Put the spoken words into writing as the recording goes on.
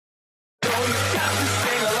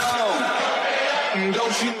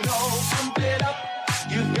Don't you know, pump it up.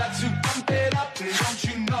 You've got to pump it up. Don't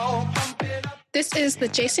you know, pump it up. This is the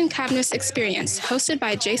Jason Cavness Experience, hosted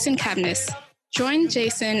by Jason Cavness. Join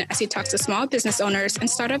Jason as he talks to small business owners and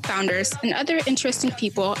startup founders and other interesting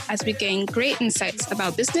people as we gain great insights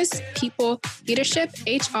about business, people, leadership,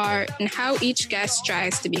 HR, and how each guest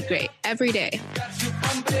strives to be great every day.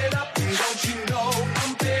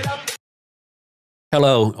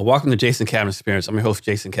 Hello, and welcome to Jason Cavness Experience. I'm your host,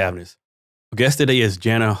 Jason Cavness. Our guest today is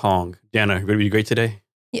Janna Hong. Janna, you ready to be great today?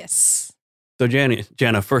 Yes. So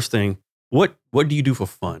Janna, first thing, what do you do for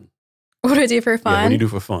fun? What do I do for fun? Yeah, what do you do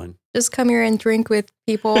for fun? Just come here and drink with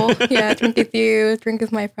people. Yeah, drink with you, drink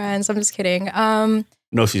with my friends. I'm just kidding.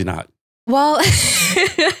 No, she's not. Well,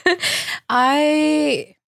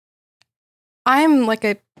 I'm like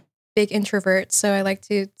a big introvert, so I like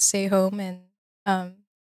to stay home and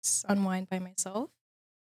just unwind by myself.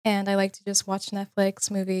 And I like to just watch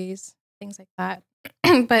Netflix, movies, things like that.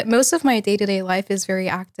 But most of my day-to-day life is very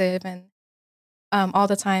active, and all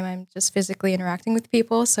the time I'm just physically interacting with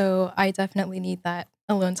people. So I definitely need that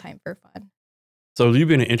alone time for fun. So you've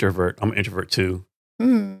been an introvert. I'm an introvert too.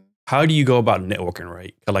 How do you go about networking,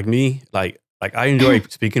 right? 'Cause like me, like I enjoy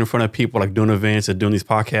speaking in front of people, like doing events and doing these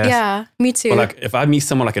podcasts. Yeah, me too. But like if I meet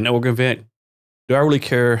someone like a networking event, do I really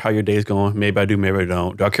care how your day's going? Maybe I do, maybe I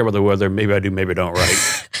don't. Do I care about the weather? Maybe I do, maybe I don't,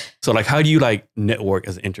 right? So like, how do you like network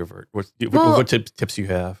as an introvert? What tips you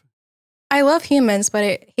have? I love humans, but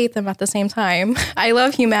I hate them at the same time. I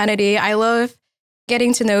love humanity. I love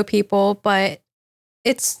getting to know people, but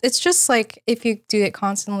it's just like if you do it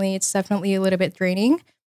constantly, it's definitely a little bit draining.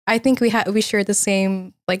 I think we share the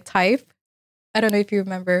same like type. I don't know if you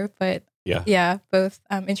remember, but yeah, both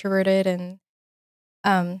introverted and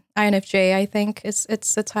INFJ. I think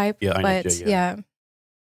it's the type. Yeah, but INFJ, yeah.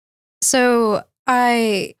 So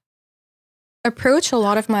I approach a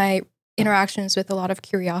lot of my interactions with a lot of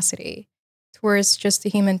curiosity towards just a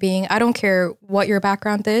human being. I don't care what your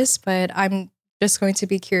background is, but I'm just going to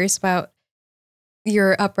be curious about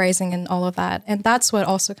your uprising and all of that. And that's what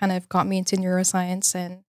also kind of got me into neuroscience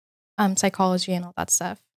and psychology and all that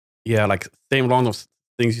stuff. Yeah, like same along those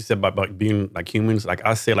things you said about being like humans. Like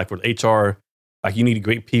I say, like with HR, like you need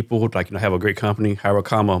great people, like have a great company.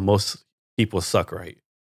 However, most people suck, right?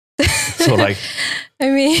 So like, I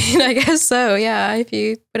mean, I guess so. Yeah, if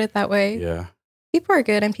you put it that way. Yeah. People are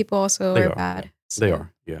good and people also are bad. Yeah. So they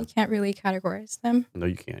are. Yeah. You can't really categorize them. No,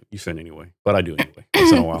 you can't. You shouldn't anyway. But I do anyway.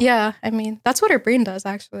 Once in a while. Yeah, I mean, that's what our brain does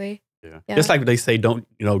actually. Yeah. Just like they say, don't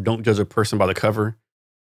judge a person by the cover.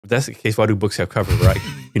 If that's the case, why do books have covers, right?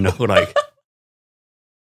 like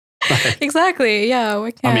exactly. Yeah.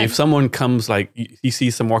 What I mean, if someone comes like you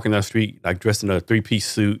see someone walking down the street like dressed in a 3-piece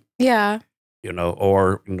suit. Yeah.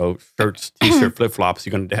 Or shirts, t-shirt, flip-flops,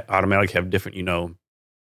 you're gonna automatically have different,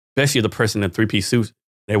 especially the person in a 3-piece suit,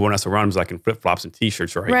 everyone else around is like in flip-flops and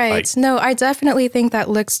t-shirts, right? Right. No, I definitely think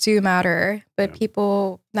that looks do matter, but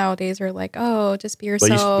people nowadays are like, oh, just be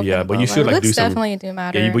yourself. But you should like do some. Definitely do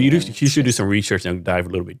matter. Yeah, but you should do some research and dive a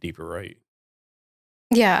little bit deeper, right?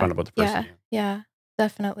 Yeah. Find out about the person. Yeah,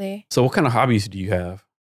 definitely. So what kind of hobbies do you have?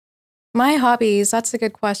 My hobbies, that's a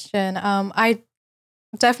good question. I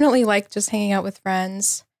definitely like just hanging out with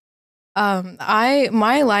friends.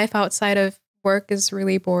 My life outside of work is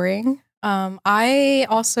really boring. I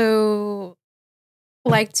also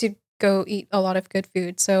like to go eat a lot of good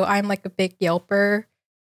food. So I'm like a big Yelper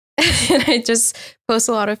and I just post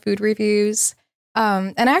a lot of food reviews.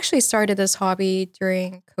 And I actually started this hobby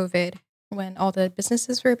during COVID when all the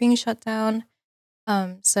businesses were being shut down.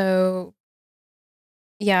 So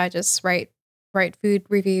yeah, I just write food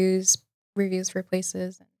reviews for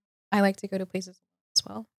places. I like to go to places as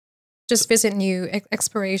well. Just visit new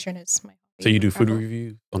exploration is my hobby. So you do food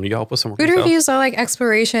reviews on the Yelp or somewhere? Food reviews are like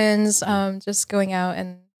explorations, just going out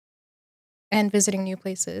and visiting new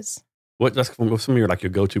places. What's some of your like your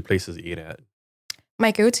go-to places to eat at?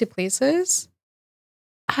 My go-to places?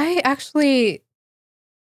 I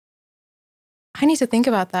need to think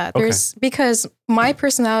about that. Because my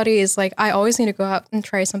personality is like I always need to go out and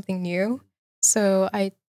try something new. So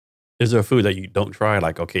Is there a food that you don't try?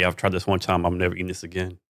 Like, okay, I've tried this one time, I'm never eating this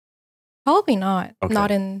again. Probably not. Okay. Not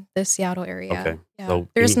in the Seattle area. Okay. Yeah. So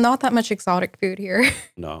there's not that much exotic food here.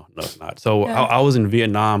 No, it's not. So I was in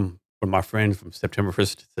Vietnam with my friends from September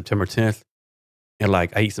 1st to September 10th. And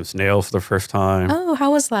like, I ate some snails for the first time. Oh,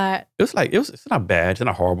 how was that? It's not bad. It's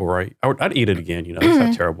not horrible, right? I'd eat it again, It's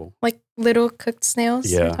not terrible. Like little cooked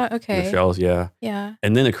snails? Yeah. Okay. The shells, yeah. Yeah.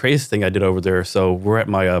 And then the craziest thing I did over there, so we're at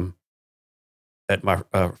my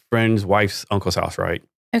friend's wife's uncle's house, right?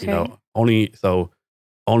 Okay. Only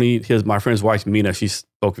only my friend's wife, Mina, she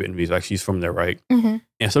spoke Vietnamese. Like she's from there, right? Mm-hmm.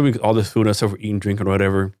 And so we all this food and stuff, we're eating, drinking, or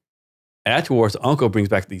whatever. Afterwards, the uncle brings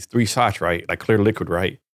back these 3 shots, right? Like clear liquid,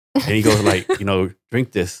 right? And he goes like,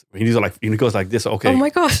 drink this. And he's like, he goes like this. Okay. Oh my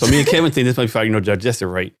gosh. So me and Kevin think this might be, digested,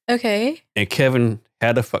 right? Okay. And Kevin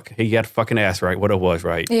had he had fucking ass, right? What it was,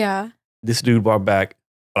 right? Yeah. This dude brought back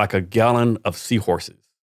like a gallon of seahorses.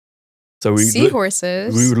 So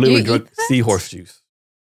seahorses? We literally drank seahorse juice.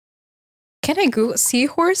 Can I Google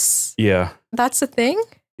seahorse? Yeah. That's a thing?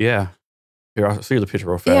 Yeah. Here, I'll show you the picture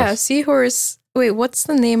real fast. Yeah, seahorse. Wait, what's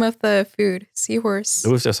the name of the food? Seahorse.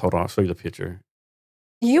 It was just, hold on, I'll show you the picture.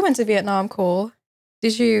 You went to Vietnam, Cole.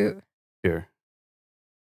 Did you? Here.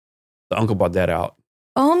 The uncle brought that out.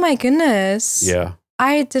 Oh my goodness. Yeah.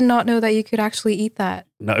 I did not know that you could actually eat that.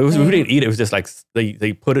 No, we didn't eat it. It was just like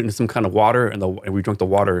they put it in some kind of water and we drank the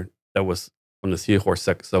water that was from the seahorse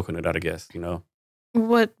soaking it out, I guess,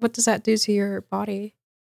 What does that do to your body?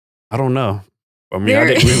 I don't know. I mean,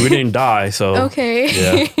 we didn't die, so. Okay.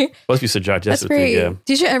 Yeah. Supposed to be such a digestive thing, yeah.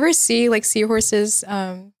 Did you ever see like seahorses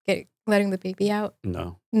letting the baby out?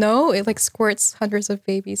 No. No? It like squirts hundreds of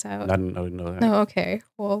babies out. I didn't know that. No, okay.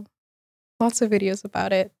 Well, lots of videos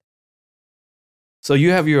about it. So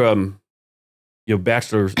you have your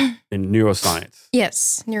bachelor's in neuroscience.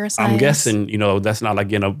 Yes, neuroscience. I'm guessing, that's not like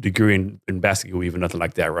getting a degree in basket weaving, nothing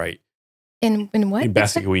like that, right? In what? In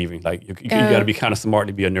basket weaving. Like you got to be kind of smart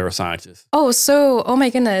to be a neuroscientist. Oh my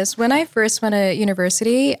goodness. When I first went to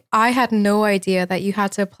university, I had no idea that you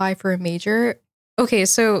had to apply for a major. Okay,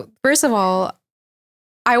 so first of all,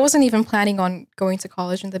 I wasn't even planning on going to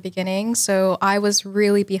college in the beginning. So I was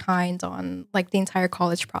really behind on like the entire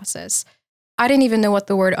college process. I didn't even know what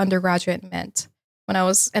the word undergraduate meant when I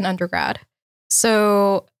was an undergrad.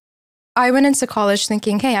 So I went into college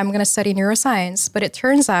thinking, hey, I'm going to study neuroscience. But it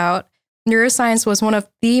turns out neuroscience was one of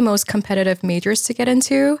the most competitive majors to get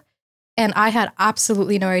into. And I had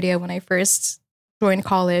absolutely no idea when I first joined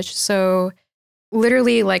college. So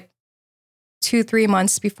literally like 2-3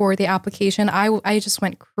 months before the application, I just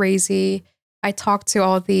went crazy. I talked to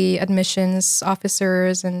all the admissions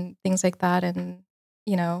officers and things like that. And,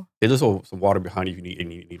 There's some water behind you if you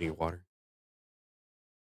need any water.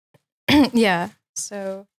 yeah.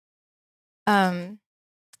 So,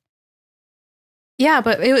 yeah,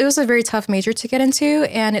 but it was a very tough major to get into.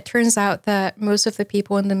 And it turns out that most of the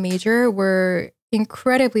people in the major were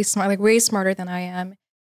incredibly smart, like way smarter than I am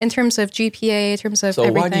in terms of GPA, in terms of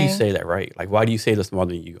everything. So why do you say that, right? Like, why do you say this more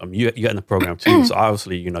than you? I mean, you got in the program too, so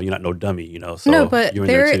obviously, you're not no dummy, So no, but you're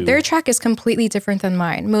in there too. their track is completely different than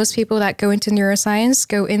mine. Most people that go into neuroscience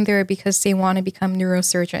go in there because they want to become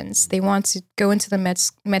neurosurgeons. They want to go into the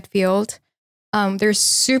med field. They're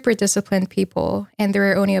super disciplined people, and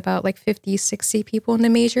there are only about like 50, 60 people in the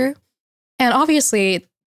major. And obviously,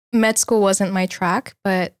 med school wasn't my track,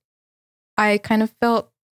 but I kind of felt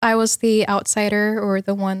I was the outsider or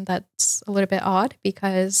the one that's a little bit odd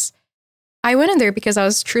because I went in there because I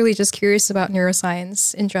was truly just curious about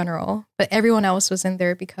neuroscience in general. But everyone else was in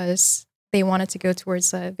there because they wanted to go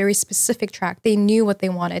towards a very specific track. They knew what they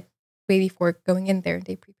wanted way before going in there and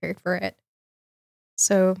they prepared for it.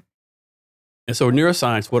 So. And so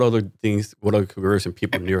neuroscience, what other careers can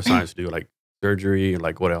people in neuroscience do? Like surgery and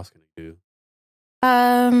like what else can they do?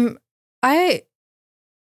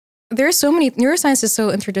 There's so many, neuroscience is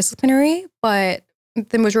so interdisciplinary, but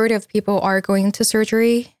the majority of people are going into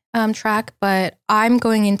surgery track, but I'm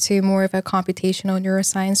going into more of a computational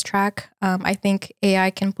neuroscience track. I think AI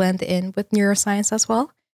can blend in with neuroscience as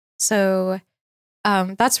well. So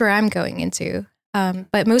that's where I'm going into.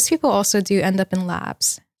 But most people also do end up in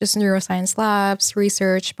labs, just neuroscience labs,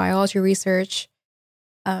 research, biology research,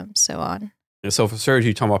 so on. And so for surgery,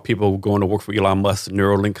 you're talking about people going to work for Elon Musk's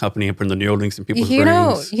Neuralink company and putting the Neuralink in people's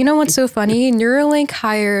brains. You know what's so funny? Neuralink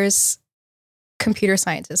hires computer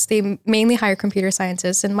scientists. They mainly hire computer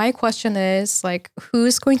scientists. And my question is, like,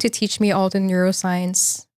 who's going to teach me all the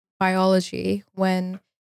neuroscience biology when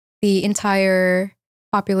the entire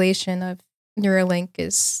population of Neuralink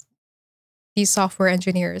is these software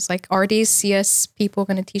engineers? Like, are these CS people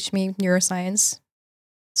going to teach me neuroscience?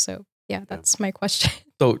 So, yeah, that's my question.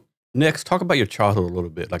 So, next, talk about your childhood a little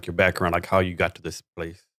bit, like your background, like how you got to this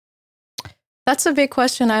place. That's a big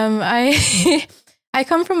question. I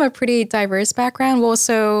come from a pretty diverse background. Well,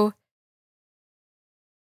 so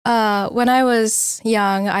when I was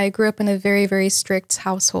young, I grew up in a very, very strict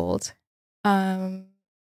household. There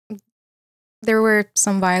were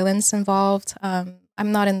some violence involved. I'm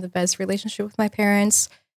not in the best relationship with my parents.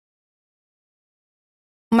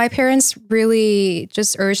 My parents really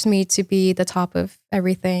just urged me to be the top of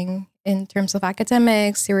everything in terms of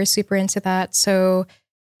academics. They were super into that. So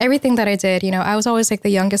everything that I did, I was always like the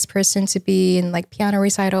youngest person to be in like piano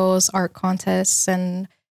recitals, art contests, and,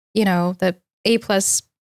 the A plus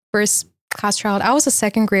first class child. I was a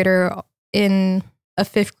second grader in a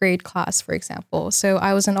fifth grade class, for example. So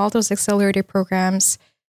I was in all those accelerated programs.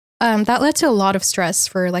 That led to a lot of stress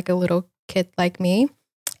for like a little kid like me.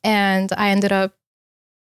 And I ended up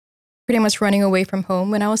pretty much running away from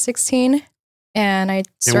home when I was 16. And I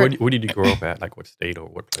started... And where did you grow up at? Like what state or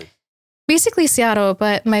what place? Basically Seattle,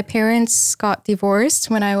 but my parents got divorced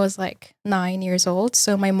when I was like 9 years old.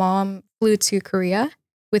 So my mom flew to Korea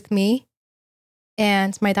with me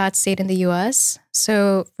and my dad stayed in the US.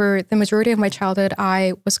 So for the majority of my childhood,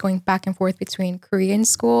 I was going back and forth between Korean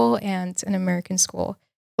school and an American school,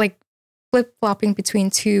 like flip-flopping between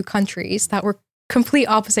two countries that were complete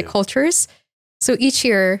opposite cultures. So each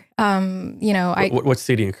year, What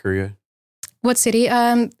city in Korea? What city?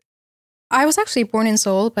 I was actually born in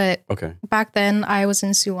Seoul, but Okay. back then I was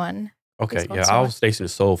in Suwon. Okay. Yeah, Suwon. I was stationed in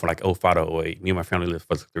Seoul for like 05 to 08. Me and my family lived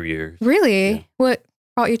for 3 years. Really? Yeah. What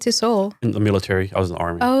brought you to Seoul? In the military. I was in the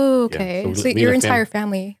army. Oh, okay. Yeah. So, me and your the entire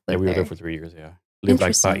family Yeah, lived we were there. there for 3 years, yeah. Lived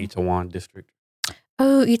like by Interesting. Itaewon district.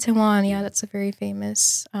 Oh, Itaewon. Yeah, that's a very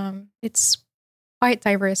famous. It's quite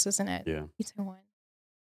diverse, isn't it? Yeah. Itaewon.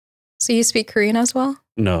 So you speak Korean as well?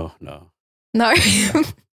 No. No.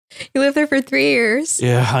 You lived there for 3 years.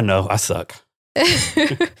 Yeah, I know. I suck.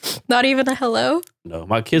 Not even a hello? No,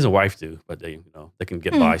 my kids and wife do, but they can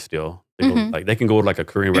get by still. They go, Mhm. they can go to like a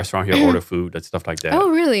Korean restaurant here, order food, that stuff like that. Oh,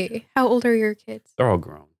 really? How old are your kids? They're all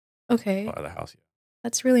grown Okay. out of the house. Yeah.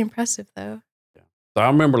 That's really impressive, though. So I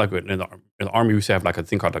remember like in the army, we used to have like a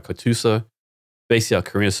thing called a Katusa. Basically, a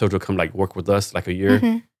Korean soldier would come like work with us like a year,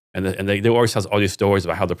 Mhm. and they always has all these stories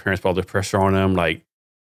about how their parents put all the pressure on them. Like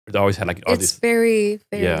they always had like all It's this. very,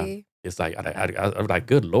 Yeah. very... It's like I was like,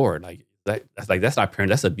 good Lord, like that's not parent,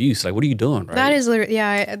 that's abuse. Like, what are you doing? Right? That is literally...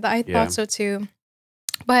 Yeah, I Yeah. thought so too.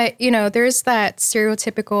 But, there's that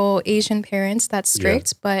stereotypical Asian parents that's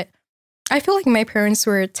strict, but I feel like my parents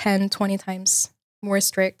were 10, 20 times more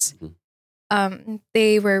strict. Mhm.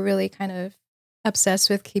 They were really kind of obsessed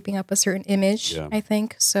with keeping up a certain image, Yeah. I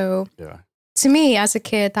think. So Yeah. to me, as a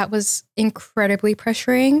kid, that was incredibly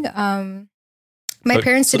pressuring. My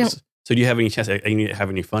parents didn't... So do you have any chance? You didn't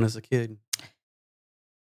have any fun as a kid?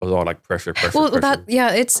 It was all like pressure. Well, pressure.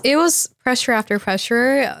 it was pressure after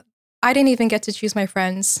pressure. I didn't even get to choose my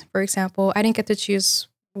friends, for example. I didn't get to choose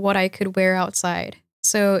what I could wear outside.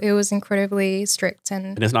 So it was incredibly strict. And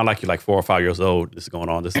And it's not like you're like 4 or 5 years old. This is going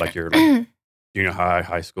on. This is like you're like junior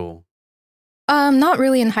high school. not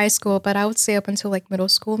really in high school, but I would say up until like middle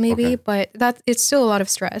school maybe. Okay. But it's still a lot of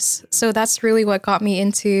stress. So that's really what got me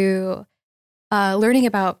into learning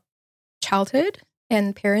about childhood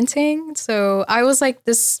and parenting. So I was like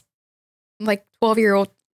this like 12-year-old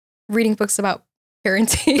reading books about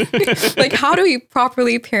parenting. Like, how do we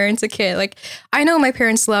properly parent a kid? Like, I know my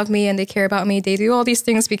parents love me and they care about me. They do all these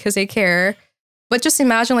things because they care. But just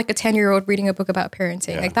imagine like a 10-year-old reading a book about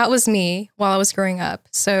parenting. Yeah. Like, that was me while I was growing up.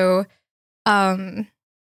 So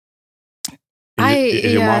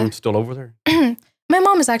Is your mom still over there? my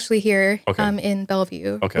mom is actually here Okay. in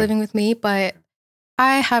Bellevue Okay. living with me, but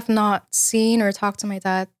I have not seen or talked to my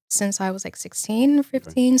dad since I was like 16 or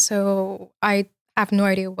 15. So I have no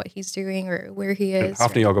idea what he's doing or where he And is. how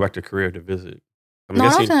often do y'all go back to Korea to visit? I'm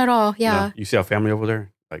Not guessing- often at all. Yeah. No? You see our family over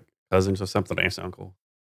there? Like cousins or something, aunts, uncle?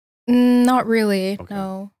 Not really. Okay.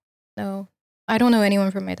 No. I don't know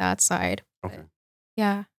anyone from my dad's side. but Okay.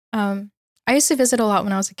 Yeah. I used to visit a lot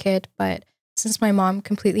when I was a kid, but since my mom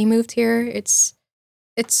completely moved here, it's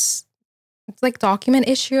like document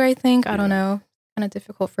issue, I think. I don't Yeah. know. Kind of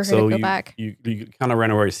difficult for her So to go back. you kind of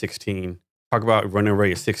ran away at 16. Talk about running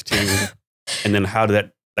away at 16. And then how did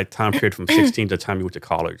that like time period from 16 to the time you went to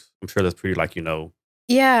college? I'm sure that's pretty like,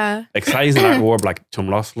 Yeah. exciting and not war, but like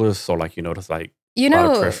tumultuous or like, that's like lot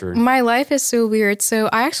of pressure. My life is so weird. So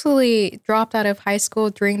I actually dropped out of high school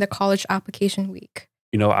during the college application week.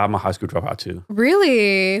 I'm a high school dropout too.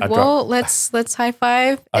 Really? I Well, let's high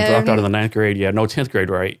five. I dropped out and in the 9th grade. Yeah, no, 10th grade,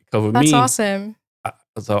 right? Because with That's me, awesome.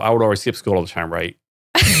 so I would always skip school all the time, right?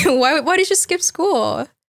 Why did you skip school?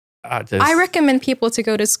 I recommend people to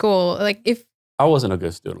go to school. Like if I wasn't a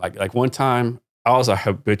good student. Like one time, I was a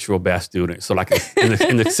habitual bad student. So like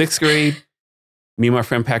in the 6th grade, me and my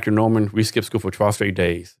friend Patrick Norman, we skipped school for 12 straight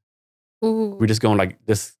days. ooh, We're just going like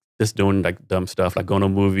this doing like dumb stuff, like going to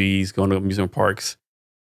movies, going to amusement parks.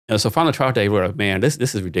 And so finally, 12th day, we're like, man, this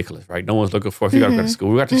is ridiculous, right? No one's looking for us. We got to go to school.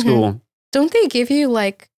 We got to school. don't they give you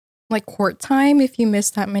like court time if you miss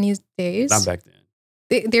that many days? Not back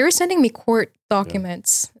then. They were sending me court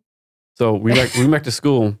documents. So we went back to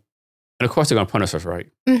school, and of course they're gonna punish us, right?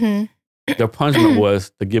 Mm-hmm. Their punishment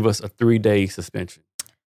was to give us a 3-day suspension.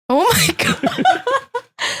 Oh my God.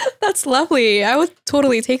 That's lovely. I would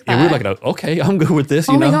totally take that. And we were like, okay, I'm good with this,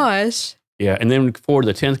 you oh know? my gosh. Yeah, and then for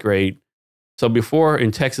the 10th grade, so before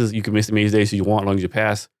in Texas, you can miss as many days as you want as long as you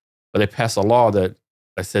pass, but they passed a law that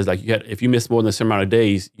says like if you miss more than a certain amount of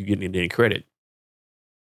days, you get any credit.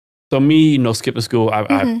 So me, skipping school,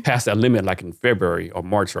 I passed that limit like in February or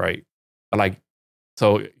March, right?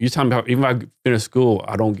 So you're talking about even if I finish school,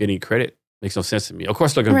 I don't get any credit. Makes no sense to me. Of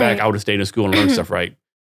course, looking back, I would have stayed in school and learned stuff, right?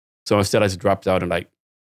 So instead, I just dropped out and like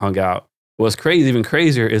hung out. What's crazy, even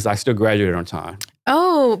crazier, is I still graduated on time.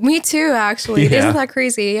 Oh, me too, actually. Yeah. Isn't that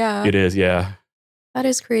crazy? Yeah. It is, yeah. That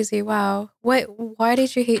is crazy. Wow. Why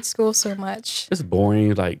did you hate school so much? It's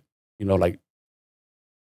boring, yeah,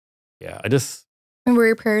 And were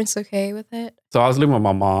your parents okay with it? So I was living with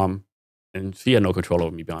my mom, and she had no control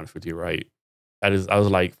over me, to be honest with you, right? I was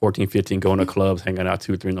like 14, 15, going to clubs, hanging out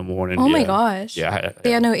 2 or 3 in the morning. Oh my gosh. Yeah.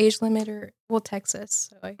 They had no age limit Texas.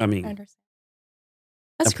 So I understand.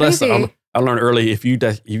 That's plus, crazy. I learned early, if you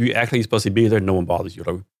actually supposed to be there, no one bothers you.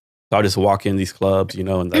 So I just walk in these clubs, and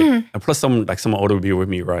and plus someone older would be with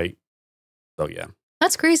me, right? So yeah.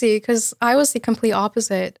 That's crazy because I was the complete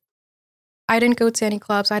opposite. I didn't go to any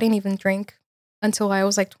clubs. I didn't even drink until I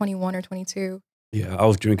was like 21 or 22. Yeah, I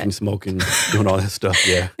was drinking, smoking, doing all that stuff.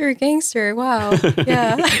 Yeah. You're a gangster. Wow.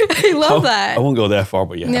 Yeah. I love that. I won't go that far,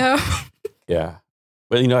 but yeah. No. Yeah.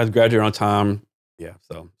 But I graduated on time. Yeah.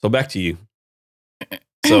 So back to you.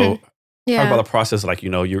 So talk about the process, like,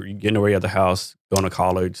 you're getting away out the house, going to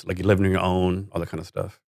college, like you're living on your own, all that kind of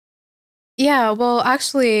stuff. Yeah, well,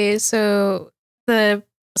 actually, so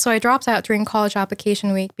I dropped out during college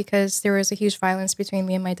application week because there was a huge violence between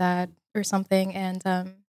me and my dad or something, and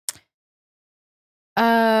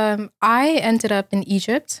I ended up in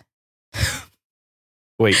Egypt.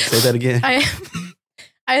 Wait, say that again.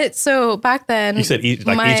 So back then you said Egypt,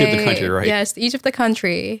 Egypt the country, right? Yes, Egypt the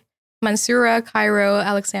country. Mansoura, Cairo,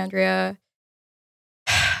 Alexandria.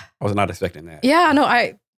 I was not expecting that. Yeah, no,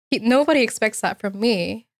 nobody expects that from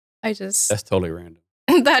me. That's totally random.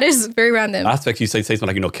 That is very random. I expect you to say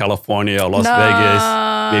something like, California or Las Vegas,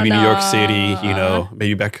 maybe New York City,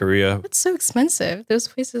 maybe back Korea. It's so expensive. Those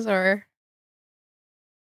places are.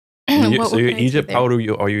 So you're in Egypt? How old are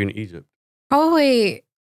you in Egypt? Probably.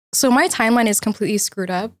 So my timeline is completely screwed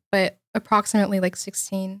up, but approximately like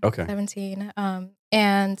 16, 17.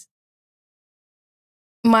 And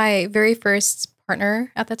my very first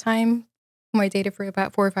partner at the time, whom I dated for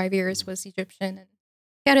about 4 or 5 years, was Egyptian, and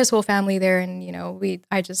he had his whole family there, and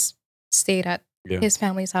I just stayed at his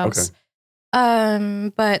family's house.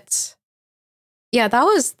 But yeah, that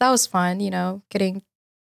was fun. Getting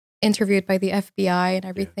interviewed by the FBI and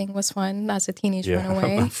everything was fun as a teenage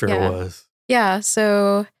runaway. I'm sure it was. Yeah,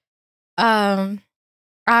 so I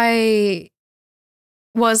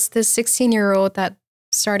was this 16-year-old that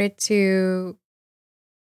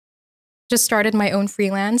started my own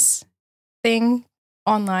freelance thing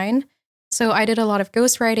online. So I did a lot of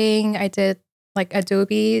ghostwriting. I did like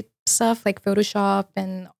Adobe stuff like Photoshop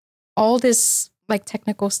and all this like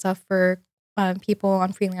technical stuff for people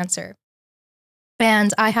on Freelancer.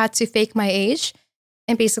 And I had to fake my age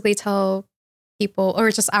and basically tell people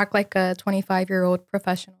or just act like a 25-year-old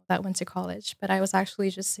professional that went to college. But I was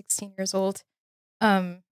actually just 16 years old,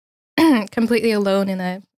 completely alone in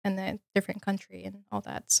a different country and all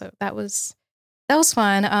that. So that was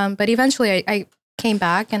fun. But eventually I came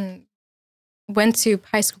back and went to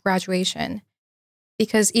high school graduation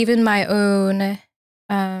because even my own,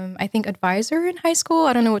 I think, advisor in high school,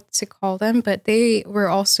 I don't know what to call them, but they were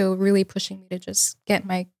also really pushing me to just get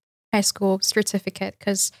my high school certificate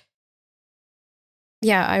because,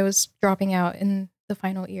 yeah, I was dropping out in the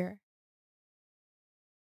final year.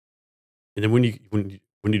 And then when did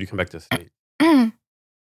you come back to the States?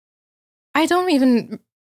 I don't even,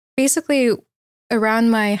 basically around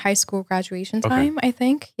my high school graduation time, I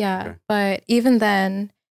think. Yeah. Okay. But even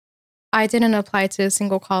then, I didn't apply to a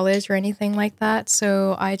single college or anything like that.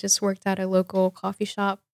 So I just worked at a local coffee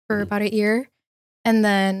shop for about a year. And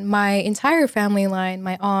then my entire family line,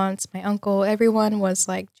 my aunts, my uncle, everyone was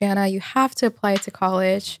like, Janna, you have to apply to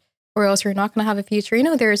college or else you're not going to have a future.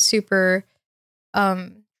 They're super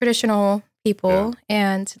traditional people.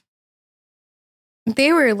 Yeah. And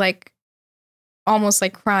they were like almost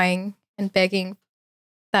like crying and begging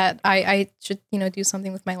that I should, do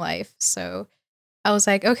something with my life. So I was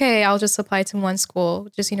like, okay, I'll just apply to one school,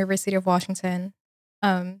 just University of Washington.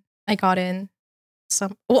 I got in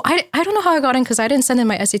I don't know how I got in because I didn't send in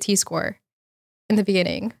my SAT score in the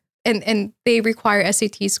beginning. And they require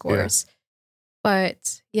SAT scores.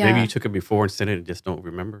 But yeah. Maybe you took it before and sent it and just don't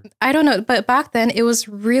remember. I don't know. But back then, it was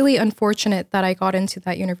really unfortunate that I got into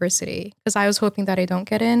that university because I was hoping that I don't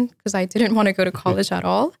get in because I didn't want to go to college at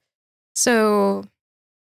all. So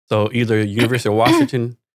either University of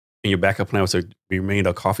Washington and your backup plan was to remain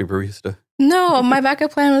a coffee barista? no, my backup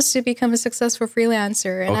plan was to become a successful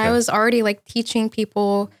freelancer. And I Okay. was already like teaching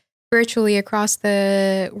people virtually across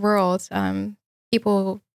the world,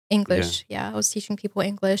 people English. Yeah, I was teaching people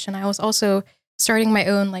English. And I was also starting my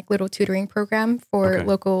own like little tutoring program for Okay.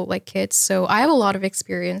 local like kids. So I have a lot of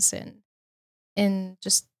experience in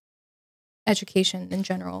just education in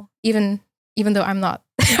general, even though I'm not,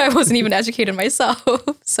 I wasn't even educated myself.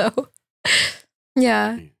 So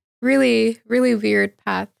yeah, really, really weird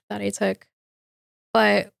path that I took.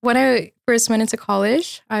 But when I first went into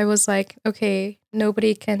college, I was like, okay,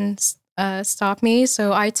 nobody can stop me.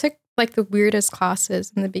 So I took like the weirdest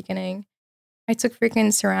classes in the beginning. I took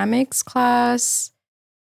freaking ceramics class,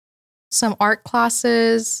 some art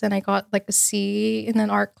classes, and I got like a C in an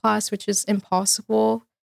art class, which is impossible.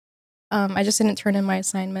 I just didn't turn in my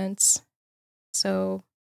assignments. So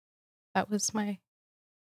that was my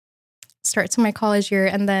start to my college year.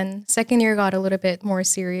 And then second year got a little bit more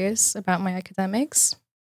serious about my academics.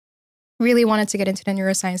 Really wanted to get into the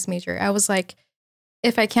neuroscience major. I was like,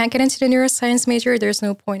 if I can't get into the neuroscience major, there's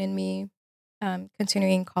no point in me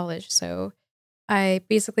continuing college. So I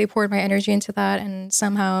basically poured my energy into that and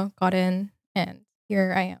somehow got in. And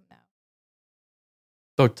here I am now.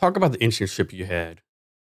 So talk about the internship you had,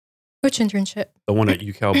 Which internship? the one at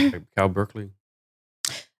Cal Berkeley.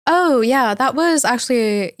 Oh, yeah, that was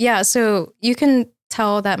actually, yeah. So you can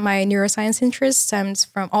tell that my neuroscience interest stems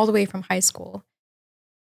from all the way from high school.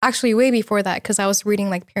 Actually, way before that, because I was reading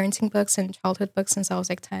like parenting books and childhood books since I was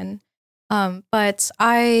like 10. But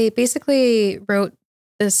I basically wrote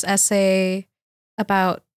this essay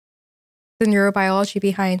about the neurobiology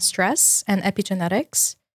behind stress and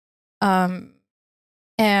epigenetics.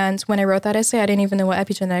 And when I wrote that essay, I didn't even know what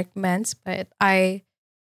epigenetic meant, but I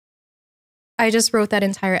just wrote that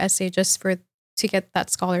entire essay just to get that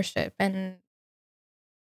scholarship. And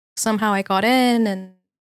somehow I got in and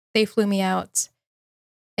they flew me out.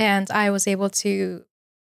 And I was able to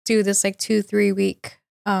do this like 2-3 week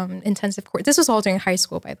intensive course. This was all during high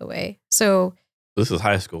school, by the way. So This was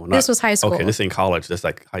high school. this was high school. Okay, this ain't college. That's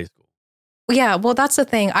like high school. Yeah, well, that's the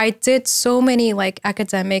thing. I did so many like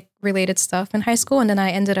academic related stuff in high school, and then I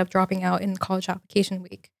ended up dropping out in college application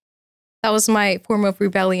week. That was my form of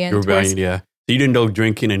rebellion. Your rebellion, yeah. So you didn't know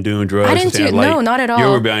drinking and doing drugs. I didn't do, and like, no, not at all.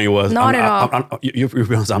 Your rebellion was, Not at all. Your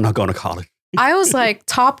rebellion was, I'm not going to college. I was like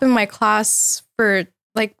top in my class for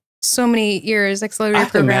like so many years, I accelerated have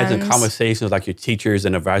to programs. imagine conversations like your teachers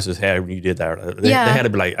and advisors had when you did that. They had to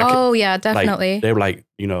be like, Oh yeah, like, definitely. they were like,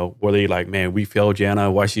 were they like, man, we failed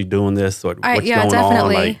Janna. Why is she doing this? Or what's Yeah, going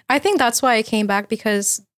definitely. on? Like, I think that's why I came back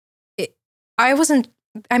because I was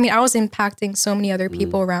impacting so many other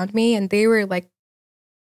people around me, and they were like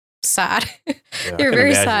sad. yeah, They were I can very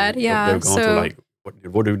imagine sad. what Yeah. they were going through, So like,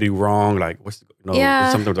 what did we do wrong? Like, what's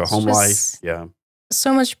Yeah, something with their it's home life? just- Yeah.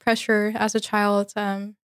 so much pressure as a child.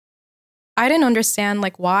 I didn't understand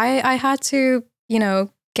like why I had to,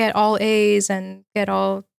 get all A's and get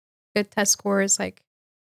all good test scores. Like,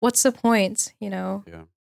 what's the point? Yeah.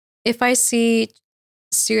 If I see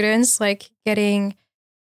students like getting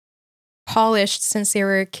polished since they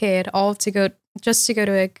were a kid, all to go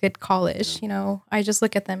to a good college, I just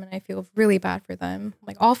look at them and I feel really bad for them.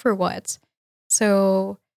 Like, all for what?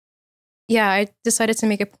 So yeah, I decided to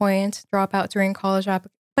make a point, drop out during college.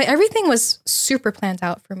 But everything was super planned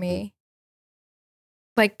out for me.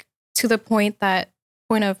 Like, to the point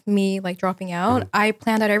of me like dropping out, I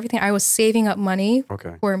planned out everything. I was saving up money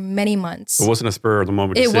Okay. for many months. It wasn't a spur of the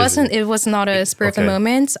moment It decision. wasn't. It was not a spur of the Okay.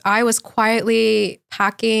 moment. I was quietly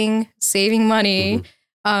packing, saving money.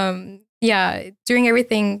 Mm-hmm. Doing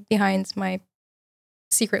everything behind my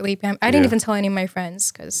secretly. I didn't even tell any of my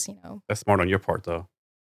friends because That's smart on your part, though.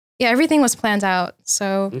 yeah, everything was planned out.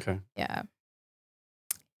 So Okay. yeah.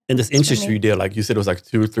 And this It's for internship me. you did, like you said, it was like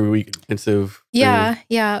 2 or 3 week intensive. thing.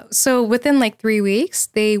 Yeah. So within like 3 weeks,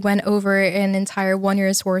 they went over an entire 1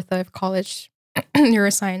 year's worth of college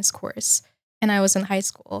neuroscience course, and I was in high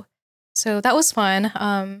school. So that was fun.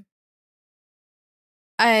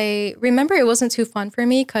 I remember it wasn't too fun for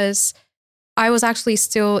me because I was actually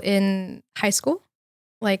still in high school.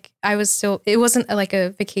 Like, it wasn't like a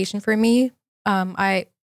vacation for me.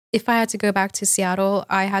 If I had to go back to Seattle,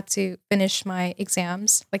 I had to finish my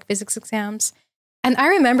exams, like physics exams. And I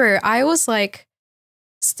remember I was like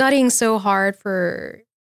studying so hard for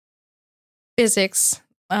physics,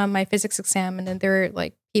 my physics exam. And then there were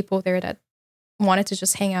like people there that wanted to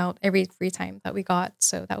just hang out every free time that we got.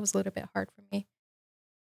 So that was a little bit hard for me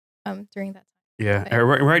during that time. Yeah.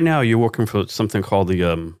 But, Right now, you're working for something called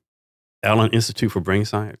the Allen Institute for Brain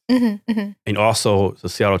Science, and also the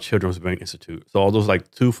Seattle Children's Brain Institute. So all those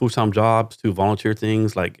like 2 full-time jobs, 2 volunteer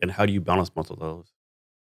things, like, and how do you balance both of those?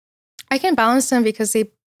 I can balance them because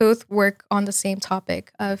they both work on the same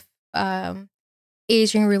topic of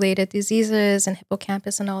aging-related diseases and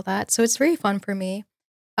hippocampus and all that. So it's very fun for me.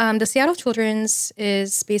 The Seattle Children's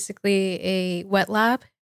is basically a wet lab.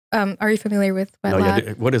 Are you familiar with wet lab?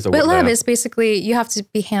 Yeah. What is a Wet lab is basically you have to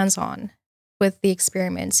be hands-on with the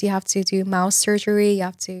experiments. You have to do mouse surgery. You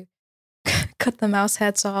have to cut the mouse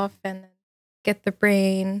heads off and get the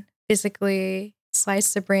brain, physically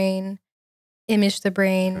slice the brain, image the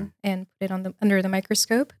brain, and put it under the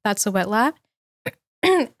microscope. That's a wet lab.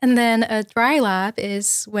 And then a dry lab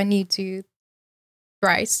is when you do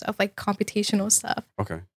dry stuff, like computational stuff.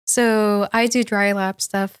 Okay. So I do dry lab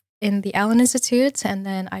stuff in the Allen Institute, and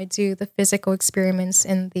then I do the physical experiments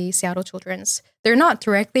in the Seattle Children's. They're not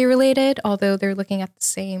directly related, although they're looking at the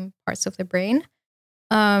same parts of the brain.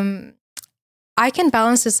 I can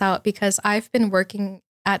balance this out because I've been working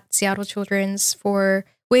at Seattle Children's for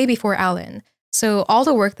way before Allen. So all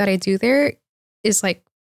the work that I do there is like,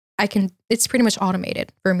 it's pretty much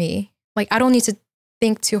automated for me. Like I don't need to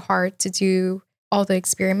think too hard to do all the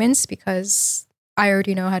experiments because I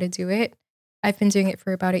already know how to do it. I've been doing it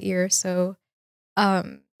for about a year, so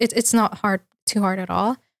it's not too hard at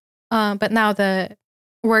all. But now the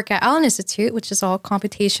work at Allen Institute, which is all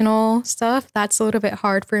computational stuff, that's a little bit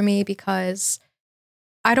hard for me because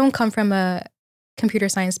I don't come from a computer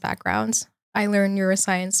science background. I learned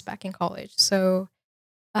neuroscience back in college, so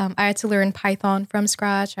I had to learn Python from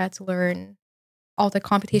scratch. I had to learn all the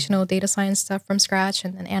computational data science stuff from scratch,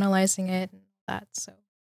 and then analyzing it and that. So.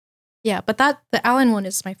 Yeah, but the Allen one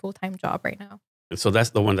is my full-time job right now. And so that's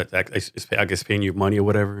the one that is, I guess, paying you money or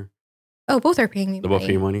whatever? Oh, both are paying me money. They're both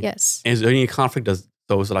paying money? Yes. And is there any conflict?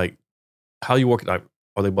 So it's like, how you work, like,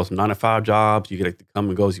 are they both 9-to-5 jobs? You get to come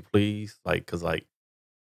and go as you please? Like, because like,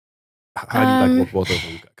 how do you like work both of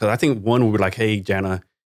them? Because I think one would be like, hey, Janna,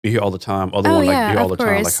 be here all the time. Other one, like, be here all the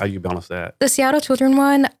time. Like, how do you balance that? The Seattle Children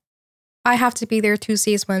one, I have to be there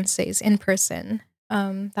Tuesdays, Wednesdays in person.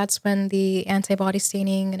 That's when the antibody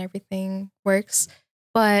staining and everything works.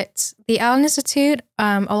 But the Allen Institute,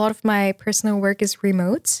 a lot of my personal work is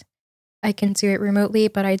remote. I can do it remotely,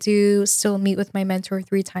 but I do still meet with my mentor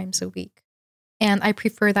 3 times a week. And I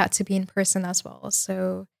prefer that to be in person as well.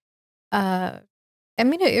 So, I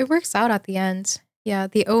mean, it works out at the end. Yeah,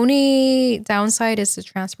 the only downside is the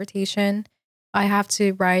transportation. I have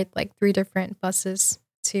to ride like 3 different buses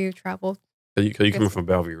to travel. So you coming from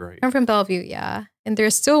Bellevue, right? I'm from Bellevue, yeah. And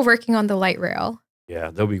they're still working on the light rail.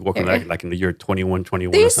 Yeah, they'll be working like in the year 21.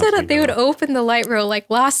 They said that they would open the light rail like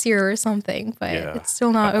last year or something, but it's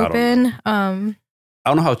still not open. I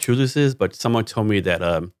don't know how true this is, but someone told me that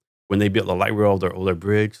when they built the light rail or their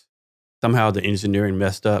bridge, somehow the engineering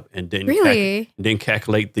messed up and didn't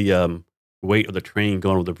calculate the weight of the train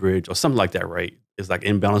going over the bridge or something like that, right? It's like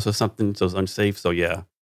imbalance or something, so it's unsafe. So yeah.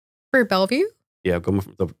 For Bellevue? Yeah, going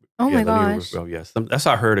from the my gosh. Yes, that's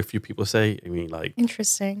what I heard a few people say. I mean, like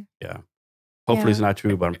interesting. Yeah, hopefully it's not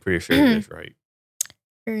true, but I'm pretty sure it is, right?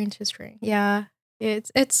 Very interesting. Yeah,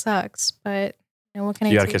 it sucks, but what can I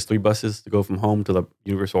do? You got to catch 3 buses to go from home to the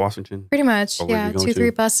University of Washington. Pretty much, yeah,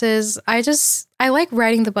 2-3 buses. I like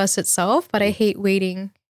riding the bus itself, but I hate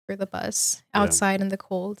waiting for the bus outside in the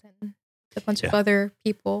cold and a bunch of other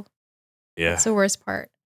people. Yeah, that's the worst part.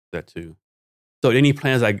 That too. So, any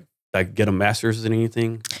plans like get a master's in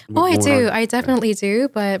anything? Oh, I do. I definitely do.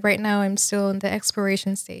 But right now I'm still in the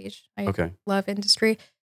exploration stage. I love industry.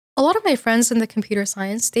 A lot of my friends in the computer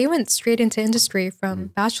science, they went straight into industry from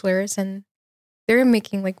bachelor's and they're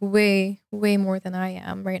making like way, way more than I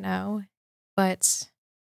am right now. But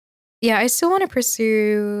yeah, I still want to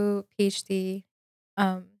pursue PhD.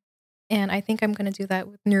 And I think I'm going to do that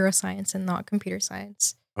with neuroscience and not computer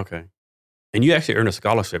science. Okay. And you actually earned a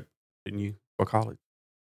scholarship, didn't you, for college?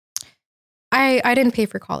 I didn't pay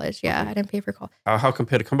for college. Yeah, I didn't pay for college. How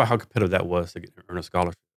competitive that was to earn a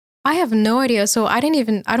scholarship? I have no idea. So I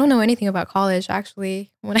don't know anything about college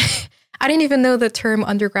actually. When I didn't even know the term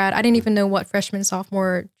undergrad. I didn't even know what freshman,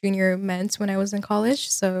 sophomore, junior meant when I was in college.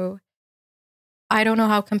 So I don't know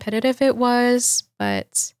how competitive it was,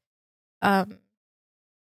 but you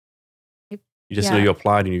just know you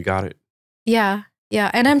applied and you got it. Yeah.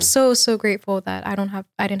 And I'm so grateful that I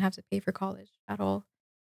didn't have to pay for college at all.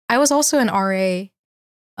 I was also an RA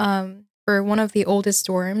for one of the oldest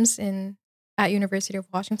dorms at University of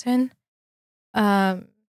Washington.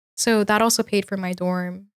 So that also paid for my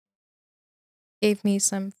dorm. gave me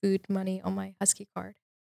some food money on my Husky card.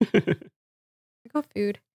 I got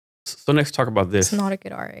food. So next, talk about It's this. not a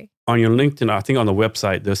good RA. On your LinkedIn, I think on the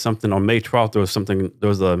website, there's something on May 12th. There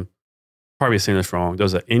was a, probably saying this wrong. There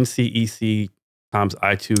was an NCEC times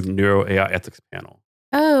I2 Neuro AI Ethics panel.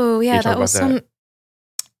 Oh Can you yeah, talk that was about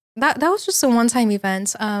that? that was just a one-time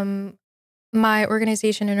event. My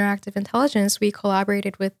organization, Interactive Intelligence, we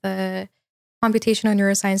collaborated with the Computational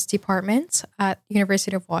Neuroscience Department at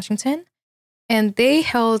University of Washington, and they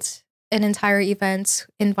held an entire event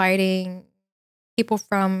inviting people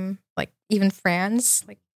from like even France.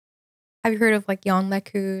 Like, have you heard of like Jan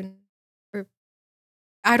LeCun? Or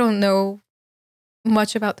I don't know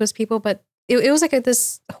much about those people, but it was like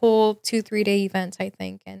this whole 2-3 day event, I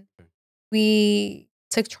think, and we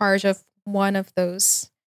took charge of one of those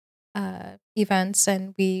events,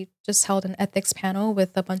 and we just held an ethics panel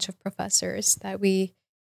with a bunch of professors that we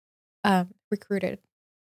recruited.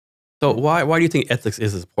 So why do you think ethics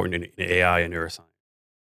is as important in AI and neuroscience?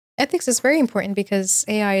 Ethics is very important because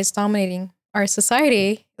AI is dominating our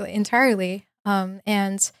society entirely,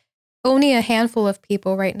 and only a handful of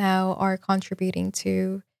people right now are contributing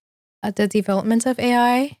to the development of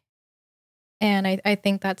AI, and I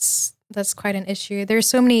think that's quite an issue. There's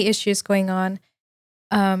so many issues going on.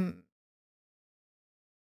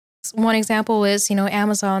 One example is,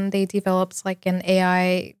 Amazon, they developed like an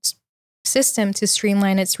AI system to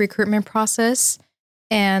streamline its recruitment process.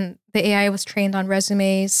 And the AI was trained on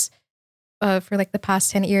resumes for like the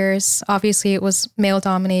past 10 years. Obviously, it was male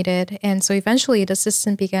dominated. And so eventually the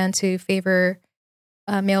system began to favor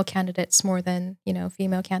male candidates more than,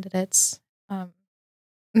 female candidates.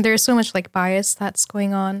 There's so much like bias that's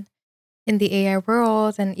going on in the AI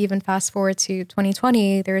world. And even fast forward to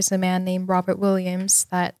 2020, there's a man named Robert Williams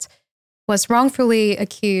that was wrongfully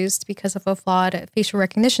accused because of a flawed facial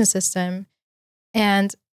recognition system.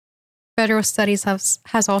 And federal studies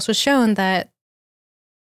has also shown that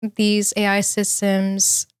these AI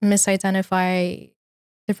systems misidentify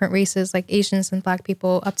different races like Asians and Black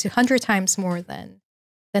people up to 100 times more than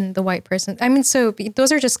the white person. I mean, so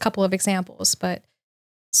those are just a couple of examples, but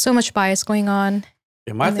so much bias going on.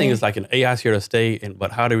 Yeah, my thing is like an AI is here to stay,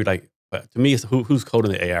 but how do we but to me, it's who's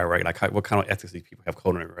coding the AI, right? Like what kind of ethics do people have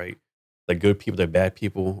coding it, right? Like good people, they're bad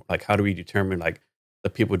people. Like how do we determine like the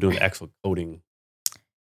people doing the actual coding?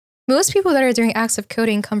 Most people that are doing acts of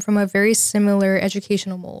coding come from a very similar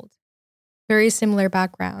educational mold, very similar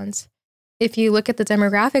backgrounds. If you look at the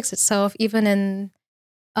demographics itself, even in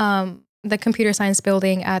the computer science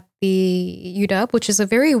building at the UW, which is a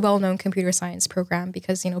very well-known computer science program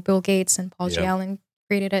because, Bill Gates and Paul J. Allen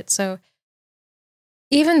created it. So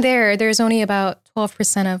even there's only about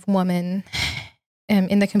 12% of women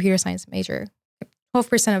in the computer science major,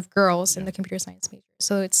 12% of girls in the computer science major.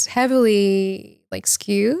 So it's heavily like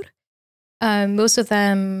skewed. Most of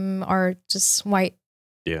them are just white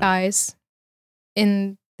guys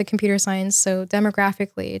in the computer science. So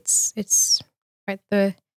demographically, it's right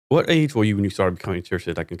the. What age were you when you started becoming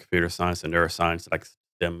interested like in computer science and neuroscience, like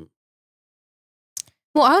STEM?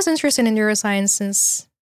 Well, I was interested in neuroscience since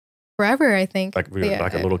forever, I think. Like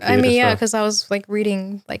like a little kid. I mean, because I was like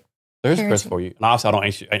reading like. There's a question for you. And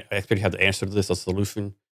obviously, I expect you to have the answer to this, a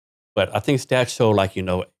solution. But I think stats show like,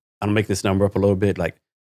 I'm making this number up a little bit. Like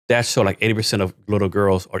stats show like 80% of little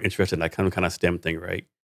girls are interested in that kind of STEM thing, right?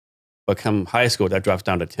 But come high school, that drops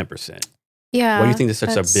down to 10%. Yeah. Why do you think there's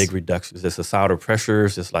such a big reduction? Is this societal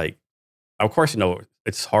pressures? It's like, of course,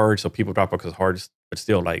 it's hard. So people drop out because it's hard. But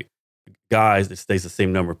still, like guys, it stays the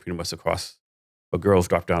same number pretty much across. But girls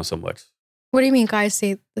drop down so much. What do you mean guys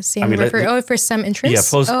say the same number? For some interest? Yeah,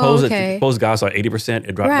 suppose guys are 80%,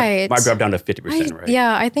 it might drop down to 50%, right?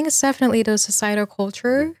 Yeah, I think it's definitely the societal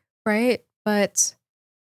culture, right? But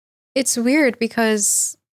it's weird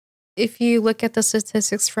because if you look at the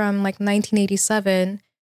statistics from like 1987,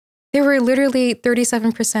 there were literally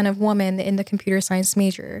 37% of women in the computer science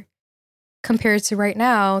major. Compared to right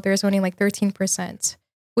now, there's only like 13%,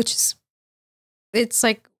 which is,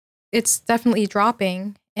 it's definitely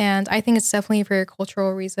dropping. And I think it's definitely for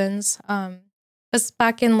cultural reasons. Because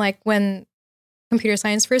back in like when computer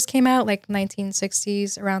science first came out, like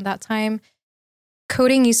 1960s, around that time,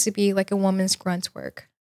 coding used to be like a woman's grunt work.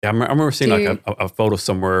 Yeah, I remember seeing like a photo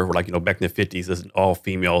somewhere where like, back in the 50s, there's all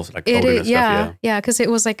females like coding and stuff. Yeah, because it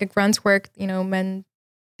was like a grunt work. Men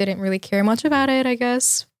didn't really care much about it, I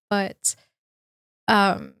guess. But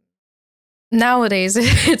nowadays,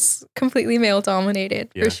 it's completely male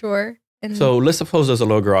dominated for sure. And so let's suppose there's a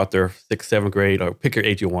little girl out there, 6th, 7th grade, or pick your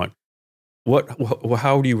age you want.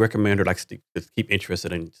 How do you recommend her to keep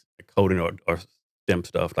interested in coding or STEM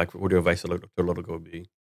stuff? Like, what would your advice to a little girl be?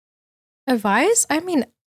 Advice? I mean,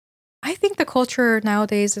 I think the culture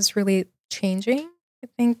nowadays is really changing. I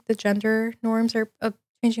think the gender norms are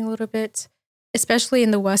changing a little bit, especially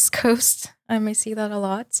in the West Coast. I see that a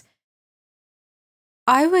lot.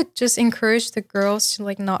 I would just encourage the girls to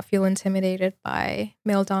like not feel intimidated by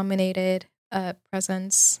male dominated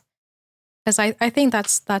presence, because I think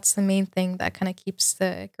that's the main thing that kind of keeps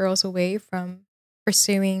the girls away from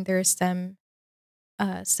pursuing their STEM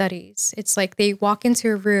studies. It's like they walk into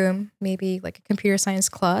a room, maybe like a computer science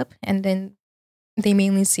club, and then they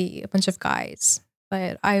mainly see a bunch of guys.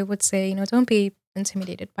 But I would say, don't be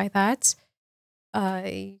intimidated by that.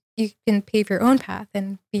 You can pave your own path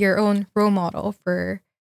and be your own role model for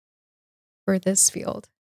this field.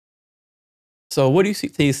 So, what do you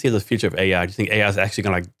think you see as the future of AI? Do you think AI is actually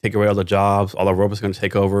going to like take away all the jobs? All the robots are going to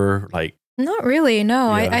take over? Like, Not really.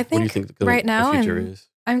 No, yeah, I what do you think think right now the future is?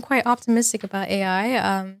 I'm quite optimistic about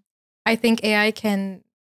AI. I think AI can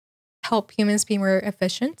help humans be more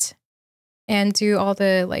efficient and do all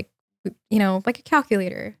the like a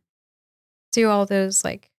calculator, do all those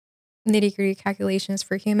like nitty gritty calculations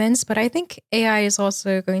for humans. But I think AI is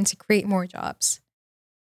also going to create more jobs.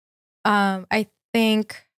 I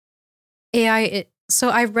think AI. So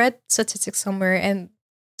I read statistics somewhere, and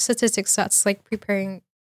statistics that's like predicting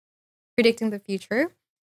the future,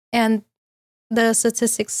 and the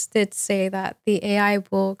statistics did say that the AI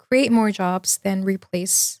will create more jobs than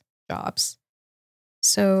replace jobs.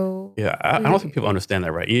 So Yeah, I don't think people understand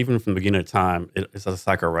that, right? Even from the beginning of time, it's a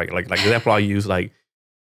cycle, right? Like the example I use, like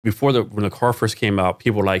before when the car first came out,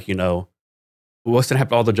 people like, what's gonna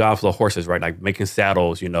happen to all the jobs for the horses, right? Like making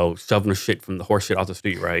saddles, shoving the shit from the horse shit off the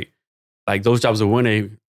street, right? Like those jobs are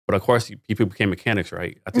winning, but of course people became mechanics,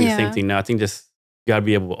 right? I think the same yeah, thing now. I think just you gotta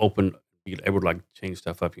be able to be able to like change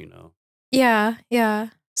stuff up, yeah.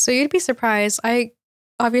 So you'd be surprised. I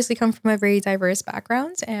obviously come from a very diverse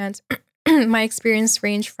background, and my experience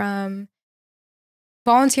ranged from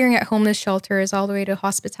volunteering at homeless shelters all the way to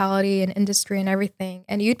hospitality and industry and everything.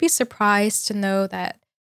 And you'd be surprised to know that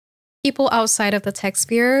people outside of the tech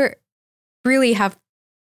sphere really have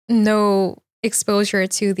no exposure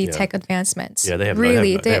to the Yeah. tech advancements. Yeah, they have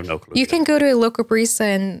really. they have no clue. You can go to a local barista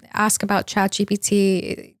and ask about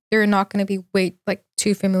ChatGPT. They're not going to be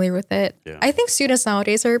too familiar with it. Yeah. I think students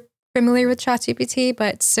nowadays are familiar with ChatGPT,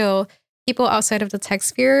 but still, people outside of the tech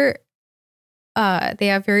sphere, they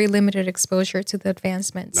have very limited exposure to the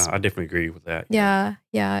advancements. No, I definitely agree with that. Yeah.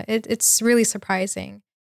 It's really surprising.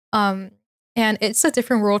 And it's a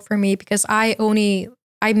different world for me because I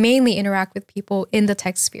mainly interact with people in the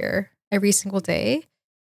tech sphere every single day.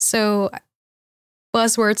 So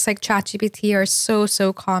buzzwords like ChatGPT are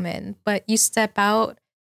so common, but you step out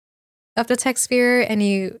of the tech sphere and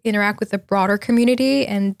you interact with the broader community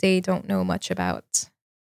and they don't know much about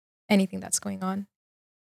anything that's going on.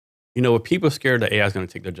 If people are scared that AI is going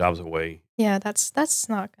to take their jobs away, Yeah, that's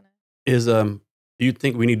not gonna. do you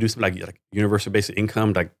think we need to do something like universal basic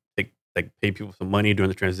income, like pay people some money during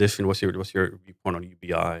the transition? What's your viewpoint on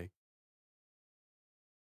UBI?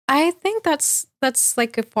 I think that's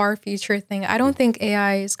like a far future thing. I don't think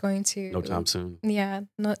AI is going to No time soon. Yeah,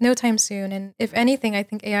 no time soon. And if anything, I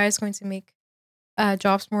think AI is going to make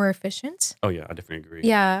jobs more efficient. Oh yeah, I definitely agree.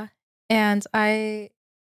 Yeah, and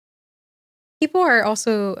people are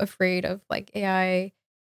also afraid of like AI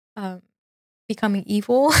becoming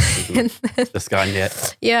evil. The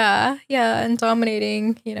Skynet. Yeah, and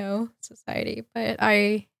dominating, society. But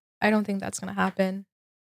I don't think that's gonna happen.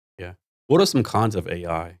 Yeah. What are some cons of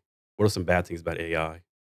AI? What are some bad things about AI?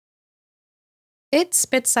 It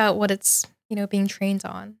spits out what it's being trained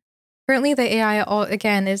on. Currently, the AI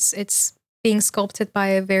again it's being sculpted by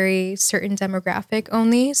a very certain demographic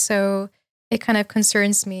only, so it kind of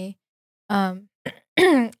concerns me. Um,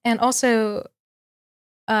 and also,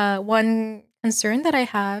 one concern that I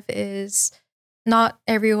have is not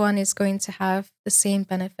everyone is going to have the same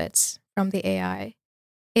benefits from the AI.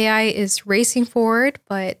 AI is racing forward,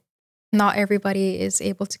 but not everybody is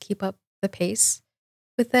able to keep up the pace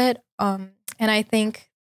with it. And I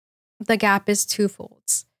think the gap is twofold.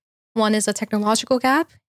 One is a technological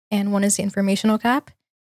gap, and one is the informational gap.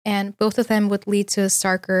 And both of them would lead to a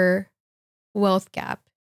starker wealth gap.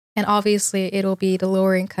 And obviously, it'll be the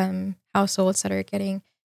lower income households that are getting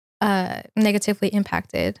negatively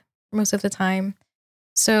impacted most of the time.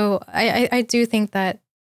 So I do think that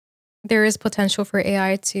there is potential for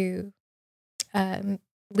AI to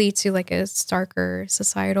lead to like a starker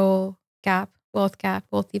societal gap, wealth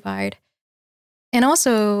divide. And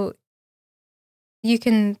also, you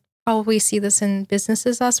can probably see this in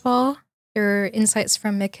businesses as well. There are insights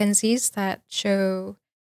from McKinsey's that show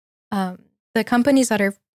the companies that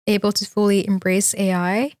are able to fully embrace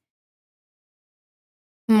AI,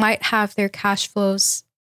 might have their cash flows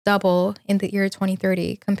double in the year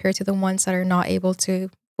 2030 compared to the ones that are not able to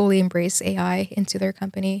fully embrace AI into their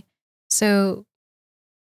company. So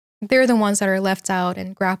they're the ones that are left out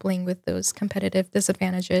and grappling with those competitive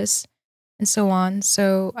disadvantages and so on.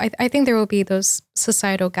 So I think there will be those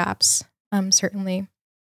societal gaps, certainly.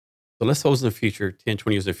 So let's suppose in the future, 10,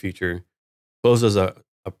 20 years in the future, suppose there's a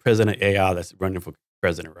president AI that's running for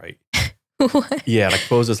president, right? What? Yeah, like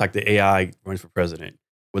suppose it's like the AI running for president.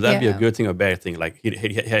 Would that be a Yeah. good thing or a bad thing? Like he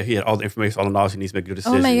had all the information, all the knowledge, he needs to make good Oh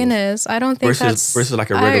decisions. my goodness. I don't think versus like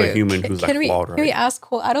a regular human who's like flawed, Can we right? ask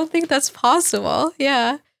Cole? I don't think that's possible.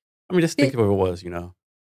 Yeah. I mean, just think of what it was,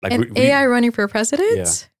 Like An AI running for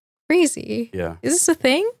president? Crazy. yeah. Is this a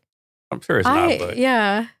thing? I'm sure it's not, but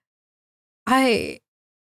Yeah.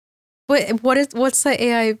 What's the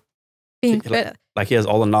AI being fit? like he has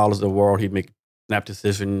all the knowledge of the world. He'd make snap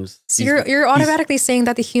decisions. So you're automatically saying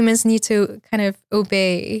that the humans need to kind of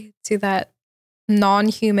obey to that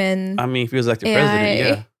non-human I mean, if he was like the AI. president,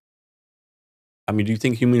 yeah. I mean, do you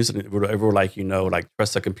think humans would ever like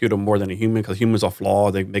trust a computer more than a human? Because humans are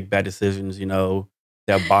flawed. They make bad decisions. They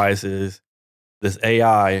have biases. This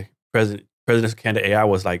AI presidential candidate AI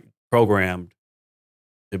was like programmed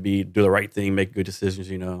to do the right thing, make good decisions.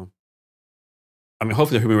 I mean,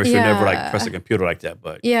 hopefully, the human race should never like trust a computer like that.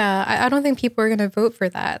 But Yeah, I don't think people are going to vote for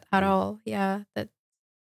that at all. Yeah,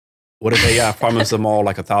 what if AI promised them all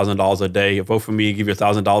like $1,000 a day? Vote for me, give you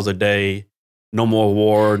 $1,000 a day. No more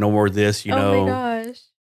war, no more this. Oh my gosh.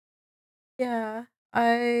 Yeah,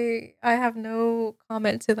 I have no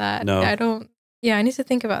comment to that. No. I don't. Yeah, I need to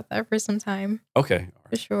think about that for some time. Okay,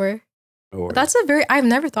 For sure. no But that's I've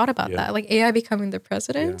never thought about Yeah. that. Like AI becoming the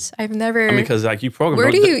president. I've never. I mean, because like you program. Where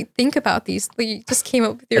do you think about these? Like, you just came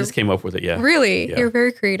up with I your. just came up with it. Yeah. Really? Yeah. You're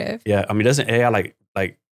very creative. Yeah, I mean, doesn't AI like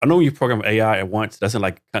I know when you program AI at once, doesn't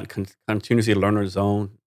like continuously learn on its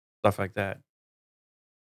own, stuff like that.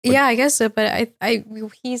 But- Yeah, I guess so. But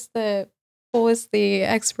he's the fullest the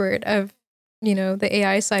expert of the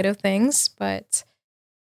AI side of things, but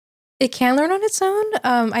it can learn on its own.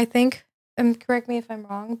 I think. And correct me if I'm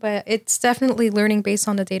wrong, but it's definitely learning based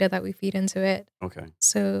on the data that we feed into it. Okay.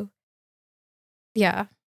 So, yeah,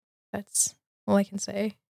 that's all I can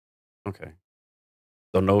say. Okay.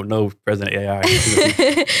 So no president AI.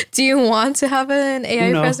 Do you want to have an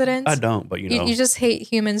AI No, president? I don't, but You just hate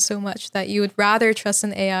humans so much that you would rather trust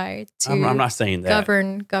an AI to I'm not saying that.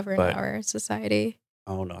 govern but- our society.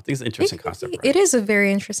 I don't know. I think it's an interesting concept. Right? It is a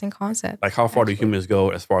very interesting concept. Like how far do actually. humans go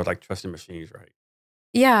as far as like trusting machines, right?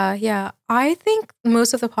 Yeah. I think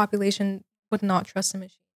most of the population would not trust a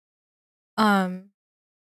machine.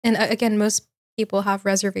 And again, most people have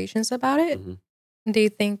reservations about it. Mhm. They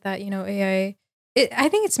think that AI. I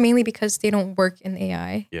think it's mainly because they don't work in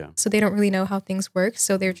AI, Yeah. so they don't really know how things work.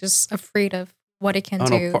 So they're just afraid of what it can I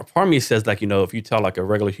don't do. know. Part of me says like if you tell like a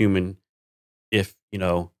regular human, if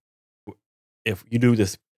if you do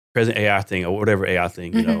this present AI thing or whatever AI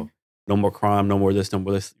thing, no more crime, no more this,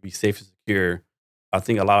 be safe and secure. I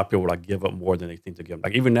think a lot of people like give up more than they think to give.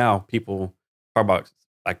 Like even now, people talk about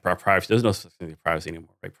like privacy. There's no such thing as privacy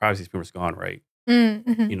anymore. Right? Privacy is pretty much gone. Right?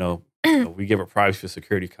 Mm-hmm. We give up privacy for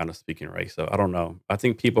security, kind of speaking. Right? So I don't know. I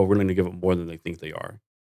think people are willing to give up more than they think they are.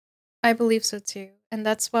 I believe so too, and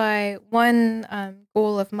that's why one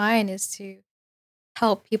goal of mine is to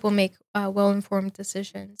help people make well-informed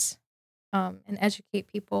decisions, and educate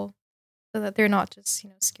people so that they're not just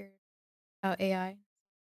scared about AI.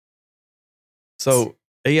 So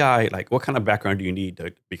AI, like, what kind of background do you need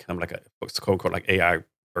to become like a quote unquote like AI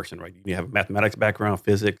person? Right? You need to have a mathematics background,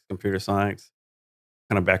 physics, computer science.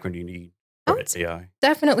 What kind of background do you need I for would say AI?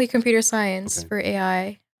 definitely computer science Okay. for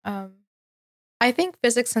AI. I think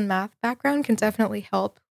physics and math background can definitely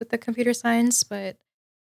help with the computer science, but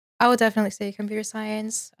I would definitely say computer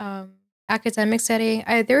science. Academic setting.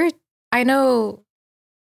 I know,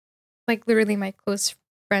 like literally my close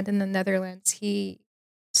friend in the Netherlands. He's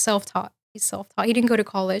self-taught. He didn't go to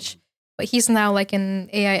college, but he's now like an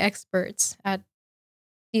AI expert at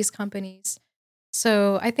these companies.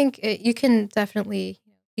 So I think you can definitely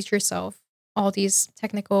teach yourself all these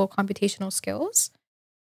technical computational skills,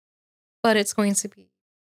 but it's going to be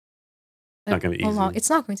Not gonna be easy. It's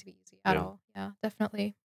not going to be easy at Yeah. all. Yeah,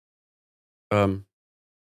 definitely.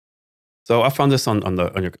 So I found this on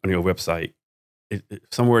your website.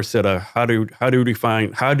 Somewhere it said, how do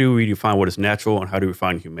we define what is natural and how do we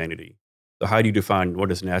define humanity? So how do you define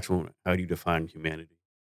what is natural and how do you define humanity?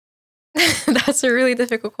 That's a really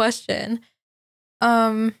difficult question.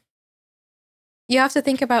 You have to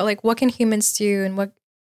think about like what can humans do and what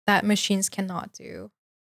that machines cannot do.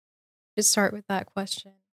 Just start with that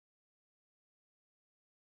question.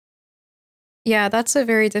 Yeah, that's a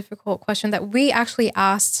very difficult question that we actually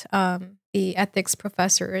asked the ethics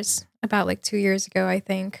professors about like 2 years ago, I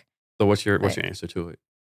think. So what's your But answer to it?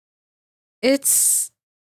 it's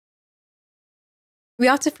we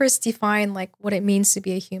have to first define like what it means to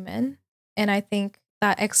be a human. And I think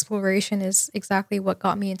that exploration is exactly what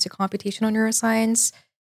got me into computational neuroscience.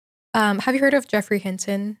 Have you heard of Jeffrey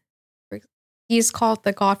Hinton? He's called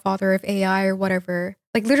the godfather of AI or whatever,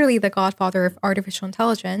 like literally the godfather of artificial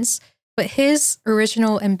intelligence. But his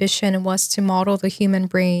original ambition was to model the human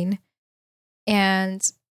brain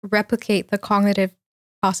and replicate the cognitive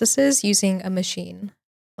processes using a machine,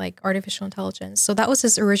 like artificial intelligence. So that was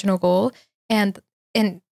his original goal. And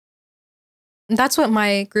that's what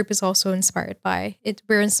my group is also inspired by.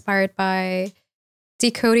 We're inspired by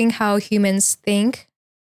decoding how humans think,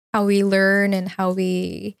 how we learn, and how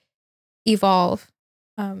we evolve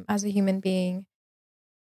as a human being.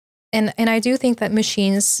 And I do think that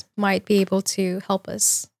machines might be able to help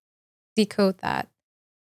us decode that.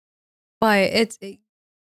 But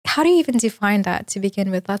how do you even define that to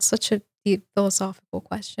begin with? That's such a deep philosophical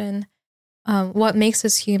question. What makes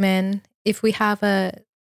us human? If we have a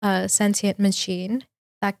sentient machine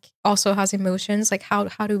that also has emotions, like how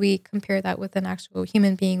do we compare that with an actual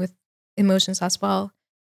human being with emotions as well?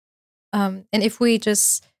 And if we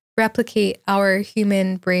just replicate our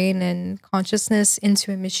human brain and consciousness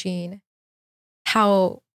into a machine,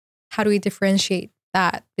 how do we differentiate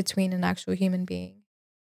that between an actual human being?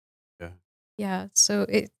 Yeah. Yeah, so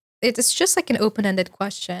it's just like an open-ended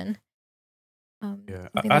question. Yeah.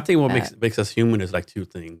 Something I like think what that. makes us human is like two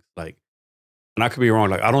things. Like, and I could be wrong.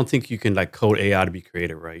 Like, I don't think you can like code AI to be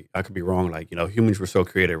creative, right? I could be wrong. Like, humans were so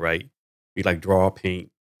creative, right? We like draw, paint,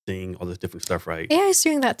 sing, all this different stuff, right? AI is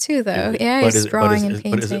doing that too, though. And AI but is is but drawing and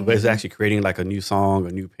painting. but is actually creating like a new song,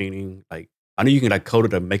 a new painting. Like, I know you can like code it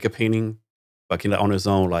to make a painting, but can like, on its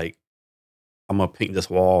own, like, I'm gonna paint this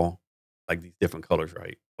wall like these different colors,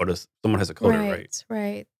 right? Or does someone has to code it, right? Right,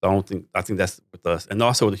 right. So I think that's with us, and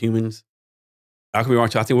also with humans. I could be wrong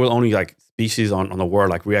too. I think we're the only like species on the world.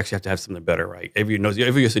 Like we actually have to have something better, right? Every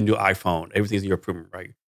year it's a new iPhone. Everything's in your improvement,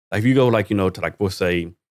 right? Like if you go like to like we'll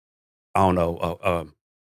say I don't know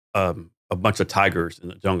a bunch of tigers in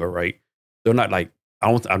the jungle, right? They're not like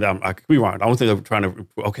I could be wrong. I don't think they're trying to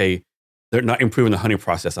okay. They're not improving the hunting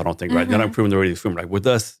process. I don't think right. They're not Mm-hmm. improving the way they swim. Like with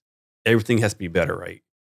us, everything has to be better, right?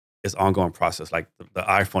 It's an ongoing process. Like the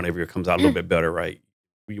iPhone every year comes out a little bit better, right?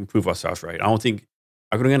 We improve ourselves, right? I don't think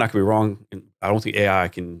I could be wrong. I don't think AI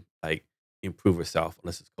can like improve itself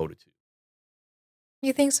unless it's coded to.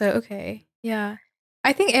 You think so? Okay. Yeah.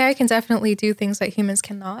 I think AI can definitely do things that humans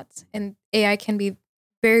cannot. And AI can be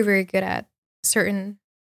very, very good at certain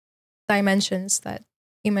dimensions that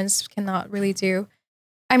humans cannot really do.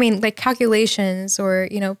 I mean, like calculations or,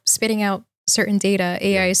 spitting out certain data.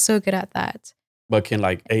 AI Yeah. is so good at that. But can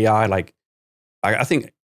like AI like I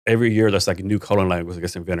think every year there's like a new coding language that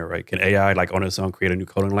gets invented, right? Can AI like on its own create a new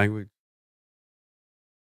coding language?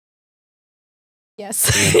 Yes.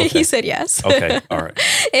 And He okay. said yes. Okay. All right.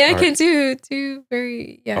 AI All can right. do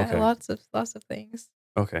very, Okay. lots of things.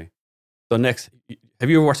 Okay. So next, have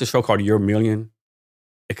you ever watched a show called Your Million?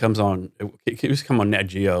 It comes on. It used to come on Nat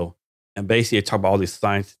Geo, and basically it talk about all these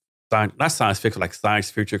not science fiction, like science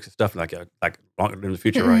future stuff, like longer in the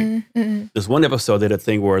future, right? Mm-mm, mm-mm. There's one episode they did a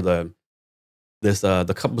thing where the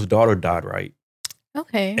couple's daughter died, right?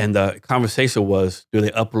 Okay. And the conversation was, do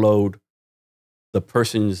they upload the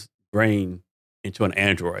person's brain into an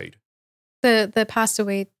android? The passed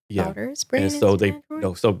away Yeah. daughter's brain And so into they,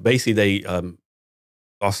 Android? so basically they,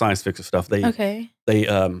 all science fiction stuff. Okay. They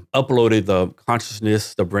uploaded the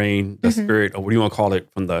consciousness, the brain, the Mhm. spirit, or what do you want to call it,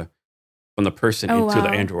 from the person Oh, into the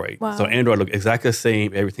wow. android. So Wow. android looked exactly the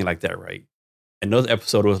same, everything like that, right? Another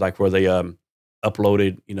episode was like where they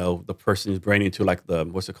uploaded, the person's brain into like the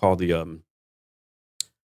what's it called, the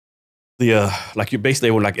like you basically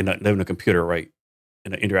they were like in a computer, right?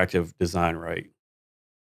 In an interactive design, right?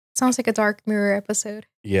 Sounds like a Dark Mirror episode.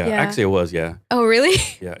 Yeah, Yeah. actually it was, yeah. Oh, really?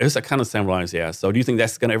 Yeah, it's a kind of same lines, yeah. So do you think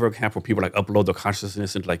that's gonna ever happen where people like upload their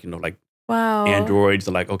consciousness into like, like Wow. androids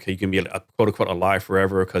are like, okay, you can be a quote unquote alive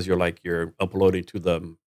forever because you're uploading to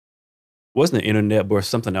the wasn't the internet, but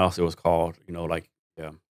something else it was called, like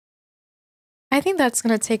yeah. I think that's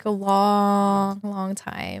gonna take a long, long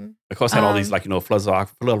time. Of course had all these like,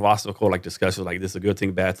 philosophical like discussions like this is a good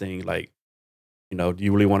thing, bad thing, like, do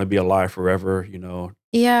you really want to be alive forever,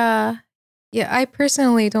 Yeah. Yeah, I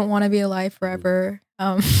personally don't want to be alive forever.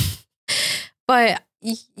 But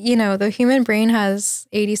the human brain has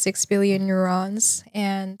 86 billion neurons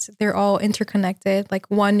and they're all interconnected. Like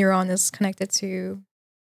one neuron is connected to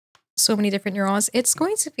so many different neurons. It's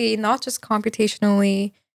going to be not just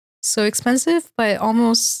computationally so expensive, but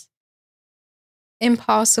almost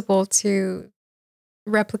impossible to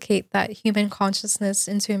replicate that human consciousness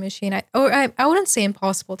into a machine. I wouldn't say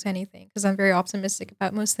impossible to anything because I'm very optimistic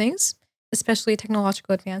about most things, especially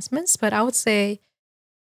technological advancements. But I would say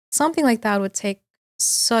something like that would take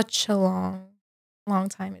such a long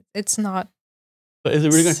time. It's not. But is it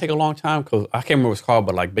really going to take a long time? Because I can't remember what it's called,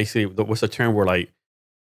 but like basically, what's the term where like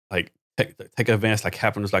tech advance like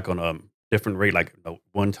happens like on a different rate, like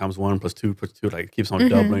 1 times 1 plus 2 plus 2, like it keeps on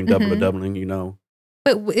doubling, doubling, you know?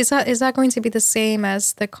 But is that going to be the same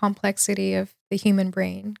as the complexity of the human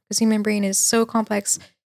brain? Because human brain is so complex.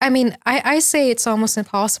 I mean, I say it's almost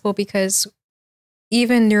impossible because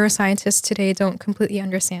even neuroscientists today don't completely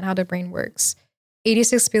understand how the brain works.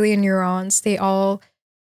 86 billion neurons, there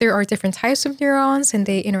are different types of neurons and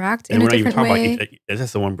they interact in a different way. It's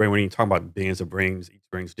just the one brain. When you talk about billions of brains, each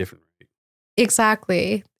brain's different. Right?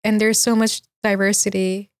 Exactly. And there's so much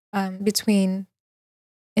diversity between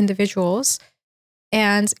individuals.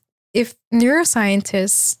 And if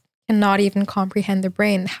neuroscientists cannot even comprehend the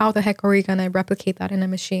brain, how the heck are we going to replicate that in a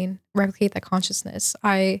machine, replicate that consciousness?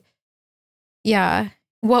 What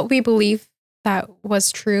we believe that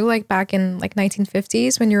was true, like back in like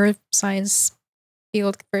 1950s when neuroscience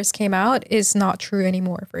field first came out, is not true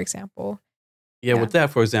anymore, for example. Yeah, with that,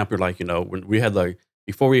 for example, like, when we had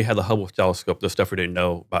before we had the Hubble telescope, the stuff we didn't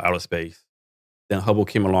know about outer space, then Hubble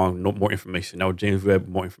came along, no more information. Now James Webb,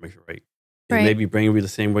 more information, right? And maybe brain will be the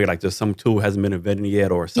same way, like there's some tool hasn't been invented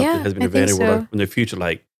yet or something has been invented so. in the future,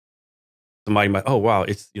 like somebody might, oh, wow,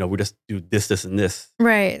 it's, we just do this, and this.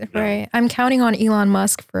 Right. I'm counting on Elon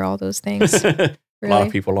Musk for all those things. A lot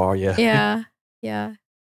of people are, yeah. Yeah.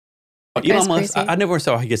 Elon Musk, I never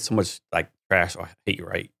saw he gets so much like trash or hate,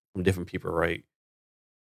 right, from different people, right?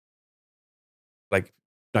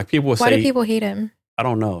 Like people will say, why do people hate him? I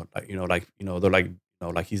don't know, they're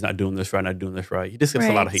like he's not doing this right, not doing this right. He just gets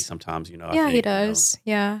a lot of hate sometimes, I think, he does.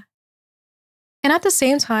 Yeah. And at the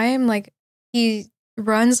same time, like he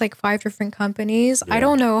runs like 5 different companies. Yeah. I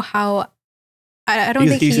don't know how. I don't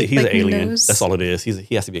think he's an alien. knows. That's all it is.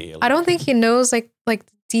 He has to be an alien. I don't think he knows like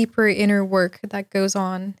deeper inner work that goes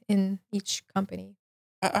on in each company.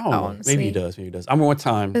 I don't know. Honestly. Maybe he does. I remember one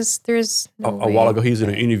time there's a while ago he was in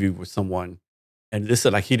an interview with someone, and this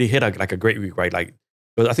said like he hit a great week, right? Like,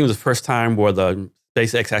 but I think it was the first time where the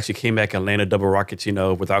SpaceX actually came back and landed double rockets,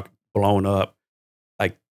 without blowing up.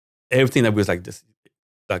 Like everything that was like this,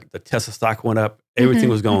 like the Tesla stock went up. Everything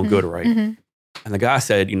was going good, right? And the guy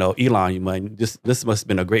said, Elon, this must have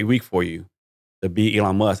been a great week for you to be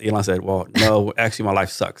Elon Musk. Elon said, well, no, actually my life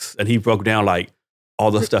sucks. And he broke down like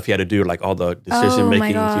all the stuff he had to do, like all the decision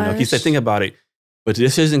making. He said, think about it. But the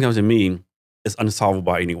decision comes to me, it's unsolvable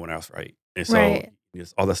by anyone else, right? And so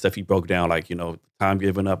all that stuff he broke down, like, time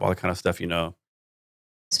giving up, all that kind of stuff, So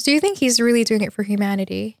do you think he's really doing it for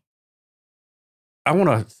humanity? I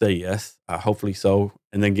want to say yes. Hopefully so.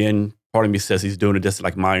 And then again, part of me says he's doing it just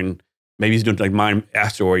like mine. Maybe he's doing like mine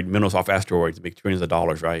minerals off asteroids to make trillions of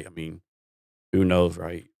dollars, right? I mean, who knows,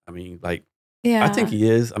 right? I mean, like, I think he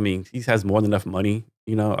is. I mean, he has more than enough money,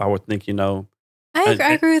 I would think,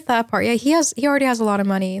 I agree with that part. Yeah, he already has a lot of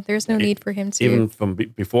money. There's no need for him to. Even from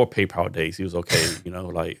before PayPal days, he was okay,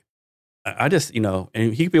 like, I just,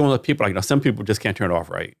 and he could be one of the people, like, some people just can't turn it off,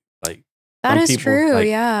 right? Like, that is people, true, like,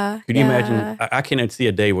 yeah. Could you imagine? I can't see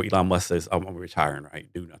a day where Elon Musk says, I'm retiring, right?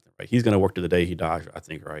 Do nothing, right? He's going to work to the day he dies, I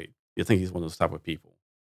think, right? I think he's one of those type of people.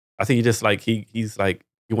 I think he just like, he's like,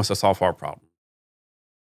 he wants to solve our problem.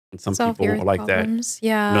 And some people are like problems. that.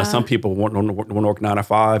 Yeah. Some people want to work 9 to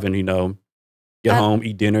 5 and, get home,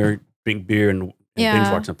 eat dinner, drink beer, and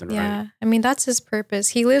binge watch something, right? Yeah. I mean, that's his purpose.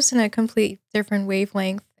 He lives in a complete different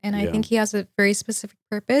wavelength. And I think he has a very specific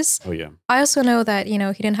purpose. Oh, yeah. I also know that, he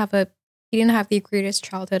didn't have the greatest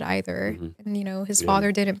childhood either. And, his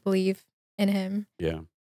father didn't believe in him. Yeah.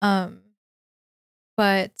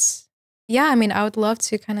 But yeah, I mean, I would love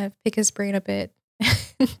to kind of pick his brain a bit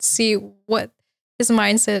and see what his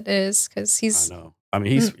mindset is, because he's. I know. I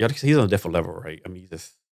mean, he's on a different level, right? I mean,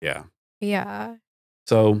 yeah. Yeah.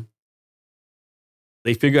 So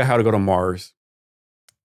they figure out how to go to Mars,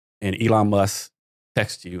 and Elon Musk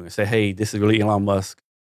texts you and say, "Hey, this is really Elon Musk."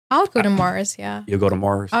 I would go to Mars. Yeah. You'll go to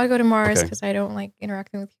Mars. I would go to Mars because I don't like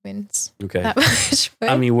interacting with humans. Okay. That much. But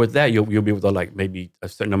I mean, with that, you'll be able to like maybe a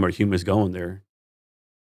certain number of humans going there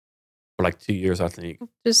for like 2 years, I think.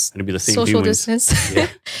 Just and it'll be the same social humans. distance. Yeah.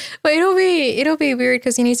 But it'll be weird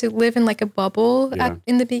because you need to live in like a bubble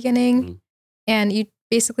in the beginning, and you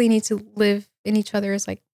basically need to live in each other's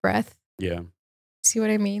like breath. Yeah. See what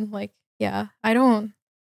I mean? Like, yeah, I don't.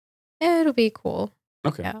 It'll be cool.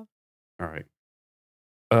 Okay. Yeah. All right.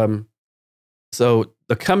 So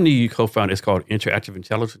the company you co-founded is called Interactive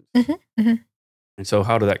Intelligence. And so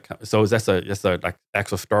how did that come? So that's a like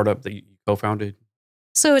actual startup that you co-founded?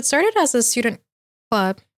 So it started as a student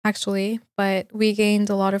club, actually, but we gained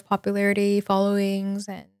a lot of popularity, followings,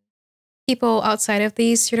 and people outside of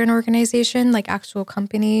the student organization, like actual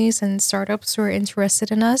companies and startups, were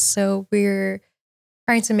interested in us. So we're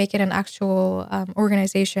trying to make it an actual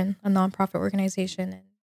organization, a nonprofit organization, and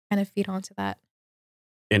kind of feed onto that.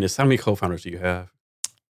 And how many co-founders do you have?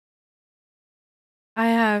 I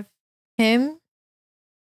have him.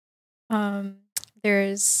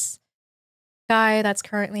 There's a guy that's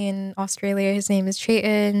currently in Australia. His name is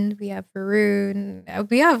Chayton. We have Varun.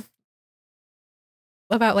 We have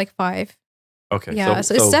about like 5. Okay. Yeah,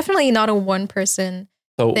 so it's definitely not a one person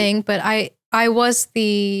thing, but I was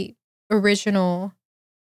the original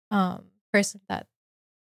person that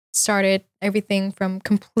started everything from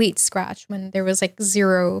complete scratch when there was like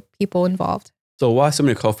 0 people involved. So why so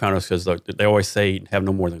many co-founders? Because they always say have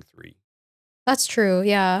no more than 3. That's true,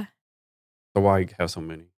 yeah. So why have so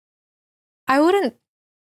many? I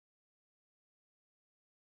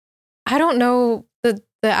don't know the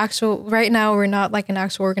actual, right now we're not like an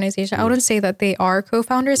actual organization. I wouldn't say that they are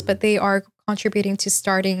co-founders, but they are contributing to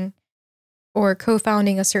starting or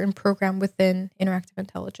co-founding a certain program within Interactive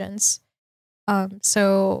Intelligence.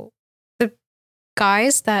 So the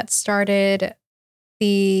guys that started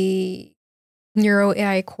the Neuro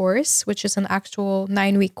AI course, which is an actual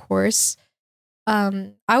 9-week course,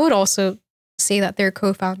 I would also say that they're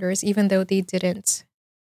co-founders, even though they didn't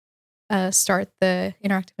start the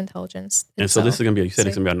Interactive Intelligence itself. And so this is going to be, you said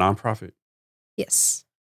it's going to be a nonprofit? Yes.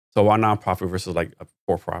 So why nonprofit versus like a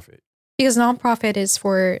for-profit? Because nonprofit is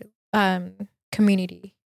for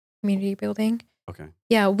community building. Okay.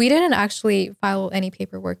 Yeah, we didn't actually file any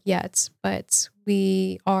paperwork yet, but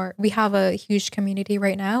we have a huge community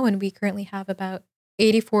right now, and we currently have about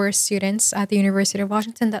 84 students at the University of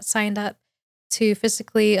Washington that signed up to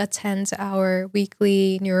physically attend our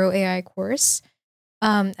weekly Neuro AI course.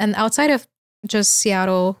 And outside of just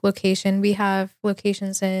Seattle location, we have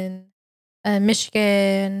locations in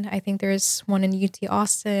Michigan. I think there's one in UT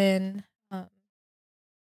Austin,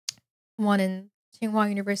 one in Tsinghua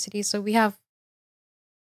University. So we have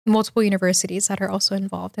multiple universities that are also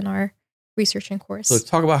involved in our research and course. So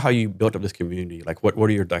talk about how you built up this community. Like what are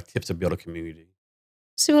your like tips to build a community?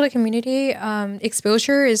 To build a community,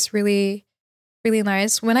 exposure is really, really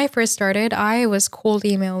nice. When I first started, I was cold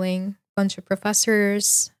emailing a bunch of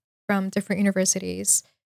professors from different universities.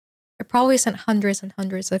 I probably sent hundreds and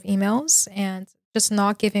hundreds of emails and just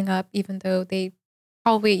not giving up, even though they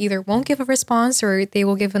probably either won't give a response or they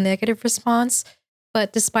will give a negative response.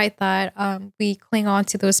 But despite that, we cling on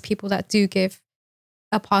to those people that do give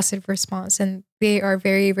a positive response, and they are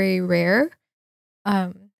very, very rare.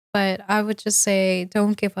 But I would just say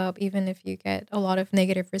don't give up, even if you get a lot of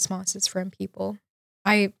negative responses from people.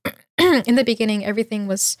 In the beginning, everything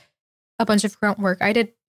was a bunch of grunt work. I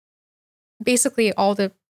did basically all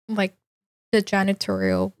the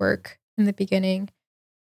janitorial work in the beginning.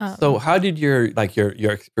 So how did your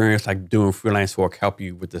experience like doing freelance work help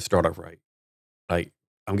you with the startup, right? Like,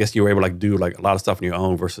 I'm guessing you were able to like do like a lot of stuff on your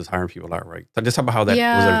own versus hiring people out, right? So just talk about how that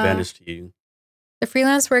was an advantage to you. The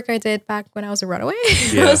freelance work I did back when I was a runaway.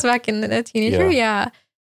 I was back in a teenager. Yeah.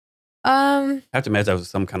 I have to imagine that was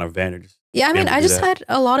some kind of advantage. Yeah, I mean, I just had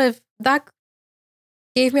that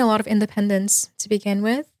gave me a lot of independence to begin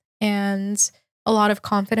with, and a lot of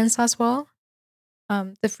confidence as well.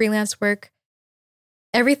 The freelance work,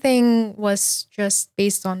 everything was just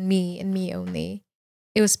based on me and me only.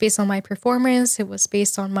 It was based on my performance. It was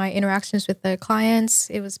based on my interactions with the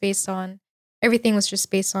clients. Everything was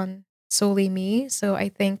just based on solely me. So I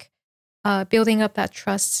think building up that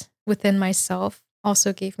trust within myself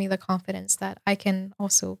also gave me the confidence that I can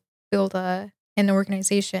also build an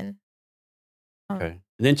organization. Okay. And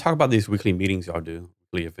then talk about these weekly meetings y'all do,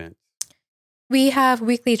 weekly events. We have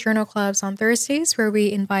weekly journal clubs on Thursdays where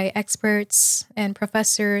we invite experts and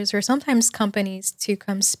professors or sometimes companies to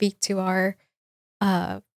come speak to our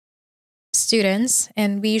students,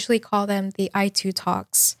 and we usually call them the I2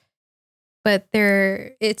 talks, but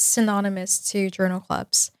it's synonymous to journal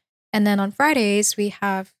clubs. And then on Fridays, we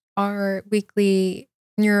have our weekly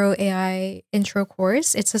Neuro AI intro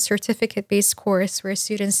course. It's a certificate-based course where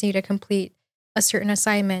students need to complete a certain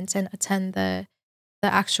assignment and attend the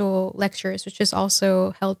actual lectures, which is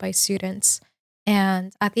also held by students.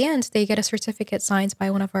 And at the end, they get a certificate signed by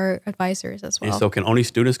one of our advisors as well. And so can only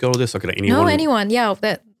students go to this, or can anyone? No, anyone. Yeah.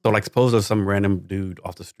 So like suppose there's some random dude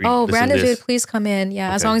off the street. Oh, random dude, please come in.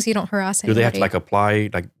 Yeah, as long as you don't harass anybody. Do they have to like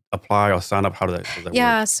apply or sign up? How does that work?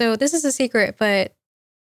 Yeah, so this is a secret, but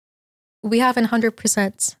we have a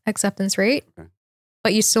 100% acceptance rate, Okay.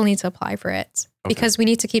 but you still need to apply for it because we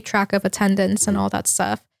need to keep track of attendance and all that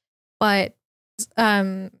stuff. But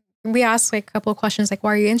we ask like a couple of questions like,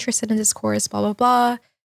 why are you interested in this course, blah, blah, blah.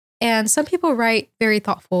 And some people write very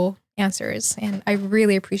thoughtful answers. And I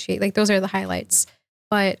really appreciate, like, those are the highlights.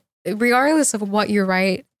 But regardless of what you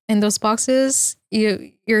write in those boxes,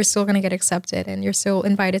 you're still going to get accepted and you're still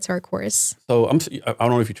invited to our course. So I don't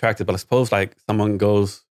know if you tracked it, but I suppose like someone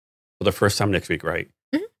goes for the first time next week, right?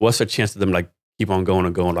 Mhm. What's the chance of them like keep on going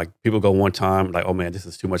and going? Like people go one time, like, oh man, this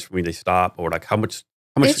is too much for me. They stop, or like how much?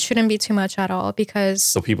 It shouldn't be too much at all because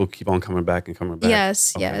So people keep on coming back and coming back.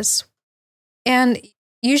 yes, Okay. yes. And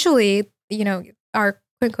usually, our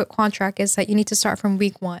quote-unquote contract is that you need to start from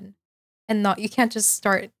week 1 and you can't just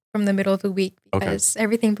start from the middle of the week because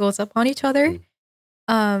everything builds up on each other.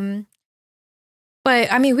 But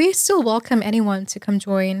I mean, we still welcome anyone to come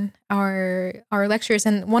join our lectures.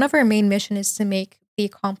 And one of our main mission is to make the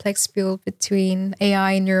complex field between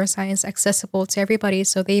AI and neuroscience accessible to everybody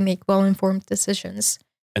so they make well-informed decisions.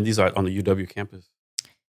 And these are on the UW campus?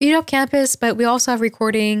 UW campus, but we also have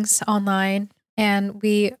recordings online. And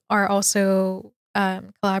we are also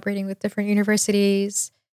collaborating with different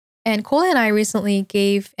universities. And Cole and I recently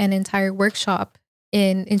gave an entire workshop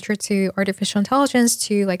in Intro to Artificial Intelligence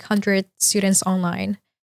to like 100 students online.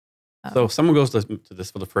 So if someone goes to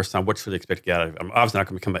this for the first time, what should they expect to get out of it? I'm obviously not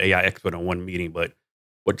going to become an AI expert in one meeting, but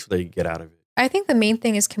what should they get out of it? I think the main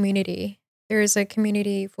thing is community. There is a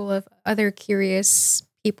community full of other curious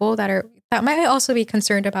people that might also be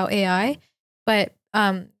concerned about AI, but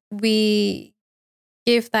we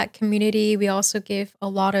give that community. We also give a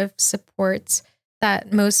lot of support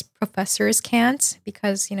that most professors can't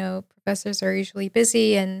because, professors are usually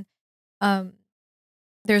busy and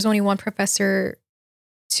there's only one professor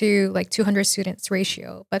to like 200 students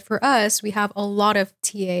ratio. But for us, we have a lot of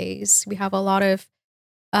TAs. We have a lot of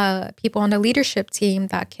people on the leadership team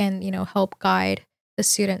that can, help guide the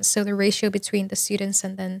students. So the ratio between the students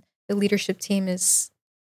and then the leadership team is,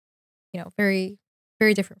 very,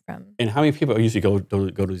 very different from. And how many people usually go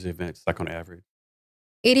to these events, like on average?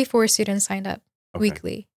 84 students signed up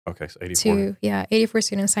weekly. Okay, so 84. 84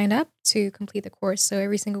 students signed up to complete the course. So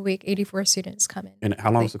every single week, 84 students come in. And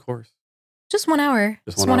how long is the course? Just 1 hour.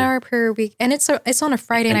 Just 1 hour per week. And it's on a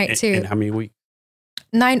Friday night too. And how many weeks?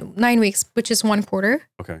 9 weeks, which is 1 quarter.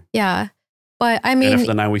 Okay. Yeah. But I mean. And after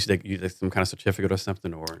the 9 weeks, they use some kind of certificate or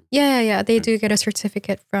something, or? Yeah. They do get a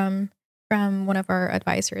certificate from one of our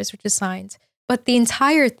advisors, which is signed. But the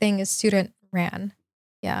entire thing is student ran.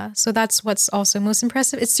 Yeah. So that's what's also most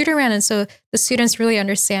impressive. It's student ran. And so the students really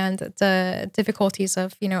understand the difficulties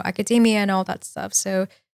of, academia and all that stuff. So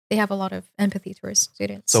they have a lot of empathy towards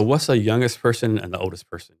students. So what's the youngest person and the oldest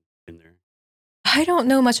person in there? I don't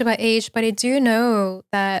know much about age, but I do know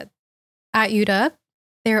that at UW,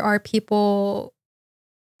 there are people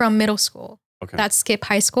from middle school that skip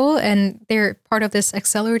high school and they're part of this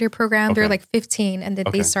accelerator program. They're like 15 and then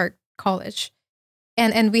they start college.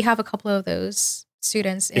 And we have a couple of those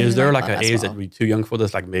students. Is there like an age that would be too young for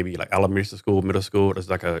this? Like maybe like elementary school, middle school? There's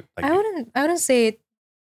like a. Like I wouldn't say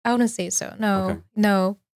so.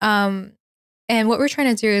 No. And what we're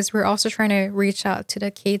trying to do is we're also trying to reach out to the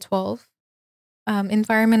K-12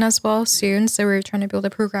 environment as well soon. So we're trying to build a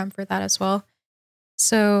program for that as well.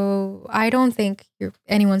 So I don't think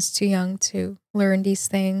anyone's too young to learn these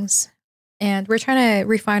things. And we're trying to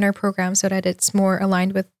refine our program so that it's more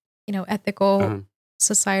aligned with, ethical,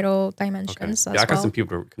 societal dimensions. Okay. I got some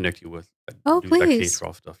people to connect you with. Please.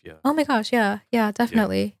 K-12 stuff, yeah. Oh my gosh, yeah,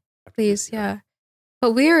 definitely. Yeah. Please, yeah.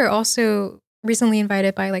 But we are also recently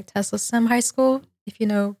invited by like Tesla STEM High School, if you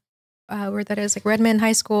know where that is, like Redmond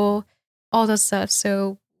High School, all those stuff.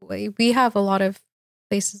 So we have a lot of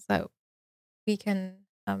places that we can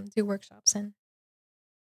do workshops in.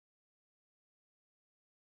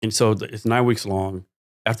 And so it's 9 weeks long.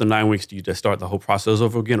 After 9 weeks, do you just start the whole process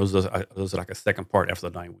over again? Or is there like a second part after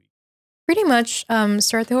the 9 weeks? Pretty much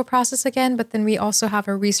start the whole process again, but then we also have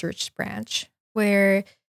a research branch where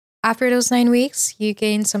after those 9 weeks, you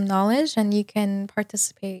gain some knowledge and you can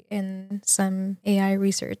participate in some AI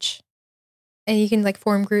research. And you can like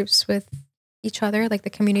form groups with each other, like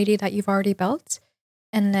the community that you've already built,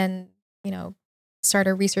 and then, start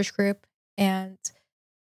a research group. And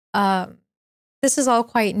this is all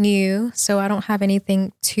quite new, so I don't have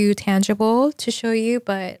anything too tangible to show you,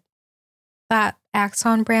 but that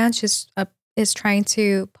Axon branch is trying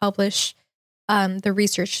to publish the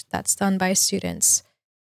research that's done by students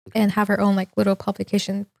and have our own like little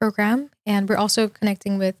publication program. And we're also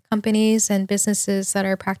connecting with companies and businesses that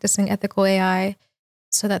are practicing ethical AI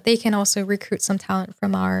so that they can also recruit some talent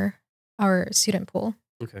from our student pool.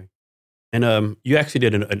 Okay. And you actually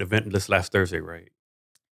did an event this last Thursday, right?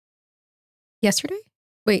 Yesterday?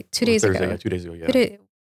 Wait, 2 days Thursday, ago. yeah, 2 days ago, yeah.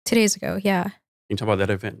 2 days ago, yeah. Can you talk about that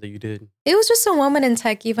event that you did? It was just a woman in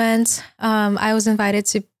tech event. I was invited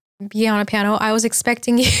to be on a panel. I was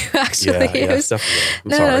expecting you actually. Yeah, It was, I'm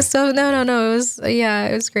sorry. no. It was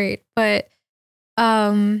it was great. But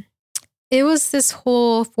it was this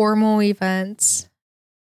whole formal event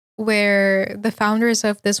where the founders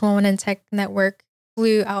of this Women in Tech network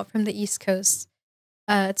flew out from the East Coast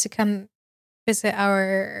to come visit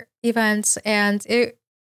our events, and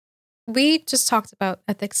we just talked about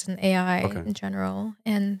ethics and AI in general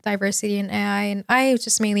and diversity in AI. And I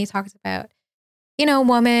just mainly talked about,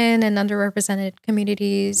 women and underrepresented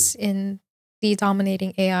communities in the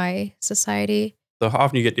dominating AI society. So how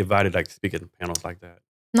often you get invited, like, to speak at panels like that?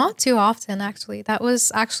 Not too often, actually. That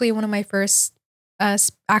was actually one of my first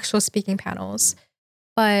actual speaking panels.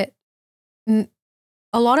 But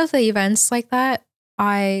a lot of the events like that,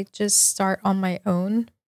 I just start on my own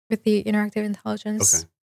with the Interactive Intelligence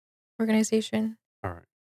organization. All right.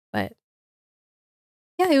 But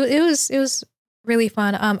yeah, it was really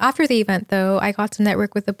fun. After the event, though, I got to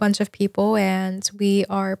network with a bunch of people, and we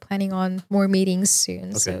are planning on more meetings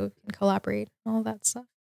soon, so we can collaborate and all that stuff.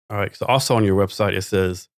 All right. So also on your website, it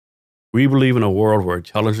says, we believe in a world where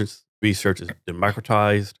intelligence research is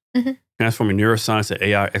democratized, transforming neuroscience and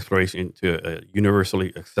AI exploration into a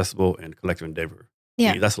universally accessible and collective endeavor.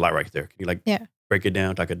 Yeah. That's a lot right there. Can you break it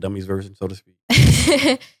down to like a dummies version, so to speak?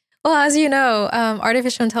 Well, as you know,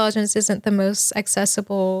 artificial intelligence isn't the most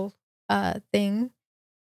accessible thing.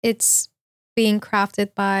 It's being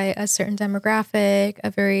crafted by a certain demographic,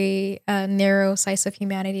 a very narrow slice of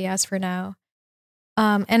humanity as for now.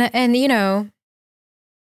 And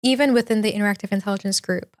even within the Interactive Intelligence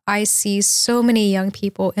group, I see so many young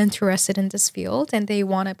people interested in this field and they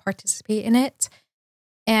want to participate in it.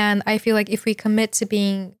 And I feel like if we commit to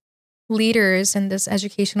being leaders in this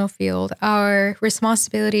educational field, our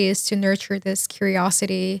responsibility is to nurture this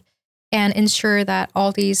curiosity and ensure that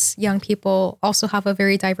all these young people also have a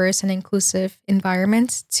very diverse and inclusive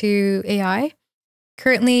environment to AI.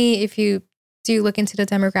 Currently, if you do look into the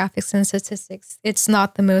demographics and statistics, it's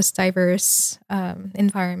not the most diverse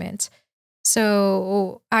environment.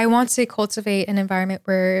 So I want to cultivate an environment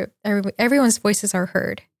where everyone's voices are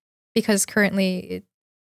heard, because currently,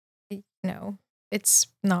 it's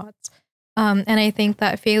not. And I think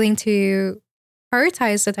that failing to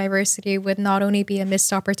prioritize the diversity would not only be a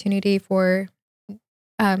missed opportunity for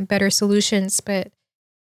better solutions, but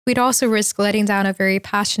we'd also risk letting down a very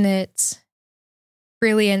passionate,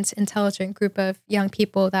 brilliant, intelligent group of young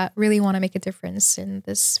people that really want to make a difference in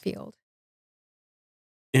this field.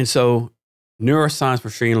 And so neuroscience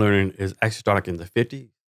machine learning is actually started in the 50s?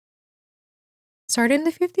 Started in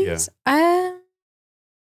the 50s? Yeah.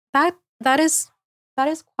 That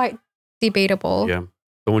is quite debatable. Yeah.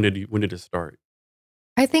 So when did it start?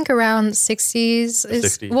 I think around 60s.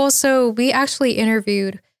 60s. Well, so we actually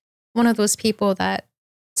interviewed one of those people that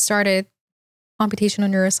started computational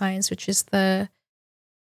neuroscience, which is the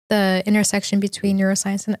intersection between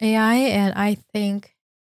neuroscience and AI. And I think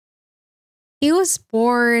he was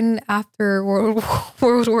born after World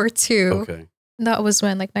War II. Okay. That was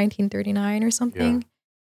when, like 1939 or something. Yeah.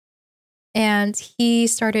 And he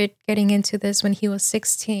started getting into this when he was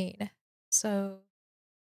 16. So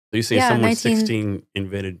you say someone 16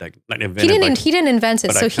 invented, like not invented. He didn't invent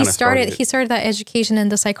it. So he started that education in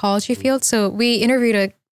the psychology field. So we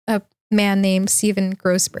interviewed a man named Steve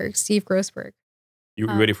Grossberg. You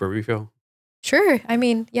ready for a refill? Sure. I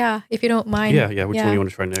mean, yeah, if you don't mind. Yeah. Which one do you want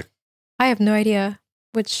to try next? I have no idea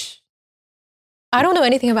I don't know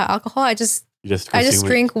anything about alcohol. I just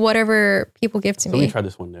drink whatever people give to me. Let me try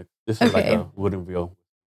this one next. This is like a wooden wheel.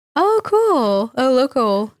 Oh, cool. Oh,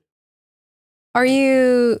 local. Do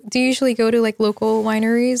you usually go to like local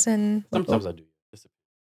wineries and? Sometimes I do.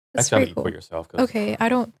 Actually, you for yourself. Okay, I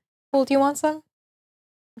don't. Well, do you want some?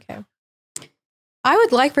 Okay. I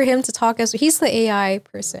would like for him to talk he's the AI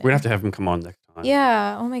person. We'd have to have him come on next time.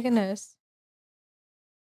 Yeah. Oh my goodness.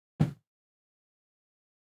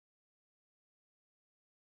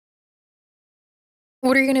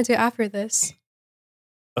 What are you gonna do after this?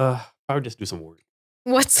 Probably just do some work.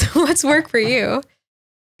 What's work for you?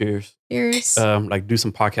 Cheers. Like do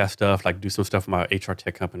some podcast stuff, like do some stuff with my HR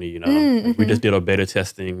tech company, Like we just did a beta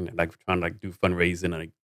testing, like trying to like do fundraising,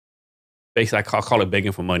 and basically I call it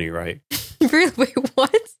begging for money, right? Really? Wait,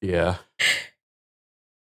 what? Yeah.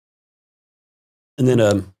 And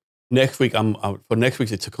then next week for next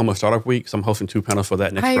week's Tacoma Startup Week, so I'm hosting 2 panels for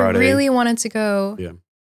that next Friday. I really wanted to go. Yeah.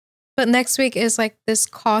 But next week is like this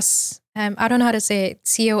I don't know how to say it,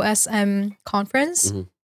 COSM conference. Mm-hmm.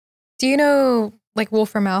 do you know like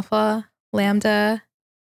Wolfram Alpha, Lambda,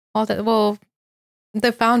 all that? Well,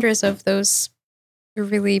 the founders of those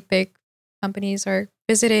really big companies are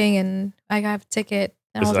visiting, and I have a ticket.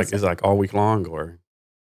 And all this It's like all week long, or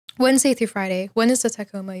Wednesday through Friday. When is the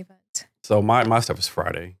Tacoma event? so my stuff is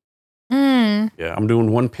Friday. Mm. Yeah, I'm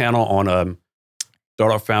doing one panel on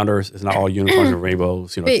startup founders. It's not all unicorns and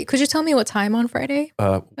rainbows. Wait, could you tell me what time on Friday?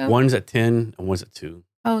 One's at 10 and one's at 2.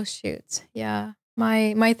 Oh shoot, yeah.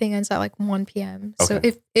 My thing ends at like 1 p.m. So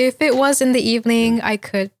Okay. if it was in the evening, I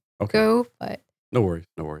could Okay. go, but No worries.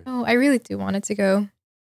 No worries. oh, I really do want it to go.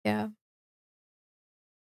 Yeah.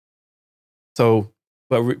 So,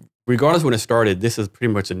 but regardless of when it started, this is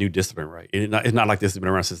pretty much a new discipline, right? It's not like this has been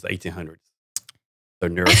around since the 1800s. So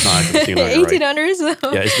neuroscience and machine learning, right?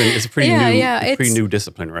 1800s. Yeah, it's a pretty Yeah, new, yeah, pretty it's- new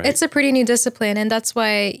discipline, right? It's a pretty new discipline, and that's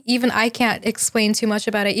why even I can't explain too much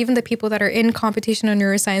about it. Even the people that are in computational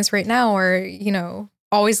neuroscience right now are,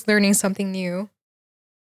 always learning something new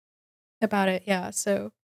about it. Yeah.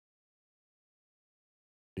 So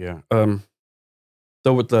Yeah.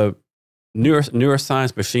 So with the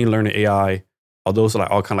neuroscience, machine learning, AI, are those like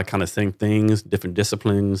all kind of same things, different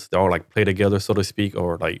disciplines? They all like play together, so to speak,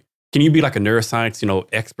 or like, can you be like a neuroscience,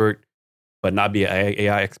 expert, but not be an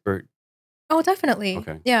AI expert? oh, definitely.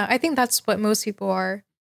 Okay. Yeah, I think that's what most people are.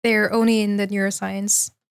 They're only in the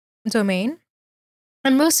neuroscience domain.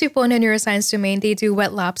 And most people in the neuroscience domain, they do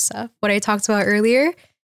wet lab stuff. What I talked about earlier,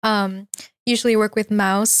 usually work with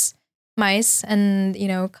mice, and,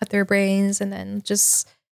 cut their brains. And then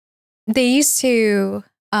they used to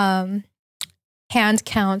hand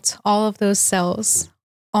count all of those cells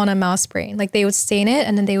on a mouse brain. Like they would stain it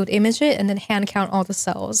and then they would image it and then hand count all the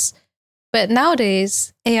cells. But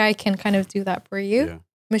nowadays, AI can kind of do that for you. Yeah.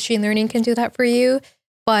 Machine learning can do that for you.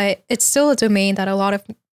 But it's still a domain that a lot of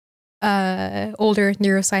older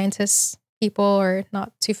neuroscientists people are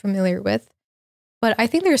not too familiar with. But I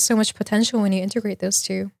think there's so much potential when you integrate those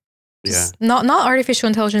two. Yeah. Not artificial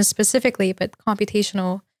intelligence specifically, but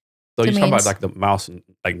computational. So you talk domains. about like the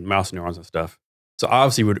mouse neurons and stuff. So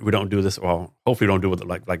obviously we don't do this. Well, hopefully we don't do it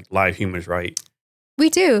with like live humans, right? We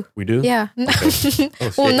do. We do. Yeah. Okay.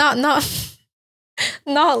 Oh, Well, shit.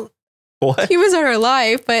 not What? humans are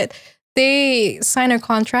alive, but they sign a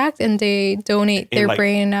contract and they donate And, their like,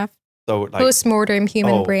 brain after So like post-mortem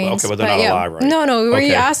human oh, brains. okay, but they're not alive, right? No. Were you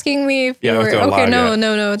Okay. asking me if Yeah, you if were they're okay? alive,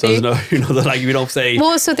 No. so They, there's no like you don't say.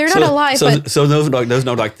 well, so they're not alive, but so there's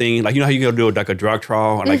no like thing like how you go do like a drug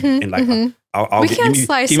trial and like Mhm, and like mhm. I'll We give can't me-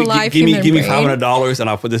 slice give me, a live give me human give me brain. $500 and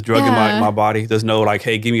I'll put this drug in Yeah. my body. There's no like,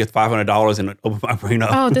 hey, give me $500 and open my brain up.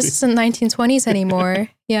 oh, this isn't 1920s anymore.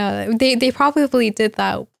 Yeah, they probably did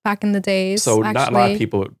that back in the days. So actually. not a lot of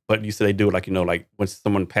people, but you said they do it like like when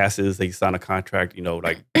someone passes, they sign a contract.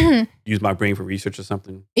 Like use my brain for research or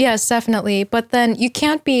something. Yes, definitely. But then you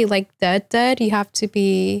can't be like dead. You have to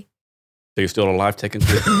be So you're still alive,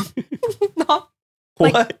 technically. not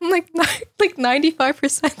What? like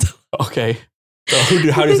 95%. Okay. So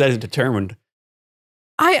how does that is determined?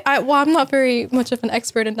 I'm not very much of an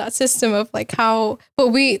expert in that system of like how, but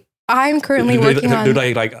I'm currently working on. Do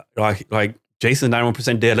like Jason's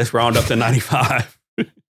 91% dead. Let's round up to 95.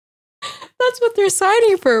 That's what they're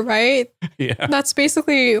signing for, right? Yeah. That's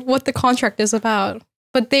basically what the contract is about.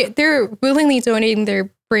 But they're willingly donating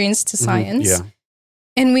their brains to science. Yeah.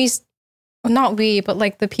 And not we, but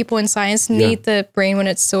like the people in science need the brain when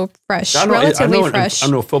it's still fresh, relatively fresh. I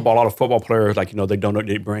know a lot of football players, like, they donate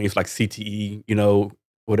their brains, like CTE,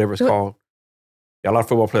 whatever it's called. Yeah, a lot of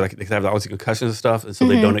football players, like, they have obviously concussions and stuff, and so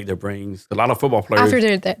they donate their brains. A lot of football players. After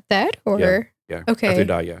they're dead? Or? Yeah. Okay. After they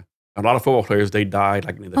die, yeah. A lot of football players, they died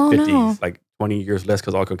like in the 50s, no. like 20 years less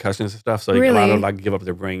because of all concussions and stuff. So a lot of them like give up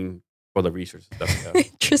their brain for the research and stuff. Yeah.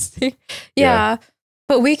 Interesting. Yeah. Yeah.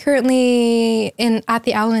 But we currently at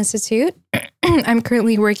the Allen Institute, I'm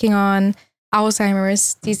currently working on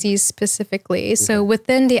Alzheimer's disease specifically. So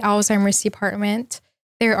within the Alzheimer's department,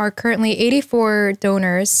 there are currently 84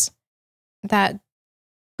 donors that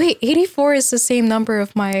 84 is the same number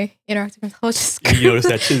of my interactive intelligence group. You noticed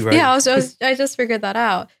that too, right? Yeah, I just figured that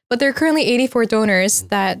out. But there are currently 84 donors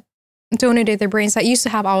that donated their brains that used to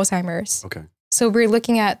have Alzheimer's. Okay. So we're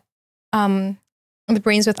looking at the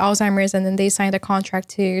brains with Alzheimer's, and then they signed a contract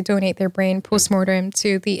to donate their brain postmortem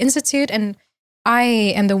to the institute. And I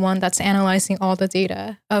am the one that's analyzing all the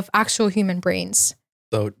data of actual human brains.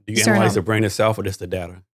 So do you Sorry, analyze no. the brain itself or just the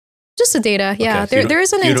data? Just the data, yeah. Okay, so There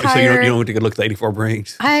is an so entire. you don't take a look at the 84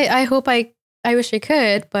 brains. I hope I wish I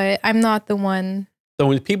could, but I'm not the one. So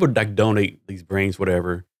when people like donate these brains,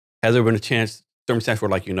 whatever, has there been a chance, circumstance where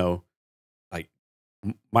like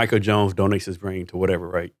Michael Jones donates his brain to whatever,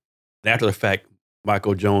 right? And after the fact,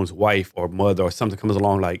 Michael Jones' wife or mother or something comes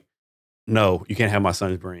along like, no, you can't have my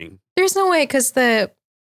son's brain. There's no way because the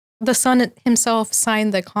son himself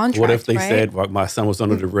signed the contract. What if they right? said well, my son was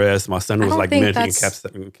under duress, my son was don't like think mentally that's-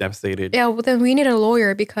 incapacitated? Yeah, well, then we need a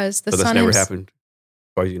lawyer because the So that's son. never happened,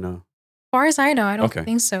 as far as you know. As far as I know, I don't Okay.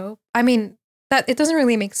 think so. I mean, that it doesn't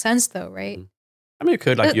really make sense though, right? I mean, it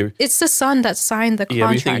could like you. It's the son that signed the Yeah,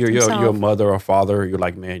 but you contract think you're a himself. mother or father, you're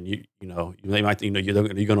like, man, you know, they might, you're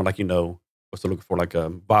gonna like, what's to look for, like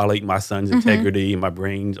violate my son's Mhm. integrity, my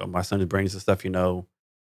brains, or my son's brains and stuff,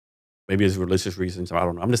 Maybe it's religious reasons. I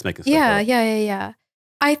don't know. I'm just making stuff up. Yeah.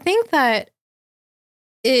 I think that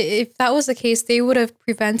if that was the case, they would have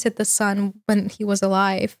prevented the son when he was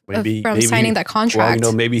alive from signing that contract.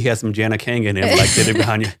 Well, maybe he has some Janna Kang in him, like did it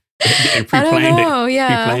behind you and I don't know.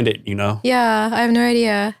 Yeah, pre-planned it, Yeah, I have no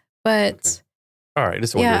idea. But Okay. All right,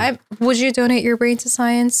 this one. would you donate your brain to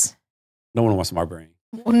science? No one wants my brain.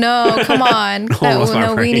 No, come on. No one wants my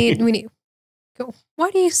we brain. need.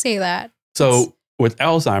 Why do you say that? So with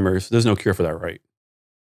Alzheimer's, there's no cure for that, right?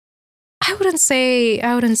 I wouldn't say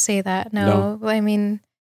that. No. I mean,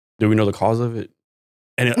 Do we know the cause of it?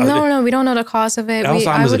 And no, we don't know the cause of it.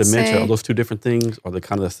 Alzheimer's and dementia, are those two different things? Are they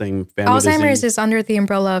kind of the same family Alzheimer's disease? is under the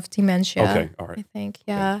umbrella of dementia. Okay, all right. I think,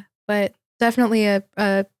 yeah. But definitely a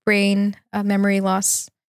brain memory loss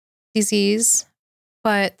disease.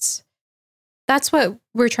 But that's what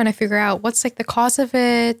we're trying to figure out. What's like the cause of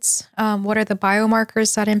it? What are the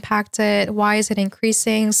biomarkers that impact it? Why is it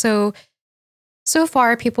increasing? So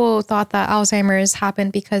far, people thought that Alzheimer's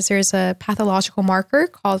happened because there's a pathological marker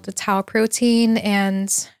called the tau protein, and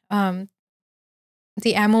the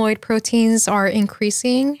amyloid proteins are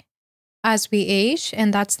increasing as we age,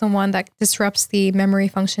 and that's the one that disrupts the memory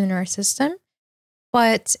function in our system.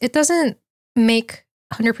 But it doesn't make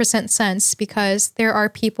 100% sense because there are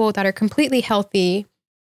people that are completely healthy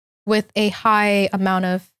with a high amount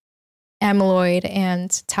of amyloid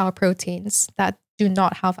and tau proteins that do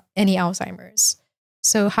not have any Alzheimer's.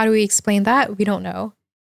 So how do we explain that? We don't know.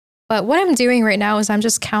 But what I'm doing right now is I'm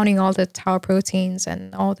just counting all the tau proteins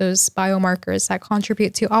and all those biomarkers that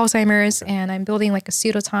contribute to Alzheimer's, and I'm building like a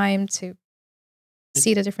pseudotime to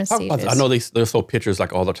see the different stages. I know they show pictures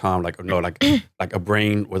like all the time, like like a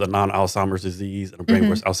brain with a non-Alzheimer's disease and a brain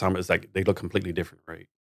with Alzheimer's, like they look completely different, right?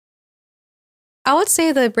 I would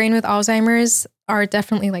say the brain with Alzheimer's are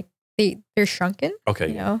definitely like they're shrunken.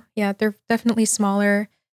 Okay. Yeah, they're definitely smaller.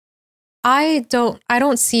 I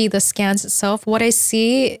don't see the scans itself. What I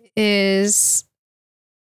see is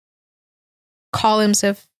columns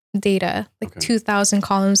of data, like 2,000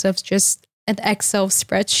 columns of just an Excel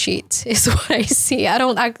spreadsheet is what I see. I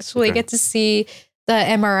don't actually get to see the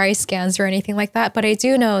MRI scans or anything like that, but I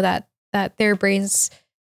do know that their brains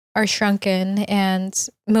are shrunken, and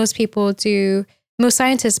most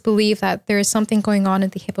scientists believe that there is something going on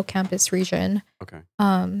in the hippocampus region.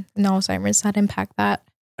 In Alzheimer's that impact that.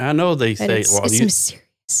 I know they say, it's mysterious,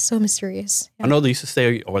 so mysterious. Yeah. I know they used to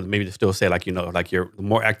say, or maybe they still say, like, like the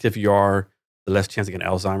more active you are, the less chance of getting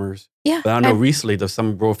Alzheimer's. Yeah. But I know recently there's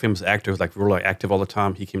some real famous actor who's like really active all the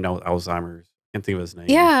time. He came down with Alzheimer's. I can't think of his name.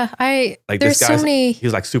 Yeah. There's so many.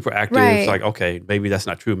 He's like super active. Right. It's like, okay, maybe that's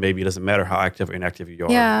not true. Maybe it doesn't matter how active or inactive you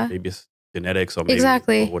are. Yeah. Maybe it's genetics or maybe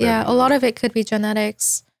Exactly. or whatever. Yeah. A lot of it could be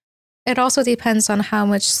genetics. It also depends on how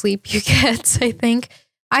much sleep you get, I think.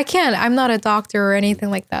 I'm not a doctor or anything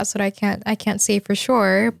like that, so I can't say for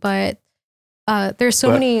sure, but there's so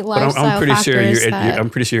many lifestyle factors. I'm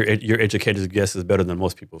pretty sure your educated guess is better than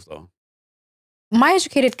most people's, though. My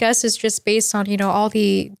educated guess is just based on, all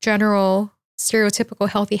the general stereotypical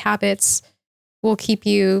healthy habits will keep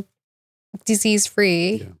you disease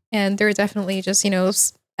free. Yeah. And they're definitely just,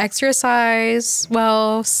 exercise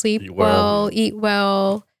well, sleep well, eat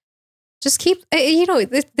well. Just keep,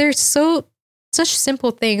 there's such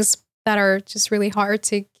simple things that are just really hard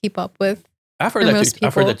to keep up with. I've heard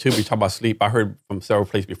that too. We talk about sleep. I heard from several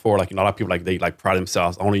places before, like, a lot of people, like, they like pride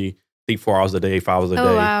themselves only sleep 4 hours a day, 5 hours a day.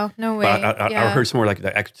 Oh wow, no way. But I heard somewhere like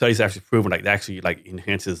that studies actually proven like that actually like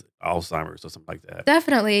enhances Alzheimer's or something like that.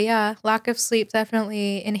 Definitely, yeah. Lack of sleep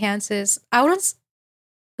definitely enhances. I wouldn't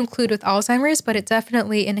conclude with Alzheimer's, but it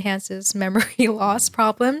definitely enhances memory loss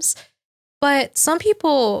problems. But some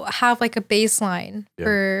people have like a baseline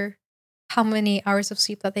for how many hours of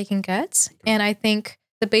sleep that they can get, and I think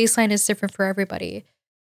the baseline is different for everybody.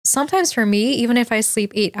 Sometimes for me, even if I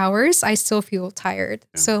sleep 8 hours, I still feel tired.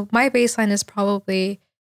 Yeah. So my baseline is probably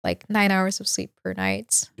like 9 hours of sleep per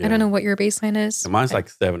night. Yeah. I don't know what your baseline is. And mine's like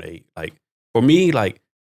 7, 8. Like for me, like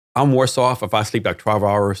I'm worse off if I sleep like 12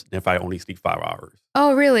 hours than if I only sleep 5 hours.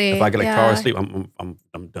 Oh, really? If I get like 12 hours sleep,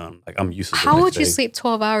 I'm done. Like I'm useless. How would you sleep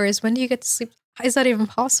 12 hours? When do you get to sleep? Is that even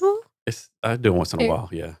possible? I do it once in a while.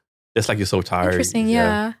 Yeah. It's like you're so tired. Interesting.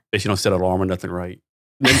 Yeah. If you don't set an alarm or nothing right.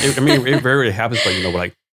 I mean, it rarely happens, but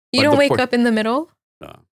like You don't wake up in the middle?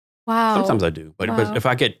 No. Wow. Sometimes I do, but if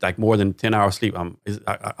I get like more than 10 hours sleep, I'm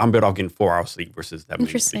better off getting 4 hours sleep versus that many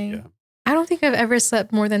sleep. Interesting. Yeah. I don't think I've ever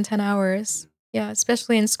slept more than 10 hours. Yeah,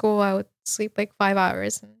 especially in school, I would sleep like 5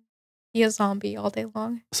 hours and be a zombie all day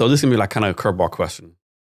long. So this is gonna be like kind of a curveball question,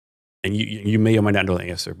 and you may or may not know the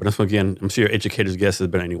answer, but this one again, I'm sure your educator's guess is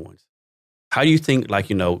better than anyone's. How do you think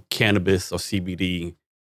cannabis or CBD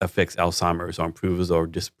affects Alzheimer's or improves or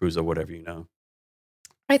disproves or whatever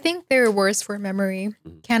I think they're worse for memory.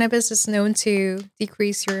 Mm-hmm. Cannabis is known to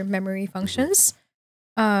decrease your memory functions.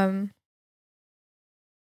 I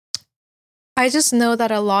just know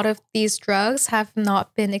that a lot of these drugs have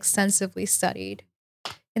not been extensively studied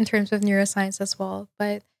in terms of neuroscience as well,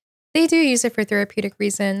 but they do use it for therapeutic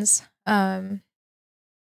reasons. I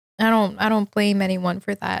don't blame anyone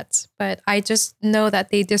for that, but I just know that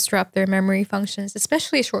they disrupt their memory functions,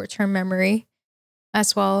 especially short-term memory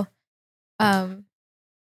as well.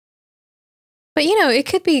 But it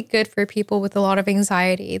could be good for people with a lot of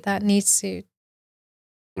anxiety that needs to,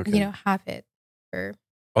 have it.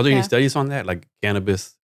 Are there any studies on that, like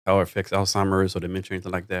cannabis, how it affects Alzheimer's or dementia,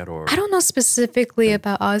 anything like that? Or I don't know specifically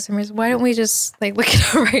about Alzheimer's. Why don't we just look it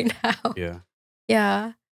up right now? Yeah.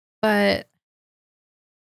 Yeah, but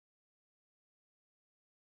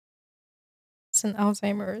it's an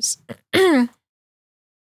Alzheimer's.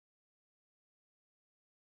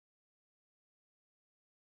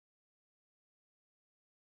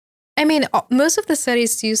 I mean, most of the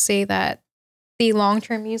studies do say that the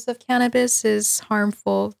long-term use of cannabis is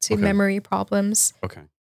harmful to memory problems. Okay.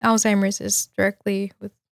 Alzheimer's is directly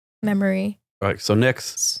with memory. All right. So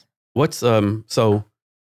next, what's so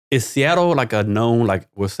is Seattle like a known, like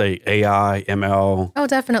we'll say AI, ML,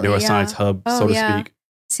 definitely neuroscience hub, so to speak?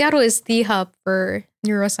 Seattle is the hub for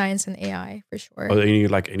neuroscience and AI for sure. Are there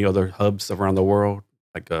any other hubs around the world?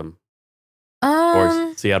 Like or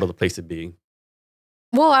is Seattle the place to be?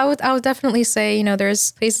 Well, I would definitely say,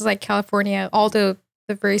 there's places like California, all the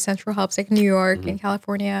very central hubs like New York and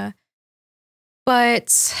California.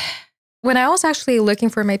 But when I was actually looking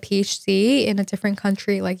for my PhD in a different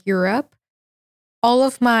country like Europe, all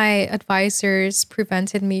of my advisors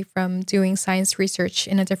prevented me from doing science research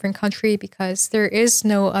in a different country because there is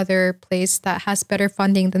no other place that has better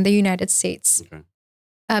funding than the United States. Okay.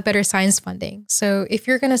 Better science funding. So if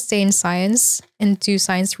you're going to stay in science and do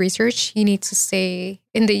science research, you need to stay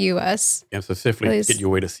in the US. And specifically get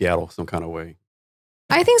your way to Seattle some kind of way.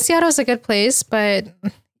 I think Seattle is a good place, but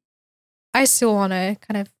I still want to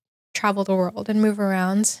kind of travel the world and move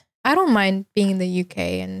around. I don't mind being in the UK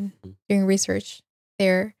and doing research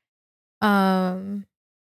there. I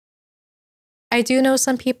do know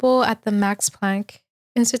some people at the Max Planck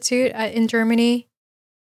Institute in Germany.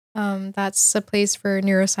 That's a place for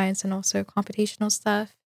neuroscience and also computational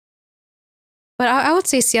stuff. But I would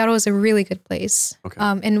say Seattle is a really good place. Okay.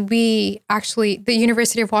 And the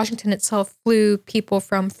University of Washington itself flew people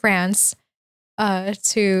from France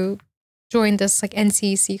to join this like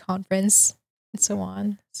NCEC conference and so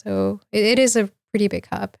on. So it is a pretty big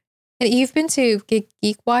hub. And you've been to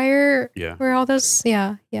GeekWire? Yeah. Where all those,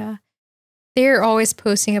 yeah. They're always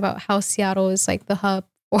posting about how Seattle is like the hub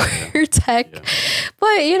for tech. Yeah. But,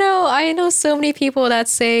 I know so many people that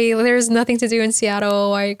say there's nothing to do in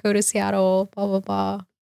Seattle. I go to Seattle, blah, blah, blah.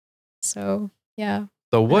 So, yeah.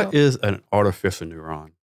 So what is an artificial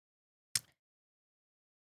neuron?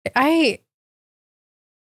 I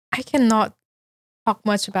cannot talk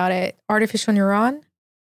much about it. Artificial neuron?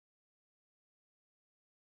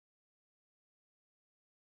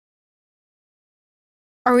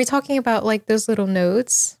 Are we talking about like those little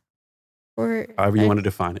nodes? Or however you want to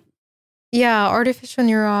define it. Yeah, artificial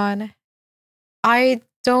neuron. I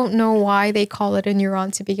don't know why they call it a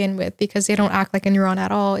neuron to begin with because they don't act like a neuron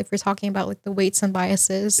at all if we're talking about like the weights and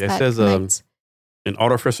biases. Yeah, it says an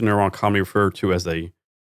artificial neuron commonly referred to as a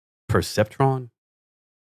perceptron.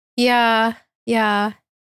 Yeah.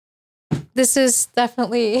 This is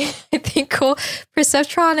definitely, I think, cool.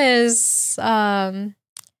 Perceptron is, oh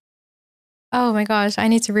my gosh, I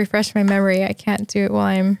need to refresh my memory. I can't do it while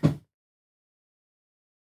I'm...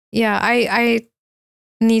 Yeah, I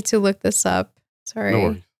need to look this up. Sorry. No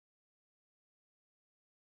worries.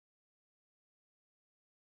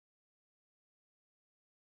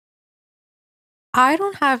 I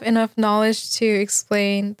don't have enough knowledge to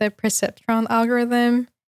explain the perceptron algorithm,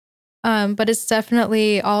 but it's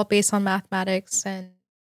definitely all based on mathematics and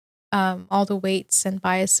all the weights and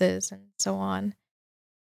biases and so on.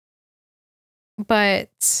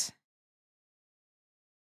 But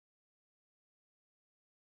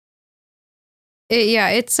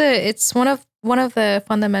it's one of one of the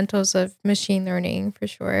fundamentals of machine learning for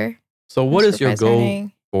sure. So what is your Supervised goal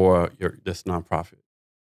learning. for this nonprofit?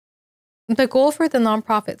 The goal for the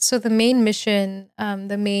nonprofit. So the main mission,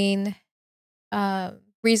 the main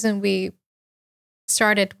reason we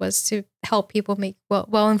started was to help people make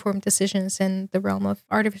well-informed decisions in the realm of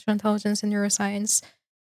artificial intelligence and neuroscience.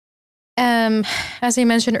 As I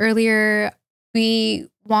mentioned earlier, we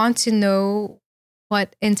want to know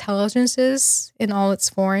what intelligence is in all its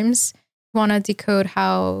forms. We want to decode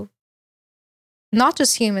how not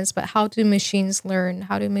just humans, but how do machines learn?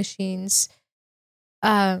 How do machines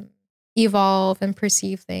evolve and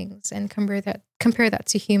perceive things, and compare that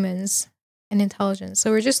to humans and intelligence.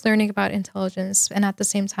 So we're just learning about intelligence, and at the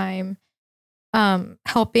same time,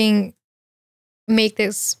 helping make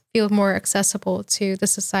this field more accessible to the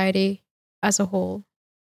society as a whole.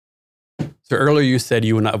 So earlier you said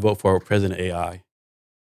you would not vote for President AI.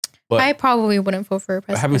 But I probably wouldn't vote for a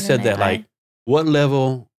president. having said that, AI. like what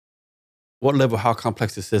level, how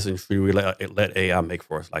complex decisions should we let AI make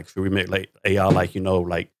for us? Like, should we make like AI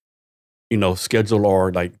schedule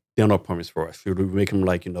or like dental appointments for us? Should we make them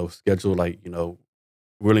like, schedule like,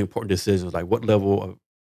 really important decisions? Like what level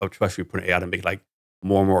of trust should we put in AI to make like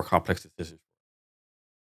more and more complex decisions?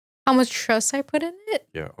 How much trust I put in it?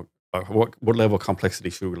 Yeah. Or what level of complexity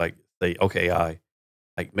should we like say, okay, AI,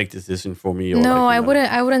 like make this decision for me? Or No, like,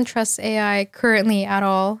 I wouldn't trust AI currently at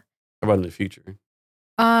all. How about in the future?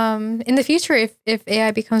 In the future, if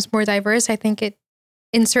AI becomes more diverse, I think it,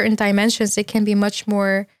 in certain dimensions, it can be much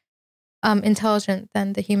more intelligent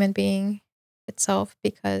than the human being itself,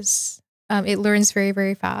 because it learns very,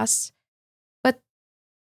 very fast. But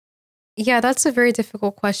yeah, that's a very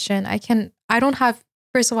difficult question.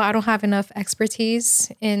 First of all, I don't have enough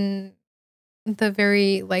expertise in the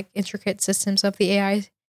very like intricate systems of the AI.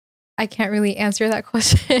 I can't really answer that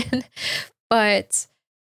question. But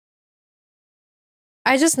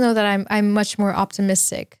I just know that I'm much more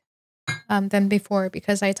optimistic than before,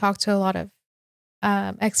 because I talked to a lot of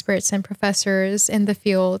experts and professors in the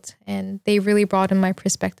field, and they really broaden my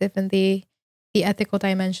perspective in the ethical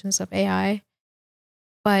dimensions of AI.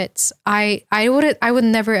 But I would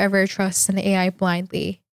never ever trust an AI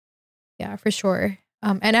blindly. Yeah, for sure.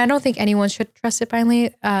 And I don't think anyone should trust it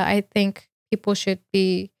blindly. I think people should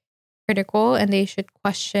be critical, and they should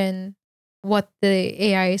question what the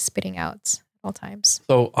AI is spitting out at all times.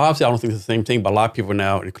 So obviously I don't think it's the same thing, but a lot of people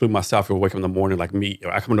now, including myself, who wake up in the morning like me,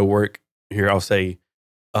 I come into work here, I'll say,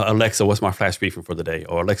 Alexa, what's my flash briefing for the day?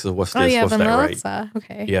 Or Alexa, what's this? Oh, yeah, what's that, Alexa. right?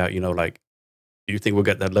 Okay. Yeah, like, do you think we'll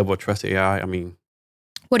get that level of trust AI? I mean,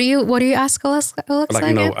 What do you ask Alexa like,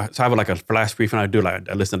 again? so I have like a flash briefing I do, like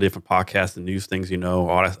I listen to different podcasts and news things, or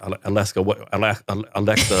Alexa, Alexa,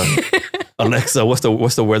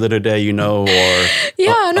 what's the weather today, or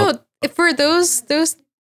Yeah, no, for those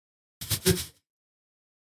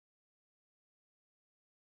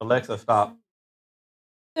Alexa, stop.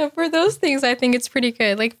 for those things, I think it's pretty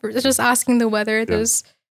good. Like for just asking the weather, those.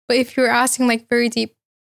 But if you're asking like very deep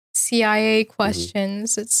CIA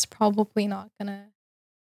questions, it's probably not gonna.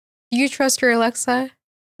 Do you trust your Alexa?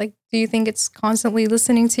 Like, do you think it's constantly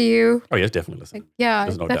listening to you? Oh yeah, it's definitely listening. Like, yeah,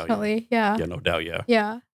 There's no definitely. doubt. Yeah, no doubt. Yeah.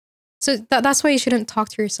 Yeah. So that's why you shouldn't talk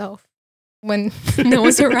to yourself when no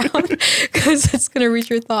one's around, because it's gonna read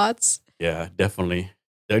your thoughts. Yeah, definitely.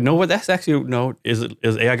 You know what? That's actually Is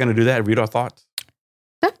AI going to do that? Read our thoughts?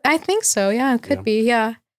 I think so. Yeah, it could be.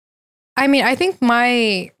 Yeah. I mean, I think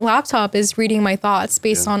my laptop is reading my thoughts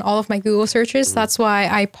based on all of my Google searches. Mm-hmm. That's why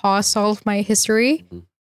I paused all of my history,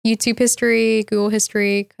 YouTube history, Google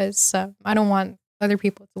history, because I don't want other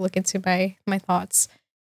people to look into my thoughts.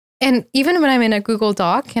 And even when I'm in a Google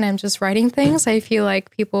Doc and I'm just writing things, I feel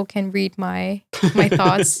like people can read my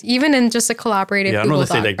thoughts, even in just a collaborative Google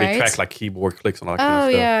Doc, they right? track like keyboard clicks and all that kind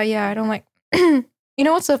of stuff. Yeah. I don't like. You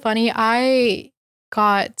know what's so funny? I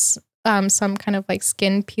got some kind of like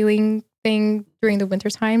skin peeling thing during the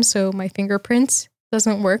wintertime, so my fingerprint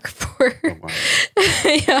doesn't work for for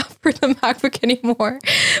the MacBook anymore.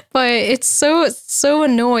 But it's so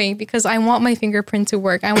annoying, because I want my fingerprint to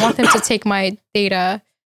work. I want them to take my data,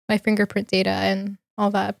 my fingerprint data and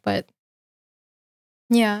all that. But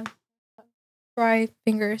yeah, dry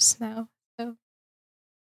fingers now.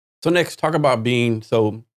 So next, talk about being.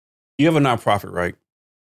 So you have a nonprofit, right?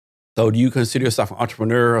 So do you consider yourself an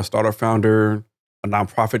entrepreneur, a startup founder, a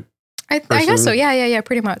nonprofit? I guess so. Yeah,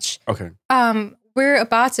 pretty much. Okay. We're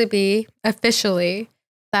about to be officially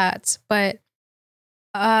that, but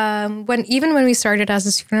when we started as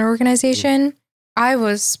a student organization, I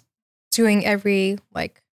was doing every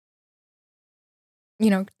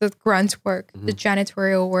the grunt work, the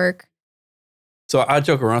janitorial work, So I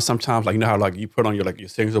joke around sometimes, like, you know how like you put on your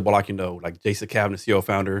signature block, like Jason Cabinet, CEO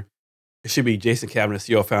founder. It should be Jason Cabinet,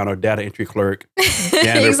 CEO founder, data entry clerk,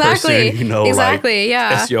 janitor Exactly. person, Exactly.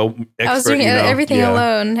 Yeah. SEO expert. I was doing everything yeah.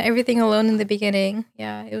 alone. Everything alone in the beginning.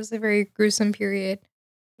 Yeah. It was a very gruesome period.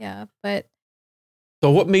 Yeah. But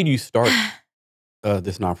So what made you start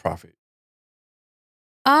this nonprofit?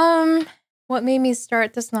 what made me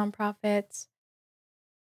start this nonprofit?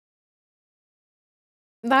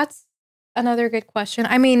 That's another good question.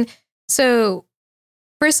 I mean, so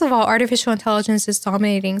first of all, artificial intelligence is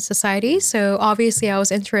dominating society. So obviously I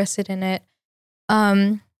was interested in it.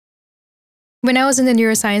 When I was in the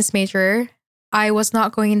neuroscience major, I was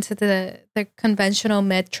not going into the conventional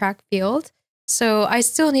mid-track field. So I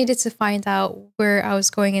still needed to find out where I was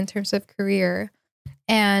going in terms of career.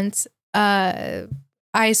 And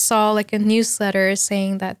I saw like a newsletter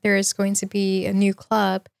saying that there is going to be a new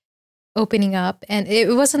club opening up. And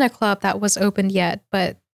it wasn't a club that was opened yet,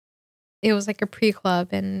 but it was like a pre-club.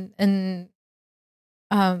 And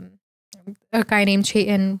a guy named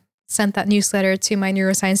Chayton sent that newsletter to my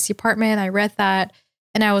neuroscience department. I read that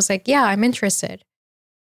and I was like, yeah, I'm interested.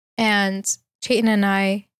 And Chayton and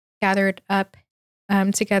I gathered up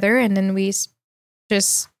together, and then we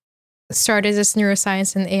just started this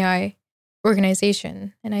neuroscience and AI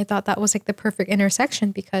organization. And I thought that was like the perfect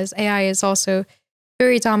intersection because AI is also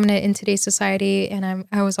very dominant in today's society. And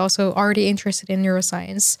I was also already interested in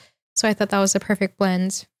neuroscience. So I thought that was a perfect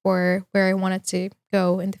blend for where I wanted to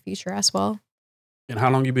go in the future as well. And how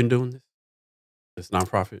long you been doing this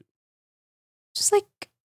nonprofit? Just like,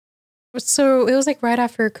 so it was like right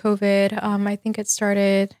after COVID. I think it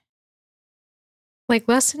started like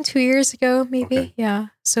less than 2 years ago, maybe. Okay. Yeah.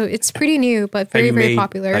 So it's pretty new, but very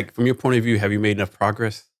popular. Like from your point of view, have you made enough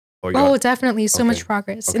progress? Oh, definitely. So much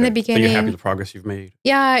progress. In the beginning. So you're happy with the progress you've made?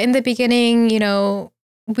 Yeah. In the beginning,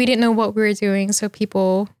 we didn't know what we were doing. So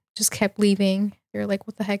people just kept leaving. They're like,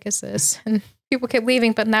 what the heck is this? And people kept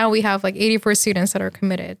leaving. But now we have like 84 students that are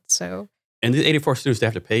committed. So. And these 84 students, they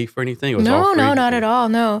have to pay for anything? No, not at all.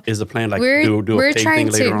 No. Is the plan like do a paid thing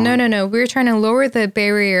later on? No. We're trying to lower the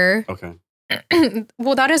barrier. Okay.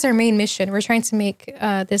 Well, that is our main mission. We're trying to make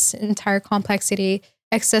this entire complexity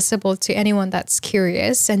accessible to anyone that's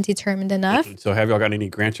curious and determined enough. So have y'all got any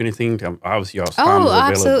grants or anything? Obviously, y'all. Oh,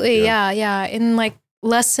 absolutely. Yeah. In like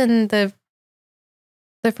less than the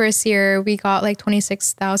first year, we got like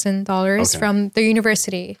 $26,000 from the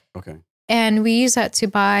university. Okay. And we use that to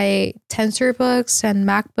buy Tensor books and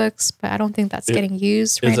MacBooks, but I don't think that's getting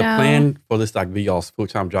used right now. Is a plan for this like be y'all's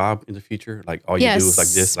full-time job in the future? Like all you do is like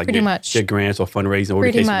this, like pretty much. Get grants or fundraising, or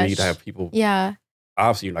the case may be to have people. Yeah.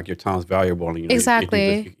 Obviously, like your time's valuable. And,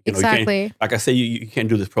 exactly. Exactly. Like I say, you can't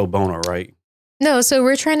do this pro bono, right? No, so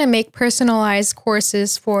we're trying to make personalized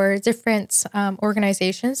courses for different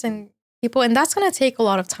organizations and people, and that's going to take a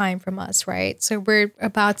lot of time from us, right? So we're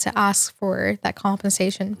about to ask for that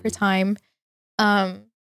compensation for time. But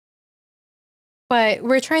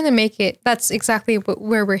we're trying to make it, that's exactly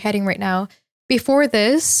where we're heading right now. Before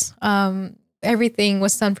this, everything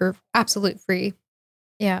was done for absolute free.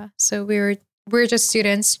 Yeah. So we're just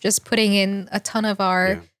students just putting in a ton of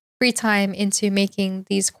our free time into making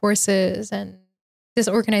these courses and this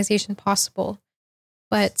organization possible.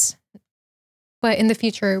 But in the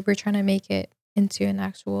future, we're trying to make it into an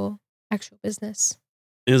actual business.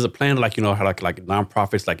 Is a plan like how like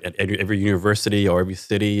nonprofits like at every university or every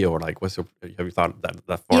city, or like have you thought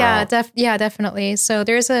that far out? Definitely. So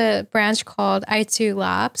there's a branch called I2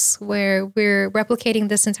 Labs where we're replicating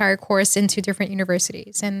this entire course into different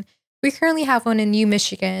universities, and we currently have one in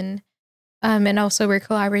Michigan, and also we're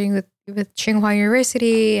collaborating with Tsinghua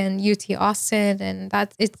University and UT Austin, and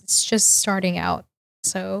that it's just starting out.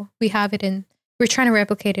 So we're trying to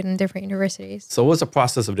replicate it in different universities. So what's the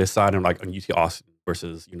process of deciding like on UT Austin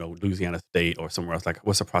versus, Louisiana State or somewhere else? Like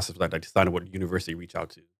what's the process like deciding what university to reach out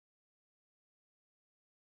to?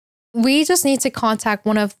 We just need to contact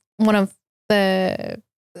one of the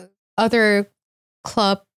other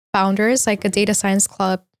club founders, like a data science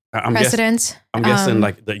club president. I'm guessing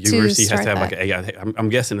like the university has to have like an AI. I'm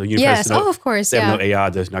guessing the university. Yes, of course. They have no AI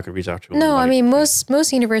that's not going to reach out to them. No, I mean,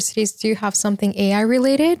 most universities do have something AI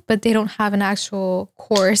related, but they don't have an actual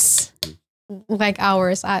course like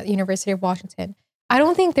ours at University of Washington. I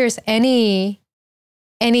don't think there's any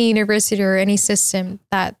university or any system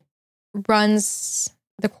that runs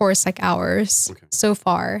the course like ours so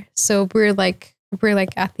far. So we're like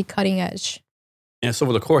at the cutting edge. And so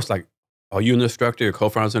for the course, like, are you an instructor? Your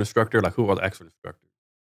co-founder's an instructor? Like, who are the expert instructors?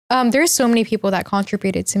 There's so many people that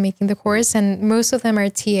contributed to making the course, and most of them are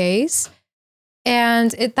TAs.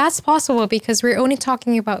 And that's possible because we're only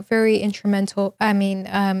talking about very instructional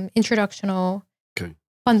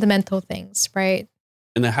fundamental things, right?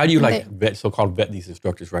 And then how do you And like so-called vet these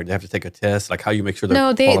instructors, right? They have to take a test. Like how you make sure they're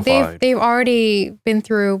no, qualified? they've already been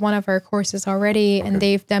through one of our courses already, Okay. and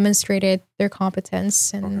they've demonstrated their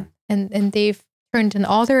competence, and Okay. and they've turned in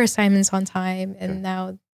all their assignments on time, and Okay.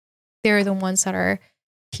 now they're the ones that are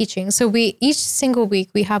teaching. So we each single week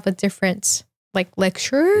we have a different like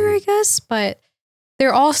lecturer, I guess, but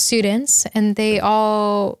they're all students, and they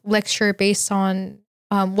all lecture based on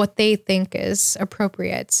what they think is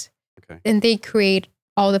appropriate, Okay. and they create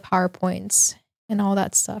all the PowerPoints and all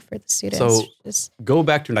that stuff for the students. So Just, go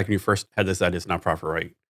back to like when you first had this idea, it's nonprofit,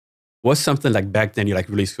 right? What's something like back then you like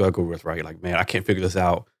really struggled with, right? Like, man, I can't figure this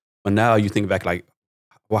out. But now you think back like,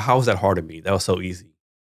 well, how was that hard to me? That was so easy.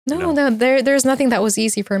 no, there's nothing that was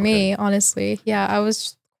easy for me, honestly. Yeah, I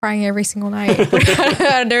was crying every single night.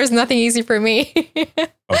 There's nothing easy for me.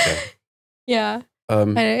 Okay. Yeah.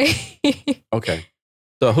 Okay.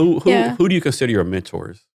 So who do you consider your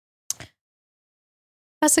mentors?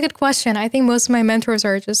 That's a good question. I think most of my mentors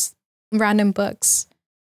are just random books.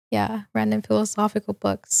 Yeah, random philosophical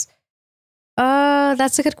books.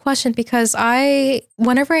 That's a good question because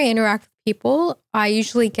whenever I interact with people, I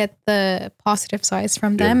usually get the positive sides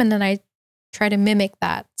from them, and then I try to mimic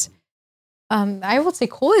that. I would say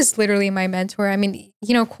Cole is literally my mentor. I mean,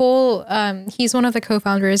 Cole, he's one of the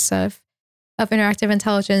co-founders of Interactive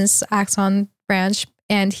Intelligence Axon branch,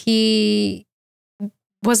 and he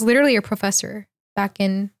was literally a professor back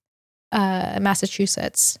in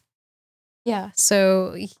Massachusetts. Yeah,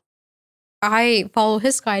 so I follow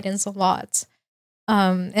his guidance a lot.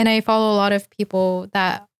 And I follow a lot of people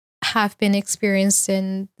that have been experienced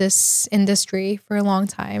in this industry for a long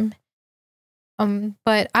time.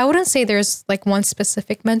 But I wouldn't say there's like one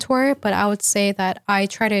specific mentor, but I would say that I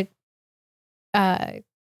try to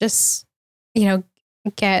just,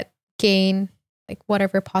 gain like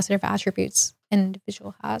whatever positive attributes an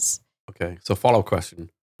individual has. Okay. So follow-up question.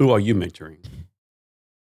 Who are you mentoring?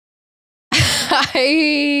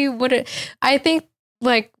 I think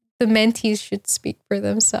like the mentees should speak for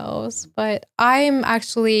themselves, but I'm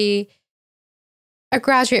actually a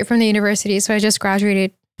graduate from the university. So I just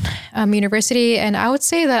graduated university, and I would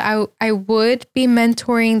say that I would be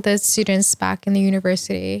mentoring the students back in the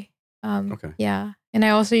university. Okay. Yeah. And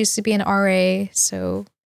I also used to be an RA. So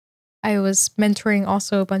I was mentoring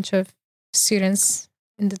also a bunch of students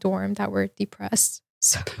in the dorm that were depressed.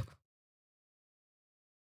 So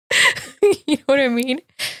you know what I mean?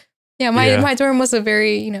 Yeah, my dorm was a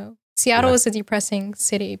very, Seattle is a depressing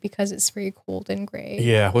city because it's very cold and gray.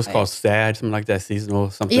 Yeah, what's called SAD, something like that, seasonal,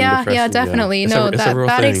 something depressing. Yeah, definitely. Yeah.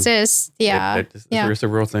 That exists. Yeah. It's a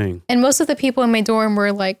real thing. And most of the people in my dorm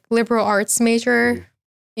were like liberal arts major,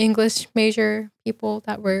 English major people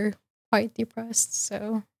that were quite depressed.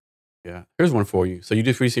 So yeah, here's one for you. So you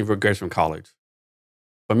just recently graduated from college.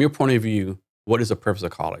 From your point of view, what is the purpose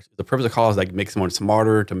of college? Is the purpose of college like make someone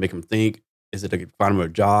smarter, to make them think? Is it to find them a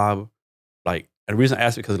job? Like, and the reason I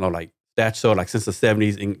ask because like stats show like since the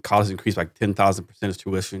 70s, college increased like 10,000%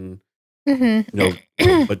 tuition.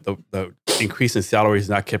 But the increase in salaries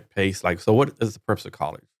not kept pace. Like, so what is the purpose of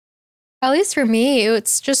college? At least for me,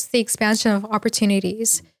 it's just the expansion of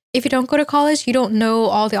opportunities. If you don't go to college, you don't know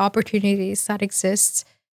all the opportunities that exist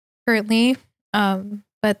currently.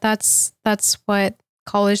 But that's what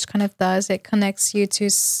college kind of does. It connects you to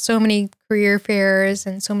so many career fairs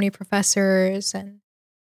and so many professors, and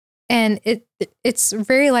it's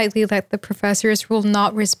very likely that the professors will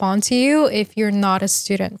not respond to you if you're not a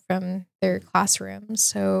student from their classroom.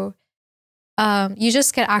 So you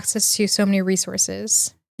just get access to so many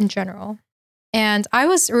resources in general. And I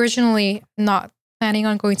was originally not planning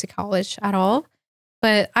on going to college at all,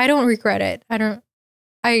 but I don't regret it.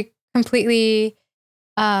 I completely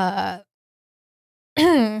I'm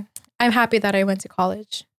happy that I went to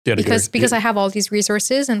college because I have all these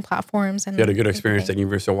resources and platforms. And you had a good experience at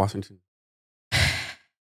University of Washington.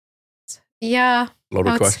 Yeah.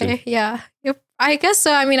 Loaded question. Say, yeah. Yep. I guess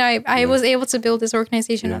so. I mean, I was able to build this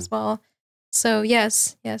organization as well. So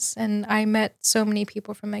yes. And I met so many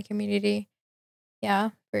people from my community. Yeah,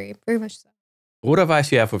 very, very much so. What advice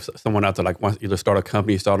do you have for someone out there like wants either start a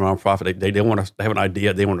company, start a nonprofit? They have an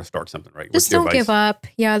idea, they want to start something, right? Just don't give up.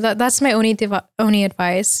 Yeah, that's my only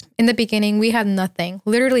advice. In the beginning, we had nothing,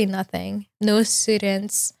 literally nothing, no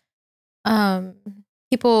students.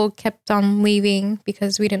 People kept on leaving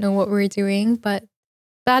because we didn't know what we were doing, but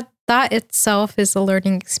that itself is a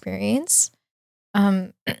learning experience.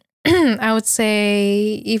 I would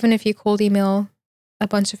say even if you cold email a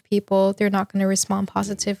bunch of people, they're not going to respond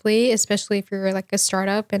positively, especially if you're like a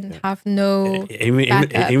startup and have no even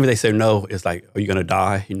if they say no, it's like, are you going to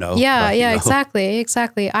die? Yeah,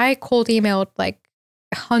 exactly. I cold emailed like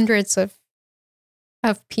hundreds of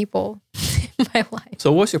people in my life.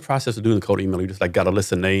 So what's your process of doing the cold email? You just like got a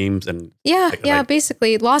list of names and Yeah,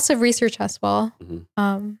 basically lots of research as well.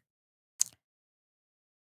 Mhm.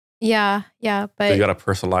 Yeah, So but you got to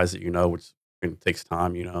personalize it, which takes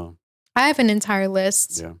time. I have an entire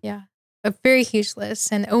list. Yeah, a very huge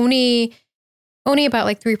list, and only about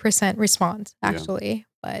like 3% respond actually.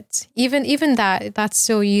 But even that's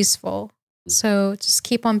still useful. So just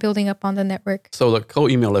keep on building up on the network. So the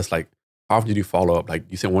cold email list, like, how often did you follow up? Like,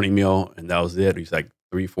 you sent one email and that was it? Or you like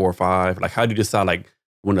 3, 4, 5? Like, how do you decide like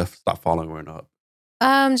when to stop following or not?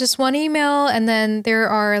 Just one email, and then there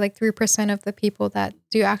are like 3% of the people that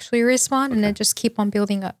do actually respond, and then just keep on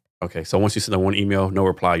building up. Okay, so once you send one email, no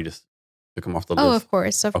reply, you just took them off the list. Oh, of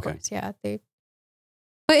course, yeah.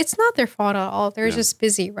 But it's not their fault at all. They're just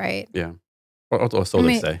busy, right? Yeah, or so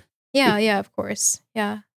they say. Yeah, of course,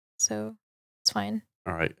 yeah. So it's fine.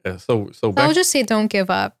 All right. So I'll just say don't give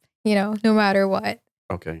up. No matter what.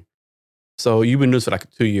 Okay. So you've been doing this for like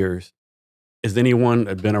 2 years. Is anyone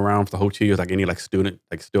that been around for the whole 2 years, like any like student,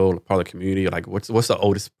 like still part of the community? Like what's the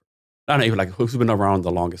oldest? I don't know, even like who's been around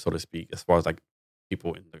the longest, so to speak, as far as like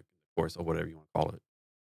people in the course or whatever you want to call it.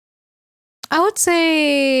 I would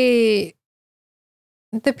say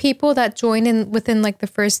the people that joined in within like the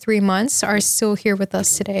first 3 months are still here with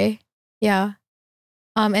us today. Yeah.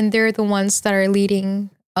 And they're the ones that are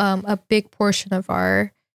leading a big portion of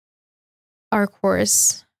our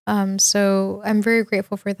course. So I'm very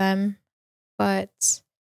grateful for them. But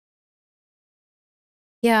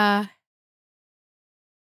yeah.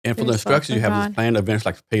 And for the instructors, you have this planned events,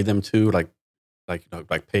 like pay them too, like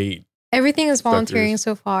paid. Everything is volunteering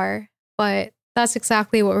so far, but that's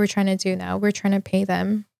exactly what we're trying to do now. We're trying to pay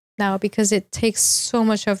them now because it takes so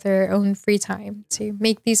much of their own free time to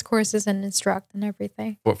make these courses and instruct and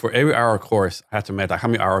everything. But for every hour course, I have to imagine like how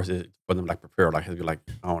many hours is it for them like prepare? Like have you like,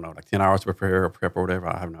 I don't know, like 10 hours to prepare or prep or whatever?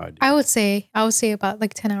 I have no idea. I would say about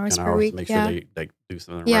like 10 hours per week. To make sure they do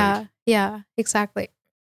something right. Yeah, exactly.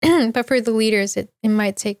 But for the leaders, it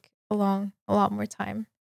might take a lot more time.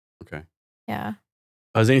 Okay. Yeah.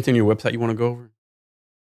 Is there anything on your website you want to go over?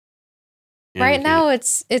 Right now,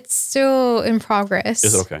 it's still in progress.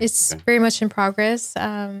 Is it okay? It's very much in progress.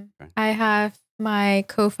 I have my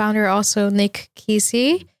co-founder, also Nick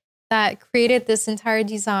Casey, that created this entire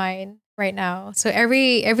design right now. So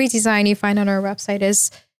every design you find on our website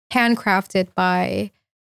is handcrafted by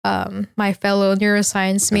my fellow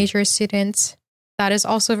neuroscience major student that is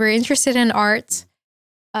also very interested in art,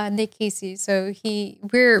 Nick Casey. So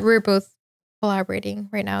we're both collaborating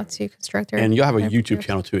right now to construct our. And you have a YouTube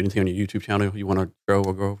channel too. Anything on your YouTube channel you want to show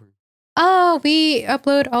or go over? Oh, we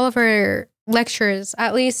upload all of our lectures,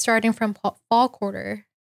 at least starting from fall quarter,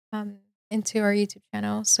 into our YouTube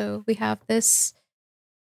channel. So we have this.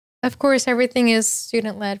 Of course, everything is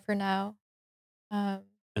student led for now. And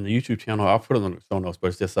the YouTube channel, I'll put it on the show notes, but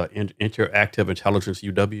it's just Interactive Intelligence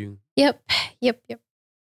UW. Yep.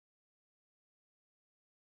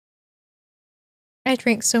 I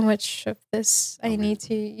drink so much of this. I need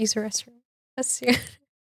to use the restroom. That's soon.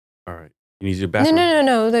 All right. You need your bathroom?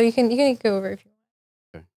 No. You can go over if you want.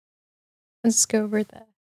 Okay. Let's go over that.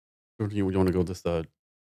 You want to go this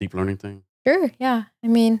deep learning thing? Sure. Yeah. I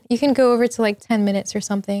mean, you can go over to like 10 minutes or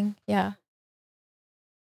something. Yeah.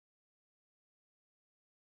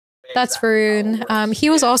 That's Varun. He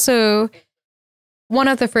was also one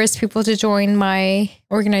of the first people to join my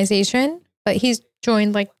organization, but he's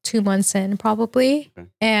joined like 2 months in probably. Okay.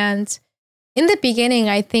 And in the beginning,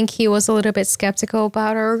 I think he was a little bit skeptical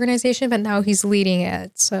about our organization, but now he's leading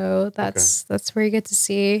it. So that's very good to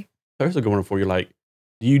see. There's a good one for you. Like,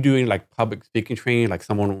 do you do any like public speaking training? Like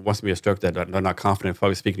someone wants to be a instructor that they're not confident in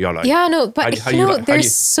public speaking. Y'all like, yeah, no, but they're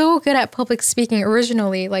so good at public speaking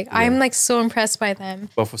originally. Like I'm like so impressed by them.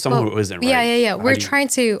 But for someone who isn't, right? Yeah. We're trying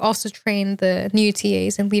to also train the new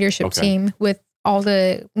TAs and leadership team with all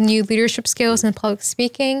the new leadership skills and public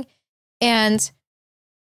speaking. And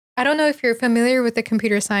I don't know if you're familiar with the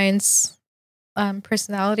computer science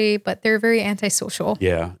personality, but they're very antisocial.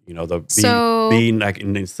 Yeah, being like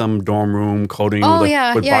in some dorm room coding. With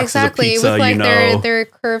boxes exactly. Of pizza, with like their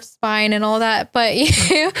curved spine and all that. But you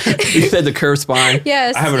said the curved spine.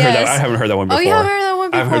 Yes, I haven't heard that one before. Oh, you haven't heard that one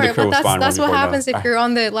before. I've heard the curved spine. That's what happens if you're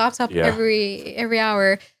on the laptop every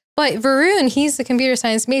hour. But Varun, he's a computer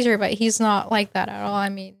science major, but he's not like that at all. I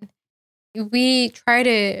mean, we try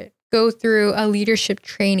to go through a leadership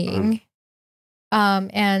training.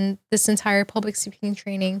 And this entire public speaking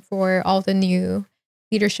training for all the new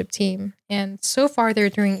leadership team. And so far they're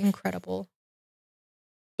doing incredible.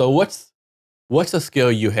 So what's a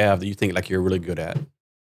skill you have that you think like you're really good at?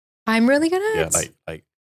 I'm really good at? Yeah, like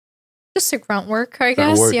Just a grunt work, I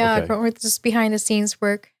Grunt guess. work? Yeah, Okay. grunt work, just behind the scenes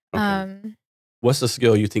work. Okay. What's the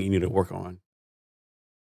skill you think you need to work on?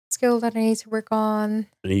 Skill that I need to work on.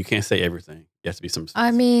 And you can't say everything. It has to be some.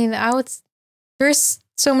 I mean, there's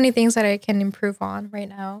so many things that I can improve on right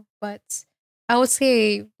now, but I would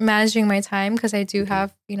say managing my time, because I do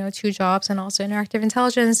have, 2 jobs and also interactive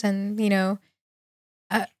intelligence. And,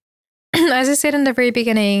 as I said in the very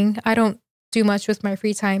beginning, I don't do much with my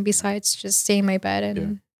free time besides just stay in my bed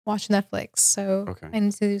and watch Netflix. So Okay. I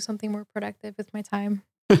need to do something more productive with my time.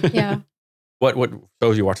 Yeah. What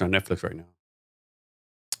shows you watching on Netflix right now?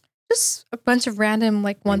 Just a bunch of random,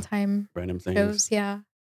 like, one-time Random things. shows. Yeah.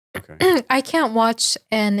 Okay. I can't watch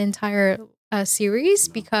an entire series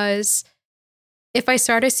because if I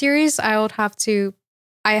start a series, I have to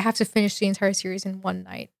finish the entire series in one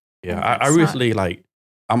night. Yeah, And I that's recently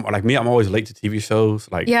I'm always late to TV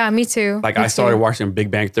shows. Like, Yeah, me too. Like Me I started too. watching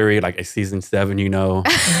Big Bang Theory, like at season 7.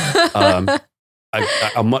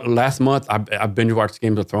 Last month I binge watched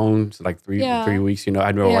Game of Thrones like three weeks. I'd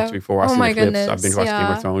never watched it before. I seen the clips. I binge watched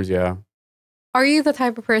Game of Thrones. Yeah. Are you the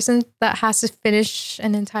type of person that has to finish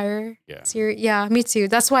an entire series? Yeah, me too.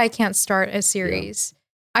 That's why I can't start a series.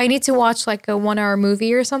 I need to watch like a 1-hour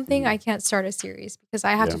movie or something. I can't start a series because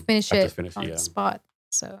I have to finish it on the spot.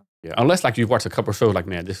 So yeah, unless like you've watched a couple of shows, like,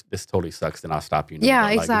 man, this totally sucks, then I'll stop. Yeah,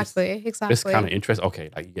 but, like, exactly. It's kind of interesting. Okay,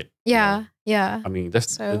 like you get. Yeah. I mean,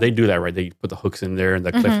 they do that, right? They put the hooks in there and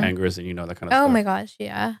the cliffhangers and that kind of stuff. Oh my gosh,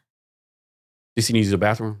 yeah. You see me use the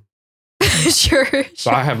bathroom? Sure. So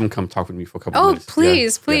I have him come talk with me for a couple of minutes. Oh,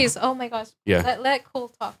 please. Oh my gosh. Yeah. Let Cole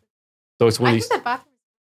talk. So it's one I of these. think that bathroom.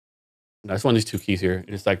 No, it's one of these 2 keys here. And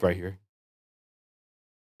it's like right here.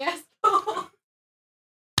 Yes.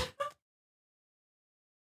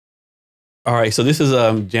 All right. So this is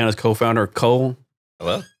Janna's co-founder, Cole.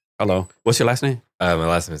 Hello. What's your last name? My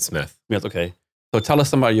last name is Smith. Smith. Okay. So tell us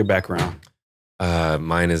some about your background.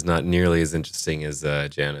 Mine is not nearly as interesting as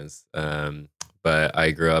Janna's. But I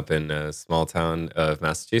grew up in a small town of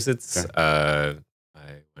Massachusetts. Okay. I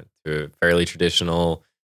went to a fairly traditional,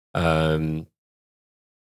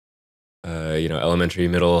 elementary,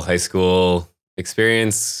 middle, high school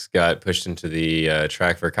experience. Got pushed into the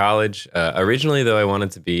track for college. Originally, though, I wanted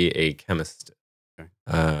to be a chemist. Okay.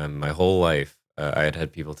 My whole life, I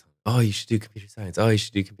had people tell me, "Oh, you should do computer science. Oh, you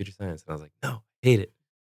should do computer science." And I was like, "No, I hate it."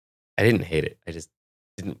 I didn't hate it. I just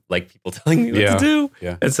didn't like people telling me what to do.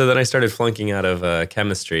 Yeah. And so then I started flunking out of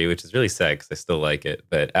chemistry, which is really sad because I still like it.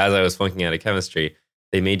 But as I was flunking out of chemistry,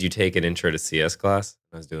 they made you take an intro to CS class.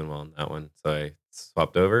 I was doing well in that one. So I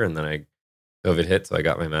swapped over and then COVID hit. So I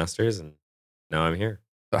got my master's and now I'm here.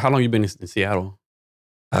 So how long have you been in Seattle?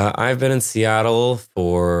 I've been in Seattle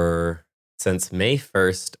since May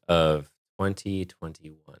 1st of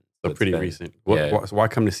 2021. So pretty recent. Why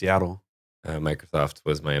come to Seattle? Microsoft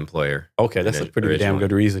was my employer. Okay, that's a pretty damn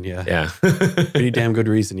good reason, yeah. Yeah. Pretty damn good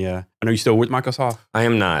reason, yeah. I know you're still with Microsoft? I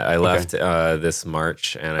am not. I left this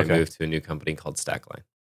March and I moved to a new company called Stackline.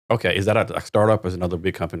 Okay, is that a startup or is it another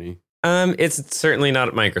big company? It's certainly not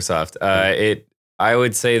at Microsoft. I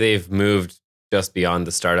would say they've moved just beyond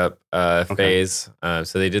the startup phase.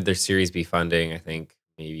 So they did their Series B funding, I think,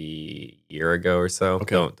 maybe a year ago or so.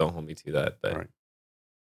 Okay. Don't hold me to that, but. Right.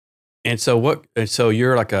 And so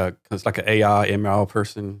you're like an AI ML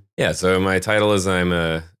person? Yeah, so my title is I'm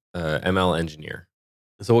a ML engineer.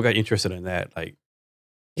 So what got you interested in that?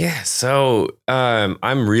 Yeah, so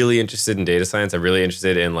I'm really interested in data science. I'm really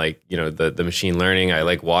interested in the machine learning. I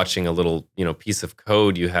like watching a little, piece of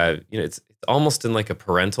code you have, it's almost in like a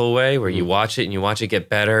parental way where you watch it and you watch it get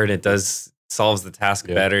better and it solves the task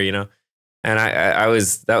better, And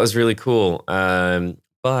that was really cool.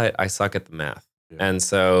 But I suck at the math. And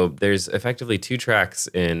so there's effectively 2 tracks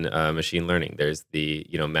in machine learning. There's the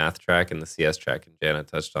math track and the CS track, and Janna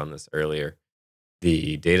touched on this earlier.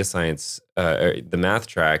 The data science, the math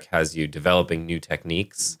track has you developing new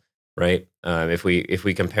techniques, right? If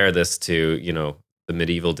we compare this to the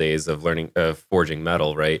medieval days of forging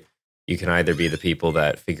metal, right? You can either be the people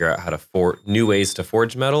that figure out how to new ways to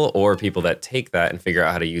forge metal, or people that take that and figure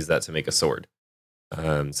out how to use that to make a sword.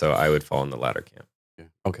 So I would fall in the latter camp. Yeah.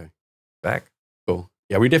 Okay. Back. Cool.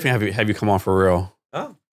 Yeah, we definitely have you come on for real.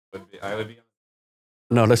 Oh, I would be.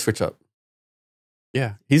 No, let's switch up.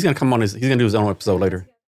 Yeah, he's gonna come on. He's gonna do his own episode later.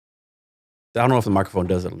 I don't know if the microphone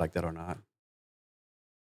does it like that or not.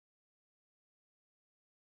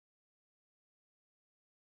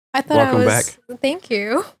 I thought Welcome back. Thank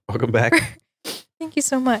you. Welcome back. Thank you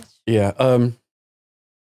so much. Yeah.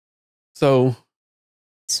 So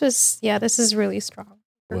this is really strong.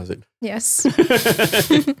 was it? Yes.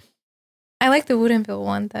 I like the Woodinville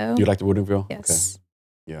one though. You like the Woodinville? Yes.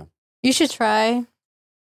 Okay. Yeah. You should try.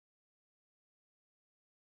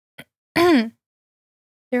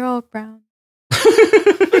 They're all brown.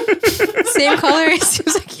 Same color. It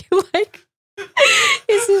seems like you like.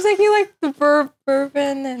 It seems like you like the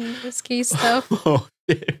bourbon and whiskey stuff. Oh,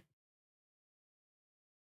 shit.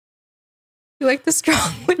 You like the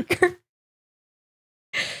strong liquor.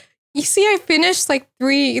 You see, I finished like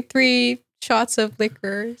three shots of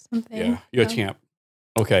liquor or something. Yeah, you're a champ.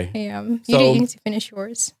 Okay. I am. So- You need to finish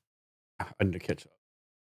yours. I need to catch up.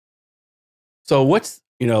 So what's,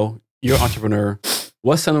 you're an entrepreneur.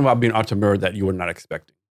 What's something about being an entrepreneur that you were not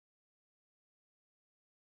expecting?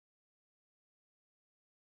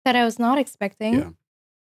 That I was not expecting. Yeah.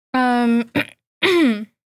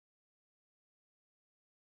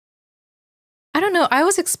 I don't know. I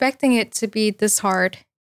was expecting it to be this hard.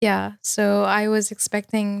 Yeah. So I was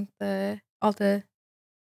expecting all the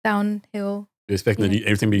downhill. You're expecting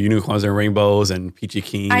everything to be unicorns and rainbows and peachy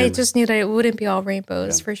keen. I just knew that it wouldn't be all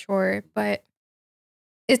rainbows Yeah. for sure, but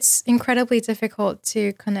it's incredibly difficult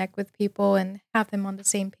to connect with people and have them on the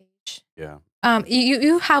same page. Yeah.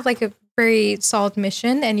 You have like a very solid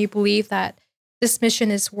mission and you believe that this mission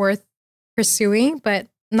is worth pursuing, but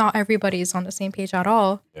not everybody is on the same page at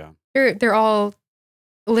all. Yeah. They're all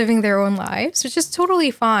living their own lives, which is totally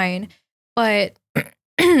fine. But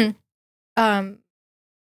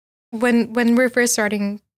when we're first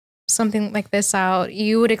starting something like this out,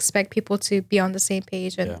 you would expect people to be on the same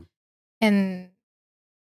page and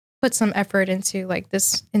put some effort into like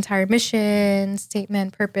this entire mission,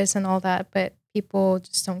 statement, purpose, and all that. But people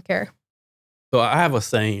just don't care. So I have a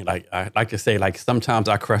saying, like I like to say, like sometimes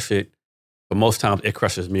I crush it, but most times it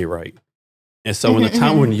crushes me, right? And so in the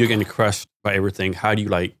time when you're getting crushed by everything, how do you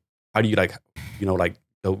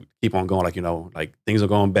keep on going? Like things are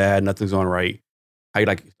going bad, nothing's going right. How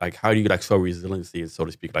do you show resiliency, so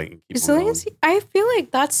to speak, and keep Resiliency. I feel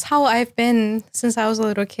like that's how I've been since I was a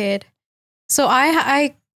little kid. So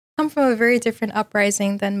I come from a very different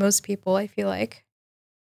uprising than most people. I feel like,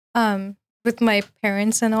 with my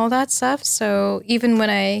parents and all that stuff. So even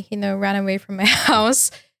when I ran away from my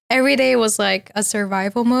house, every day was like a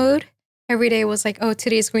survival mode. Every day was like, oh,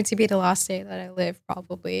 today's going to be the last day that I live,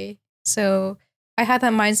 probably. So I had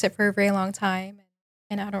that mindset for a very long time,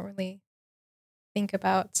 and I don't really think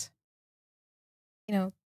about,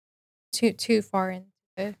 too far into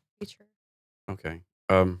the future. Okay.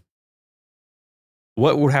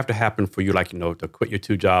 What would have to happen for you, to quit your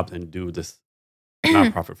 2 jobs and do this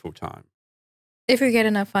nonprofit full time? If we get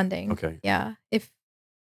enough funding. Okay. Yeah. If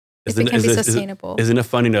it can be sustainable. Is enough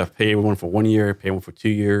funding to pay everyone for 1 year, pay everyone for 2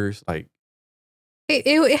 years?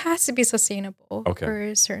 It has to be sustainable Okay. for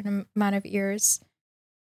a certain amount of years.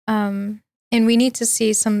 And we need to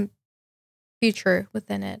see some future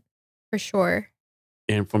within it for sure.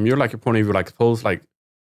 And from your point of view, suppose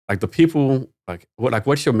the people,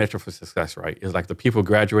 what's your metric for success, right? Is the people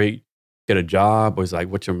graduate, get a job, or is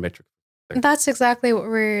what's your metric? That's exactly what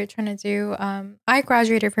we're trying to do. I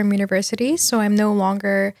graduated from university, so I'm no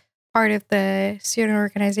longer part of the student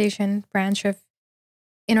organization branch of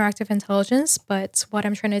interactive intelligence. But what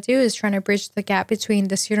I'm trying to do is trying to bridge the gap between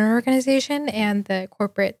the student organization and the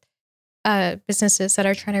corporate businesses that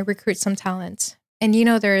are trying to recruit some talent. And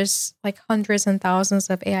there's hundreds and thousands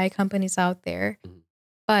of AI companies out there,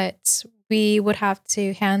 but we would have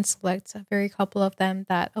to hand select a very couple of them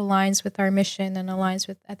that aligns with our mission and aligns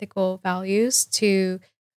with ethical values to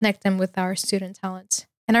connect them with our student talent.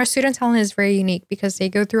 And our student talent is very unique because they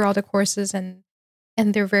go through all the courses and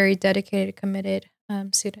they're very dedicated, committed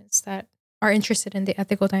students that are interested in the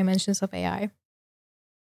ethical dimensions of AI.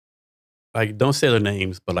 Don't say their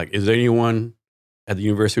names, but is there anyone at the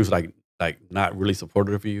university who's not really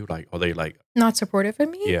supportive of you? Are they Not supportive of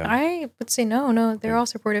me? Yeah. I would say no. They're Okay. all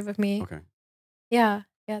supportive of me. okay? Yeah.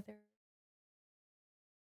 They're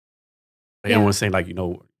Yeah. Anyone saying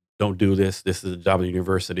don't do this. This is a job at the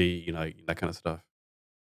university. That kind of stuff.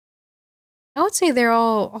 I would say they're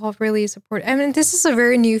all really supportive. I mean, this is a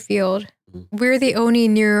very new field. Mhm. We're the only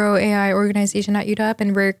neuro AI organization at UW,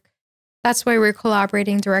 and that's why we're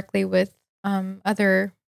collaborating directly with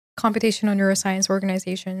other computational neuroscience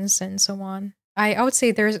organizations and so on. I would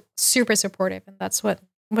say they're super supportive, and that's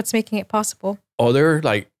what's making it possible. Are there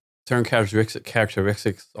certain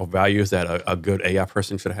characteristics or values that a good AI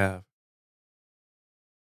person should have?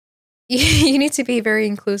 You need to be very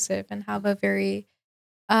inclusive and have a very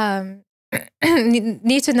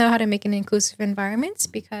need to know how to make an inclusive environment,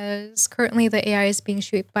 because currently the AI is being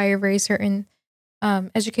shaped by a very certain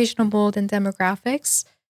educational mold and demographics.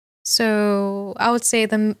 So I would say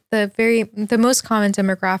the most common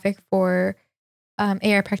demographic for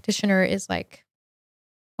AI practitioner is a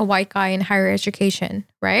white guy in higher education,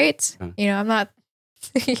 right? Okay. I'm not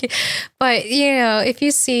But you know, if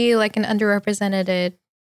you see like an underrepresented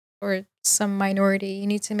or some minority, you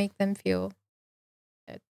need to make them feel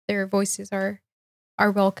that their voices are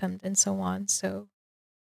welcomed and so on. So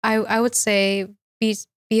I would say be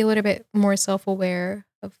a little bit more self-aware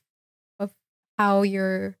of how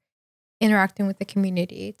you're interacting with the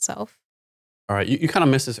community itself. All right, you kind of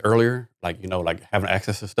missed this earlier, like like having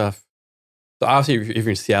access to stuff. So obviously, if you're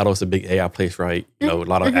in Seattle, it's a big AI place, right? A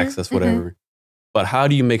lot of access, whatever. But how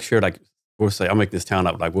do you make sure, like, we'll say, I'll make this town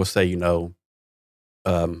up. Like, we'll say,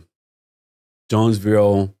 um,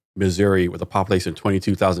 Jonesville, Missouri, with a population of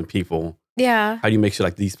 22,000 people. Yeah, How do you make sure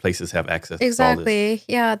like these places have access to all this? exactly.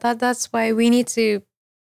 Yeah, that's why we need to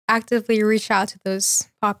actively reach out to those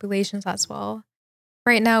populations as well.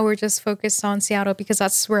 Right now, we're just focused on Seattle because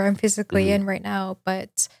that's where I'm physically Mhm. in right now.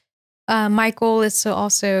 But my goal is to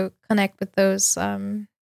also connect with those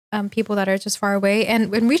people that are just far away.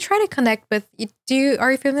 And when we try to connect with,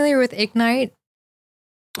 are you familiar with Ignite?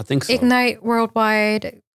 I think so. Ignite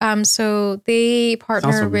Worldwide. So they Sounds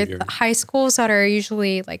partner with familiar. high schools that are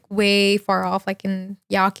usually like way far off, like in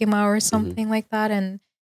Yakima or something like that. And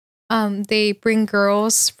they bring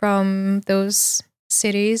girls from those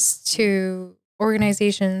cities to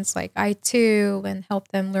organizations like I2 and help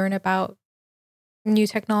them learn about new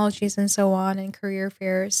technologies and so on and career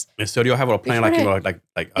fairs. And so do you have a plan, like,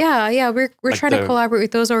 Yeah, we're like trying to the collaborate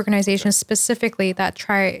with those organizations specifically that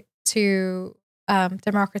try to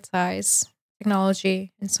democratize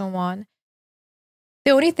technology and so on.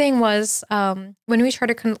 The only thing was when we try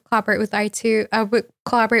to collaborate with I2,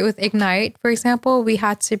 collaborate with Ignite, for example, we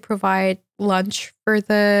had to provide lunch for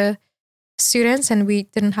the students, and we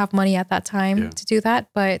didn't have money at that time to do that.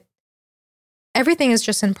 But everything is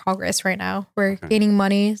just in progress right now. We're gaining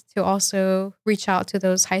money to also reach out to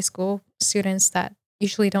those high school students that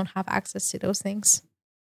usually don't have access to those things.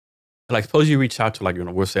 like, suppose you reach out to, like,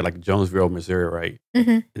 we'll say like Jonesville, Missouri, right? Mm-hmm.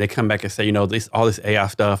 And they come back and say, all this AI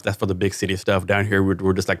stuff, that's for the big city stuff. Down here,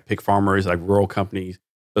 we're just like pig farmers, like rural companies.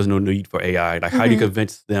 There's no need for AI. Like, how do you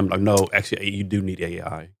convince them, like, no, actually, you do need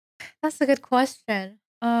AI? That's a good question.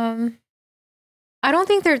 I don't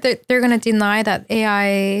think they're going to deny that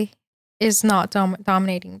AI is not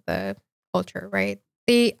dominating the culture, right?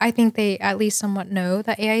 I think they at least somewhat know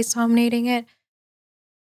that AI is dominating it.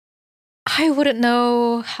 I wouldn't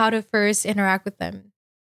know how to first interact with them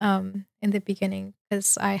in the beginning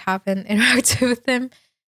because I haven't interacted with them,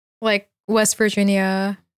 like West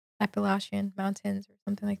Virginia, Appalachian Mountains or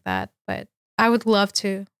something like that. But I would love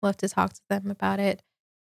to talk to them about it.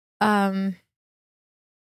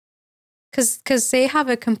 Because they have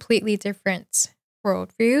a completely different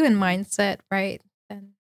worldview and mindset, right,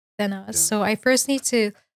 than us. Yeah. So I first need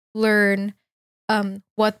to learn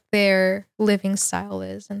what their living style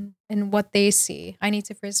is and what they see. I need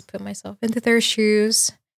to first put myself into their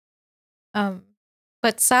shoes.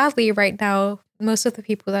 But sadly, right now, most of the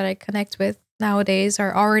people that I connect with nowadays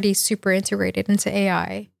are already super integrated into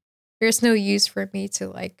AI. There's no use for me to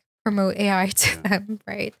like promote AI to them,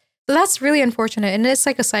 right? So that's really unfortunate. And it's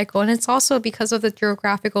like a cycle. And it's also because of the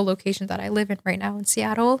geographical location that I live in right now in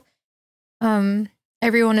Seattle.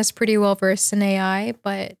 Everyone is pretty well versed in AI,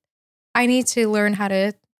 but I need to learn how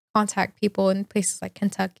to contact people in places like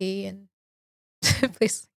Kentucky and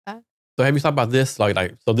places like that. So have you thought about this?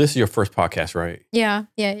 So this is your first podcast, right? Yeah.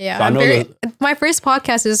 So I know my first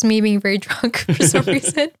podcast is me being very drunk for some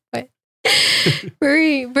reason, but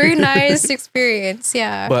very, very nice experience.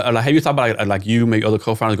 Yeah. But have you thought about like you, maybe other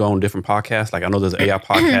co-founders go on different podcasts? Like I know there's AI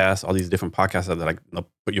podcasts, all these different podcasts that like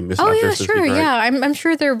put your mission out there. Oh yeah, sure. Right? Yeah, I'm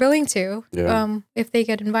sure they're willing to. Yeah. If they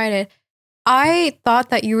get invited. I thought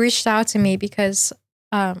that you reached out to me because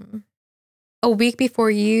a week before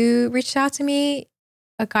you reached out to me,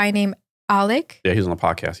 a guy named Alec. Yeah, he's on the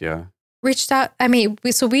podcast. Yeah. Reached out. I mean,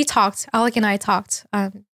 we talked. Alec and I talked.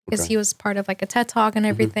 Because he was part of like a TED Talk and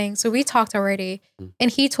everything. So we talked already. And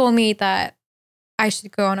he told me that I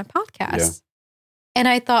should go on a podcast. Yeah. And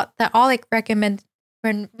I thought that Alec recommended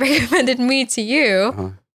me to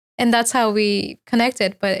you. And that's how we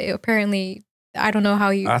connected. But apparently, I don't know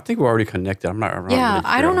how you... I think we're already connected. I'm not really sure.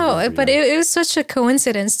 I don't know. But it was such a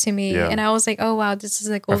coincidence to me. Yeah. And I was like, oh, wow, this is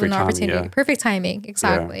a golden opportunity. Yeah. Perfect timing.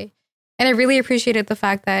 Exactly. Yeah. And I really appreciated the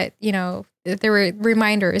fact that, there were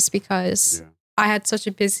reminders because... Yeah. I had such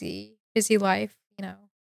a busy life,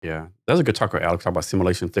 Yeah. That's a good talk with Alex, talk about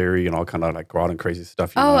simulation theory and all kind of like wild and crazy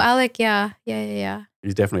stuff. Alec, yeah.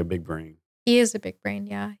 He's definitely a big brain. He is a big brain,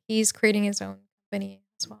 yeah. He's creating his own company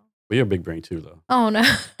as well. But you're a big brain too, though. Oh, no.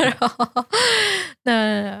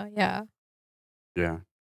 No, yeah. Yeah.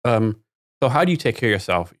 So how do you take care of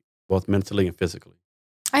yourself, both mentally and physically?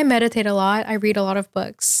 I meditate a lot. I read a lot of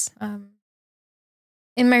books.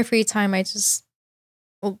 in my free time, I just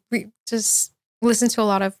just listen to a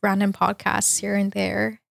lot of random podcasts here and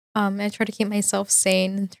there. I try to keep myself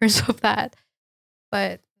sane in terms of that.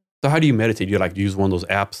 But So how do you meditate? Do you like use one of those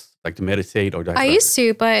apps like to meditate, or I used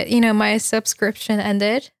to, but my subscription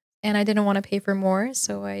ended and I didn't want to pay for more.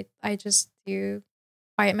 So I just do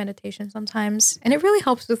quiet meditation sometimes. And it really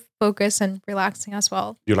helps with focus and relaxing as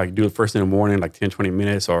well. you like do it first in the morning, like 10, 20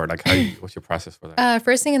 minutes, or like what's your process for that?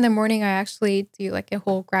 First thing in the morning, I actually do like a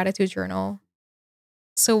whole gratitude journal.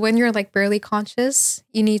 So when you're like barely conscious,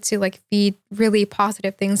 you need to like feed really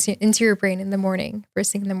positive things into your brain in the morning,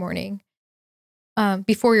 first thing in the morning,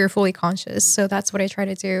 before you're fully conscious. So that's what I try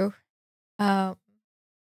to do. But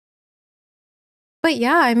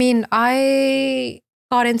yeah, I mean, I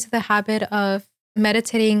got into the habit of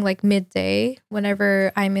meditating like midday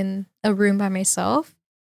whenever I'm in a room by myself,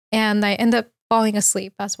 and I end up falling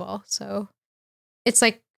asleep as well. So it's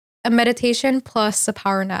like a meditation plus a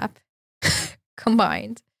power nap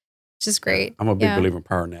combined, which is great. I'm a big believer in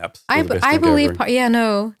power naps. I believe,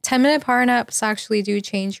 10-minute power naps actually do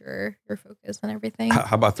change your focus and everything.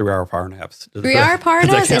 How about 3-hour power naps? 3-hour power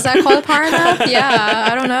naps? Is that called a power nap? Yeah,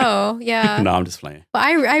 I don't know. Yeah. No, I'm just playing. But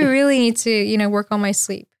I really need to, work on my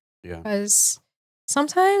sleep. Yeah. Because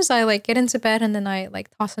sometimes I like get into bed and then I like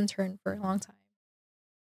toss and turn for a long time.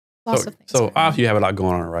 Lots of things. So obviously you have a lot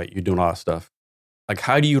going on, right? You're doing a lot of stuff. Like,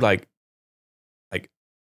 how do you like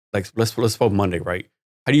let's suppose Monday, right?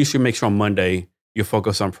 How do you make sure on Monday you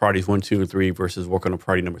focus on priorities 1, 2, and 3 versus working on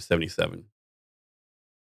priority number 77?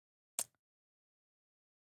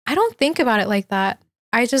 I don't think about it like that.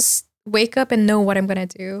 I just wake up and know what I'm going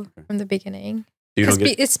to do from the beginning. So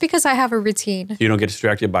it's because I have a routine. So you don't get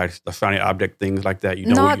distracted by the shiny object, things like that? You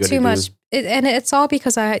know Not too much. And it's all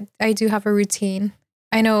because I do have a routine.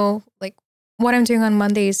 I know like what I'm doing on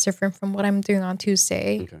Monday is different from what I'm doing on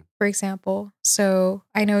Tuesday, for example. So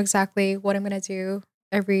I know exactly what I'm going to do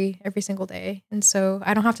every single day. And so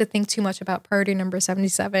I don't have to think too much about priority number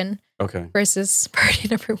 77 versus priority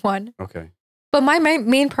number 1. Okay. But my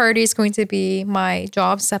main priority is going to be my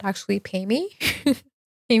jobs that actually pay me,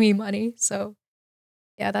 pay me money. So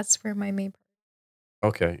yeah, that's where my main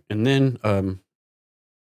priority. Okay. And then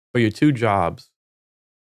for your 2 jobs,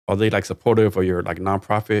 are they like supportive or your like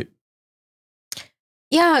nonprofit?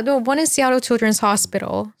 Yeah, no, one is Seattle Children's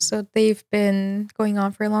Hospital. So they've been going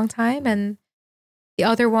on for a long time. And the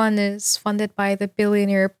other one is funded by the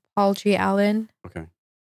billionaire Paul G. Allen. Okay.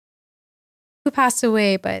 Who passed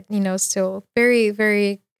away, but, still very,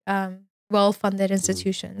 very well-funded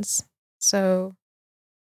institutions. So,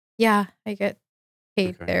 yeah, I get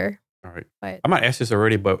paid there. All right. But I might ask this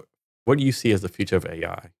already, but what do you see as the future of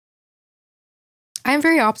AI? I'm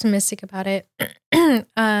very optimistic about it.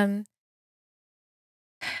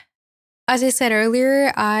 As I said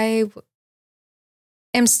earlier, I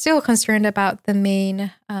am still concerned about the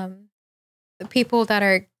main the people that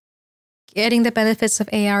are getting the benefits of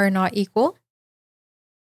AI are not equal.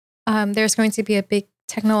 There's going to be a big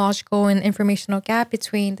technological and informational gap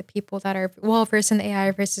between the people that are well-versed in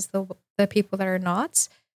AI versus the people that are not.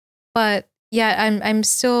 But yeah, I'm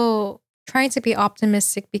still trying to be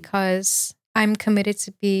optimistic because I'm committed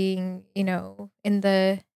to being, in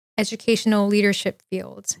the educational leadership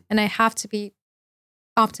field. And I have to be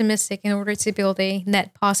optimistic in order to build a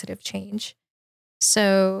net positive change.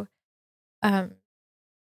 So, yeah,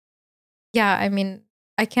 I mean,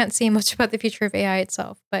 I can't say much about the future of AI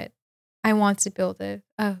itself, but I want to build a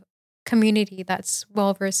community that's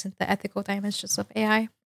well-versed in the ethical dimensions of AI.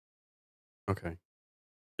 Okay.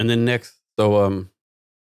 And then next, so I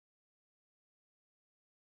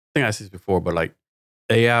think I said this before, but like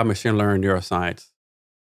AI, machine learning, neuroscience,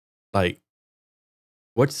 like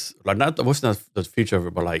what's not the future of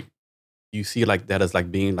it, but like you see like that as like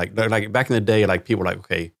being like back in the day, like people were like,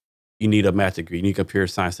 okay, you need a math degree, you need a computer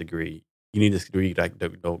science degree, you need this degree like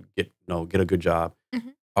get a good job.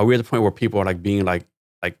 Mm-hmm. Are we at the point where people are like being like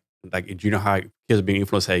junior high kids are being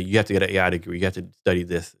influenced? Hey, you have to get an AI degree, you have to study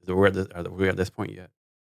this. Are we at this point yet?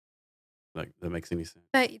 Like that makes any sense?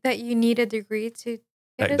 That you need a degree to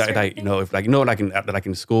get if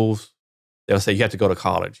in schools they'll say you have to go to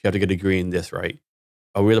college, you have to get a degree in this, right?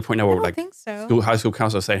 Are we at the point now where I don't think so. high school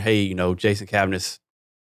counselors saying, hey, Jason Cavness,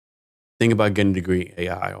 think about getting a degree in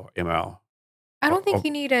AI or ML? I don't think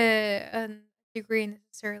you need a degree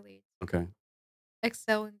necessarily. Okay.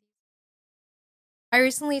 Excel in these. I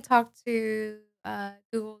recently talked to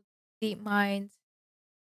Google DeepMind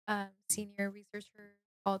senior researcher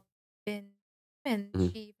called Bin, and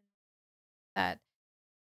she that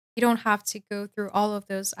you don't have to go through all of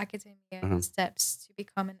those academia steps to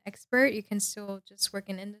become an expert. You can still just work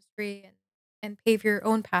in industry and pave your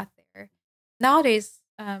own path there. Nowadays,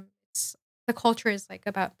 it's the culture is like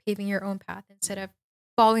about paving your own path instead of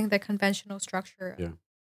following the conventional structure Yeah.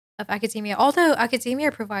 of academia. Although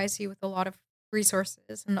academia provides you with a lot of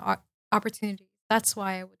resources and opportunities, that's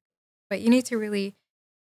why I would. But you need to really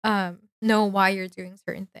know why you're doing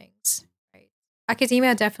certain things, right?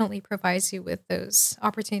 Academia definitely provides you with those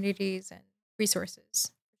opportunities and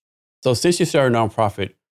resources. So since you started a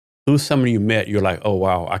nonprofit, who's somebody you met? You're like, oh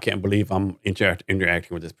wow, I can't believe I'm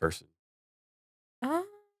interacting with this person. Um,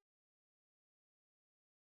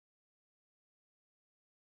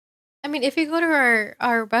 I mean, if you go to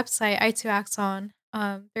our website, I2Axon,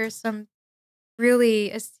 there's some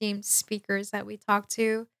really esteemed speakers that we talk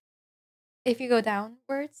to. If you go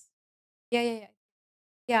downwards, yeah.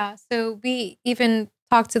 Yeah, so we even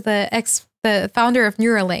talked to the founder of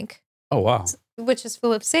Neuralink, Oh wow. which is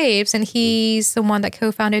Philip Saves, and he's the one that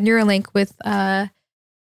co-founded Neuralink with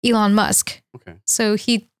Elon Musk. Okay. So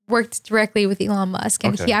he worked directly with Elon Musk,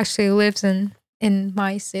 and Okay. he actually lives in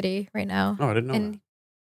my city right now. Oh, I didn't know And that.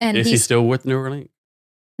 and Is he he's still with Neuralink?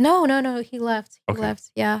 no, he left. He Okay.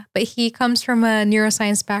 left. Yeah, but he comes from a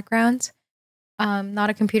neuroscience background, not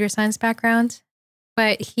a computer science background.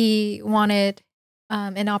 But he wanted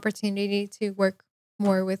an opportunity to work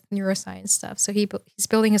more with neuroscience stuff. So he's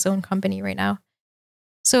building his own company right now.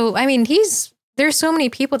 So I mean, there's so many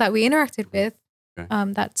people that we interacted with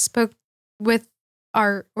Okay. that spoke with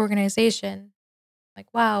our organization. Like,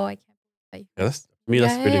 wow, I can't believe that. Yeah, that's for me.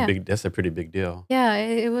 That's Yeah, pretty yeah. big. That's a pretty big deal. Yeah,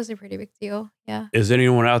 it was a pretty big deal. Yeah. Is there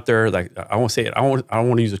anyone out there like I won't say it? I don't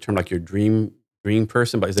want to use the term like your dream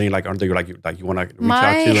person, but is there any like aren't there like you want to reach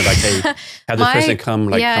out to and like hey have this person come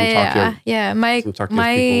talk to yeah. My come talk to these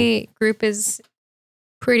people? my group is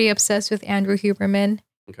pretty obsessed with Andrew Huberman.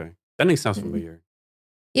 Okay, that name sounds Mhm. familiar.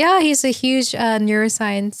 Yeah, he's a huge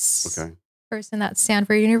neuroscience Okay, person at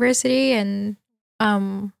Stanford University, and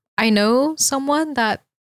I know someone that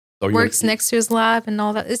so works next to his lab and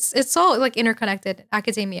all that. It's all like interconnected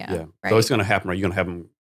academia. yeah. Right? So it's gonna happen. Right? You're gonna have him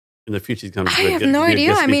in the future. He's gonna I have no be a idea.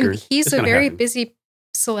 guest I mean, speaker. he's It's a gonna very happen. busy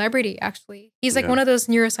celebrity. Actually, he's like Yeah. one of those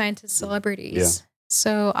neuroscientist celebrities.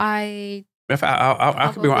 So I If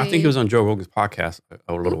I could be wrong. I think he probably- was on Joe Rogan's podcast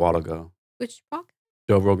a little while ago. which podcast?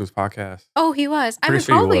 Joe Rogan's podcast. Oh, he was. I Pretty mean,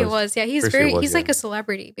 sure he probably it was. was. Yeah, he's Pretty sure he very. was, He's like yeah. a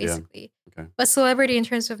celebrity, basically. Okay. But celebrity in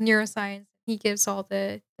terms of neuroscience, he gives all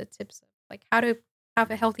the tips of like how to have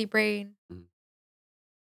a healthy brain. Mhm.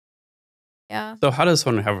 Yeah. So how does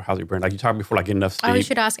someone have a healthy brain? Like you talked before, like enough Oh, we sleep,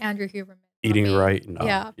 should ask Andrew Huberman. not eating me. right. No.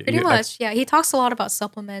 Yeah, You- pretty you- like- much. Yeah, he talks a lot about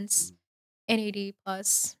supplements, NAD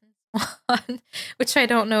plus, which I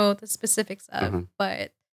don't know the specifics of, Mhm.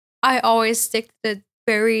 but I always stick to the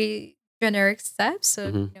very generic steps.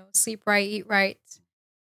 So Mhm. sleep right, eat right,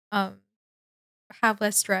 have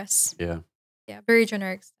less stress. Yeah. Yeah, very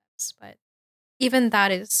generic steps, but even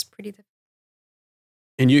that is pretty difficult.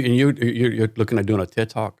 And you're looking at doing a TED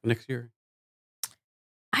Talk next year?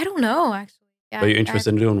 I don't know actually. Yeah, But you're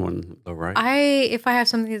interested in doing one though, right? if I have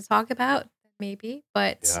something to talk about, maybe.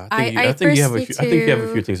 But yeah, I think you have first I think you have a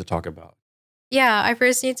need few to- things to talk about. Yeah, I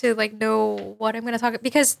first need to like know what I'm going to talk about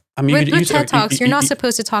because I mean, with you- TED Talks, you're not you-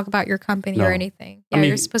 supposed to talk about your company No. or anything. I Yeah, mean-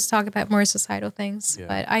 you're supposed to talk about more societal things. Yeah.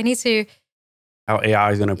 But I need to. how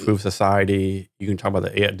AI is going to improve society. You can talk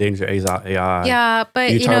about the danger of AI. Yeah, but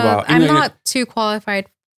you you talk know, about- I'm you know, not too qualified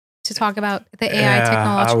to talk about the AI Yeah,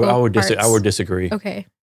 technological I would parts. disagree. Okay.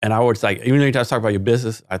 And I would like, even though you talk about your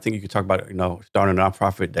business, I think you could talk about, starting a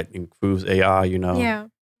nonprofit that improves AI, Yeah.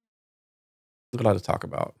 There's a lot to talk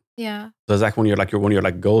about. Yeah. So is that one of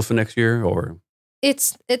your goals for next year or?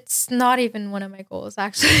 It's not even one of my goals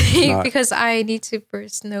actually Not- because I need to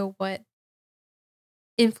first know what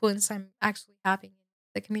influence I'm actually having in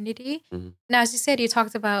the community. Mhm. And as you said, you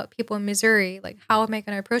talked about people in Missouri. Like, how am I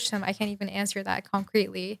going to approach them? I can't even answer that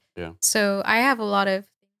concretely. Yeah. So I have a lot of.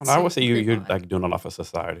 Well, I to would say improve you're on. like doing a lot for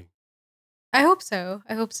society. I hope so.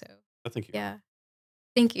 I I think you. Yeah.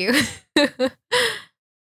 Thank you.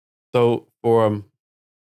 So for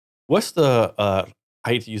what's the I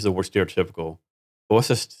hate to use the word stereotypical, but what's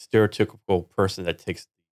a stereotypical person that takes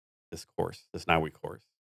this 9-week course?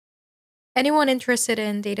 Anyone interested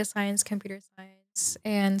in data science, computer science,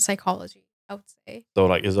 and psychology, I would say. So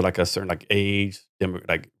like, is it like a certain like age,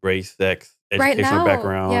 like race, sex, Right educational now,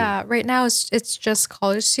 background? yeah, right now it's just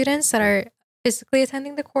college students that are physically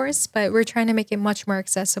attending the course, but we're trying to make it much more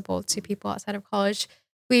accessible to people outside of college.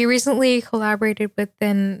 We recently collaborated with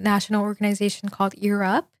a national organization called Ear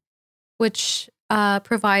Up, which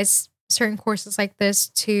provides certain courses like this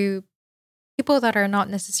to people that are not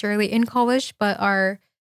necessarily in college, but are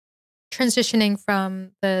transitioning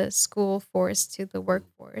from the school force to the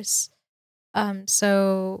workforce.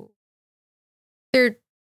 So they're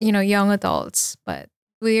young adults, but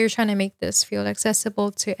we're trying to make this field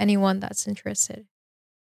accessible to anyone that's interested.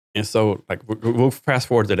 And so, like, we'll fast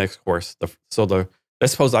forward to the next course. Let's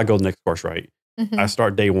suppose I go to the next course, right? Mhm. I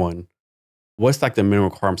start day one. What's like the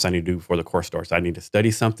minimum requirements I need to do before the course starts? I need to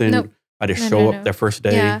study something. Nope. I just No, show no, up no. that first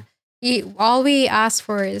day. Yeah. All we ask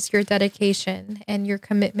for is your dedication and your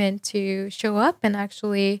commitment to show up and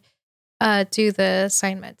actually do the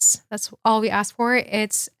assignments. That's all we ask for.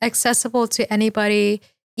 It's accessible to anybody,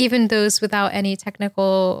 even those without any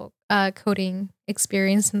technical coding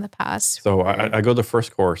experience in the past. So Or- I go to the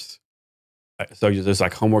first course. So there's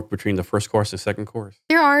like homework between the first course and second course.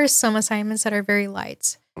 there are some assignments that are very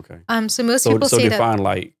light. Okay. So most So people say that define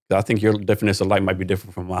light. I think your definition of light might be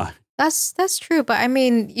different from mine. that's true. But I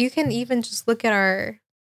mean, you can even just look at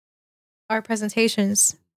our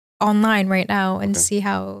presentations online right now and Okay. see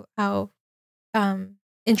how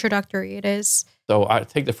introductory it is. So I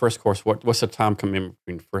take the first course. What's the time commitment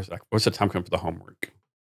between first? Like, what's the time commitment for the homework?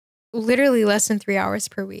 Literally less than 3 hours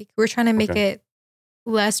per week. We're trying to make Okay. it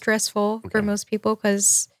less stressful for Okay. most people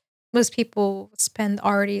because most people spend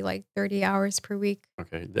already like 30 hours per week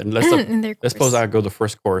Okay. Then let's in their course. suppose I go the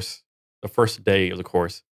first course, the first day of the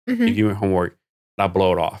course. Mhm. You give me homework, and I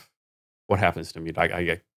blow it off. What happens to me? Like I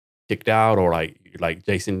get kicked out, or like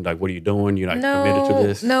Jason, like what are you doing? You're not committed to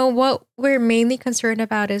this. No, what we're mainly concerned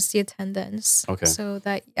about is the attendance. Okay. So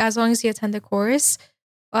that as long as you attend the course,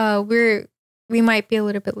 we might be a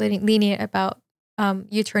little bit lenient about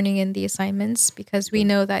you turning in the assignments because we Okay.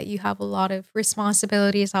 know that you have a lot of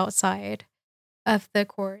responsibilities outside of the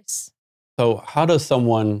course. So how does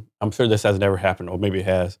someone? I'm sure this has never happened, or maybe it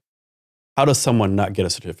has. How does someone not get a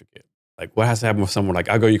certificate? Like what has to happen with someone? Like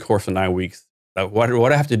I go to your course for 9 weeks. Like what do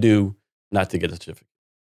I have to do not to get a certificate?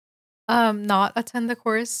 Not attend the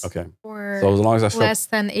course Okay. for So as long as I show up, less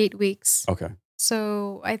than 8 weeks. okay.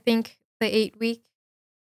 So I think the 8 week,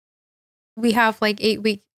 we have like 8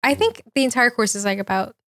 week. I think the entire course is like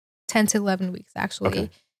about 10 to 11 weeks actually. Okay.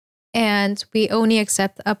 And we only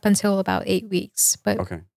accept up until about 8 weeks. But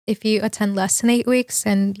Okay. if you attend less than 8 weeks,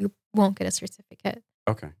 then you won't get a certificate.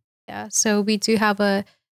 Okay. Yeah. So we do have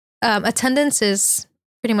attendance is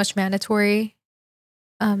pretty much mandatory.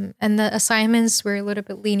 And the assignments, we're a little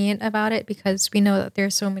bit lenient about it because we know that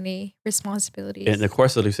there's so many responsibilities. And the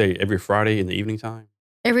course that you say every Friday in the evening time.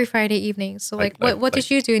 Every Friday evening. So what did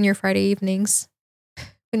you do in your Friday evenings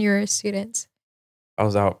when you were a student? I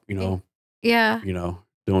was out, Yeah.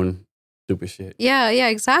 doing stupid shit. Yeah,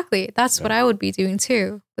 exactly. That's what Yeah. I would be doing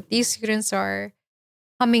too. But these students are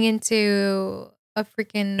coming into a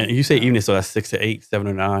freaking And you say evening, so that's 6 to 8, 7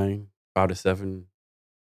 to 9, 5 to 7.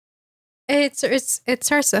 it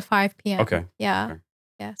starts at 5 p.m. Okay. Yeah. Okay.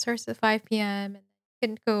 Yeah, it starts at 5 p.m. and you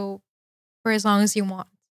can go for as long as you want.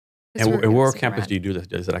 'Cause And we're where gonna on stick campus around. do you do this?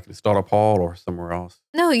 Is it like in Startup Hall or somewhere else?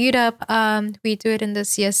 No, UW. We do it in the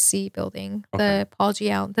CSC building, Okay. the Paul G.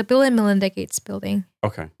 Allen, the Bill and Melinda Gates building.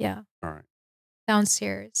 Okay. Yeah, All right.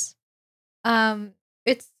 downstairs.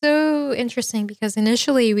 It's so interesting because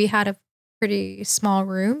initially we had a pretty small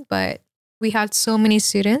room, but we had so many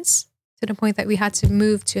students to the point that we had to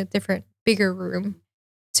move to a different, bigger room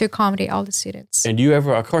to accommodate all the students. And do you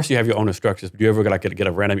ever, of course, you have your own instructors, but do you ever get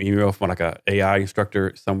a random email from like a AI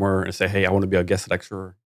instructor somewhere and say, hey, I want to be a guest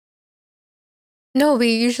lecturer? No,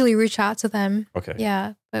 we usually reach out to them. Okay.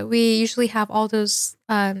 Yeah, but we usually have all those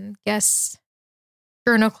guest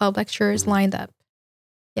journal club lecturers Mhm. lined up.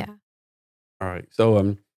 All right. So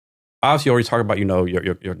obviously you already talked about,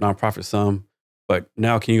 your nonprofit some, but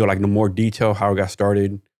now can you go like into more detail how it got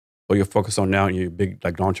started, what you're focused on now and your big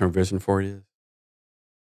like long-term vision for it is?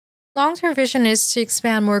 Long-term vision is to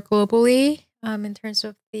expand more globally in terms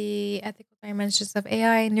of the ethical dimensions of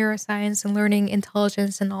AI, neuroscience, and learning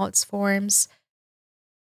intelligence in all its forms.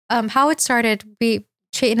 How it started,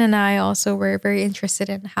 Chayton and I also were very interested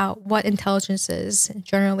in what intelligence is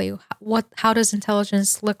generally. How does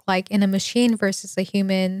intelligence look like in a machine versus a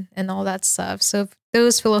human, and all that stuff. So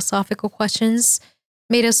those philosophical questions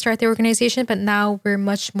made us start the organization. But now we're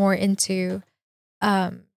much more into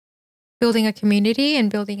building a community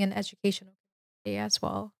and building an educational community as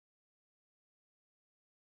well.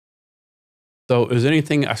 So is there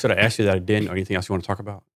anything I should have asked you that I didn't or anything else you want to talk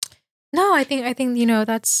about? No, I think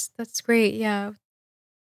that's great. Yeah.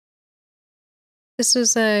 This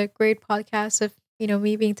was a great podcast of,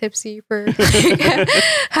 me being tipsy for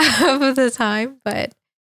half of the time, but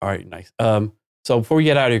All right, nice. So before we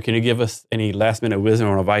get out of here, can you give us any last minute wisdom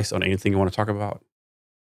or advice on anything you want to talk about?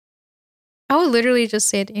 I would literally just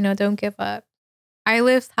say, don't give up. I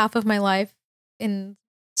lived half of my life in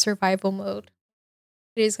survival mode.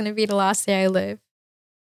 It is going to be the last day I live,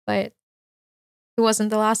 but it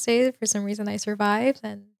wasn't the last day. For some reason, I survived,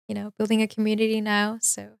 and building a community now.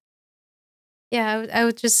 So yeah, I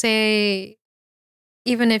would just say,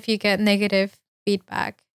 even if you get negative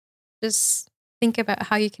feedback, just think about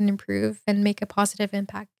how you can improve and make a positive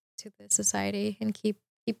impact to the society and keep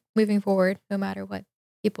moving forward no matter what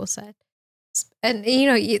people said. And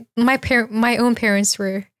my own parents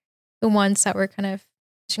were the ones that were kind of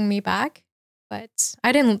pushing me back, but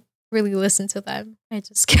I didn't really listen to them. I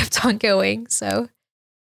just kept on going. So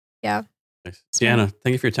yeah. Thanks. Janna,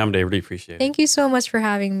 thank you for your time today. I really appreciate it. Thank you so much for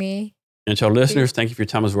having me. And to our listeners, thank you for your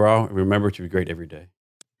time as well. And remember to be great every day.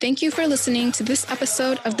 Thank you for listening to this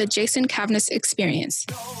episode of the Jason Cavness Experience.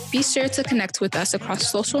 Be sure to connect with us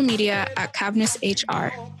across social media at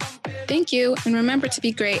CavnessHR. Thank you, and remember to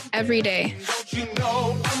be great every day. Don't you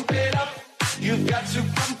know, pump it up. You've got to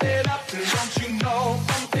pump it up. Don't you know,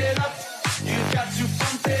 pump it up. You've got to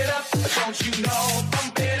pump it up. Don't you know?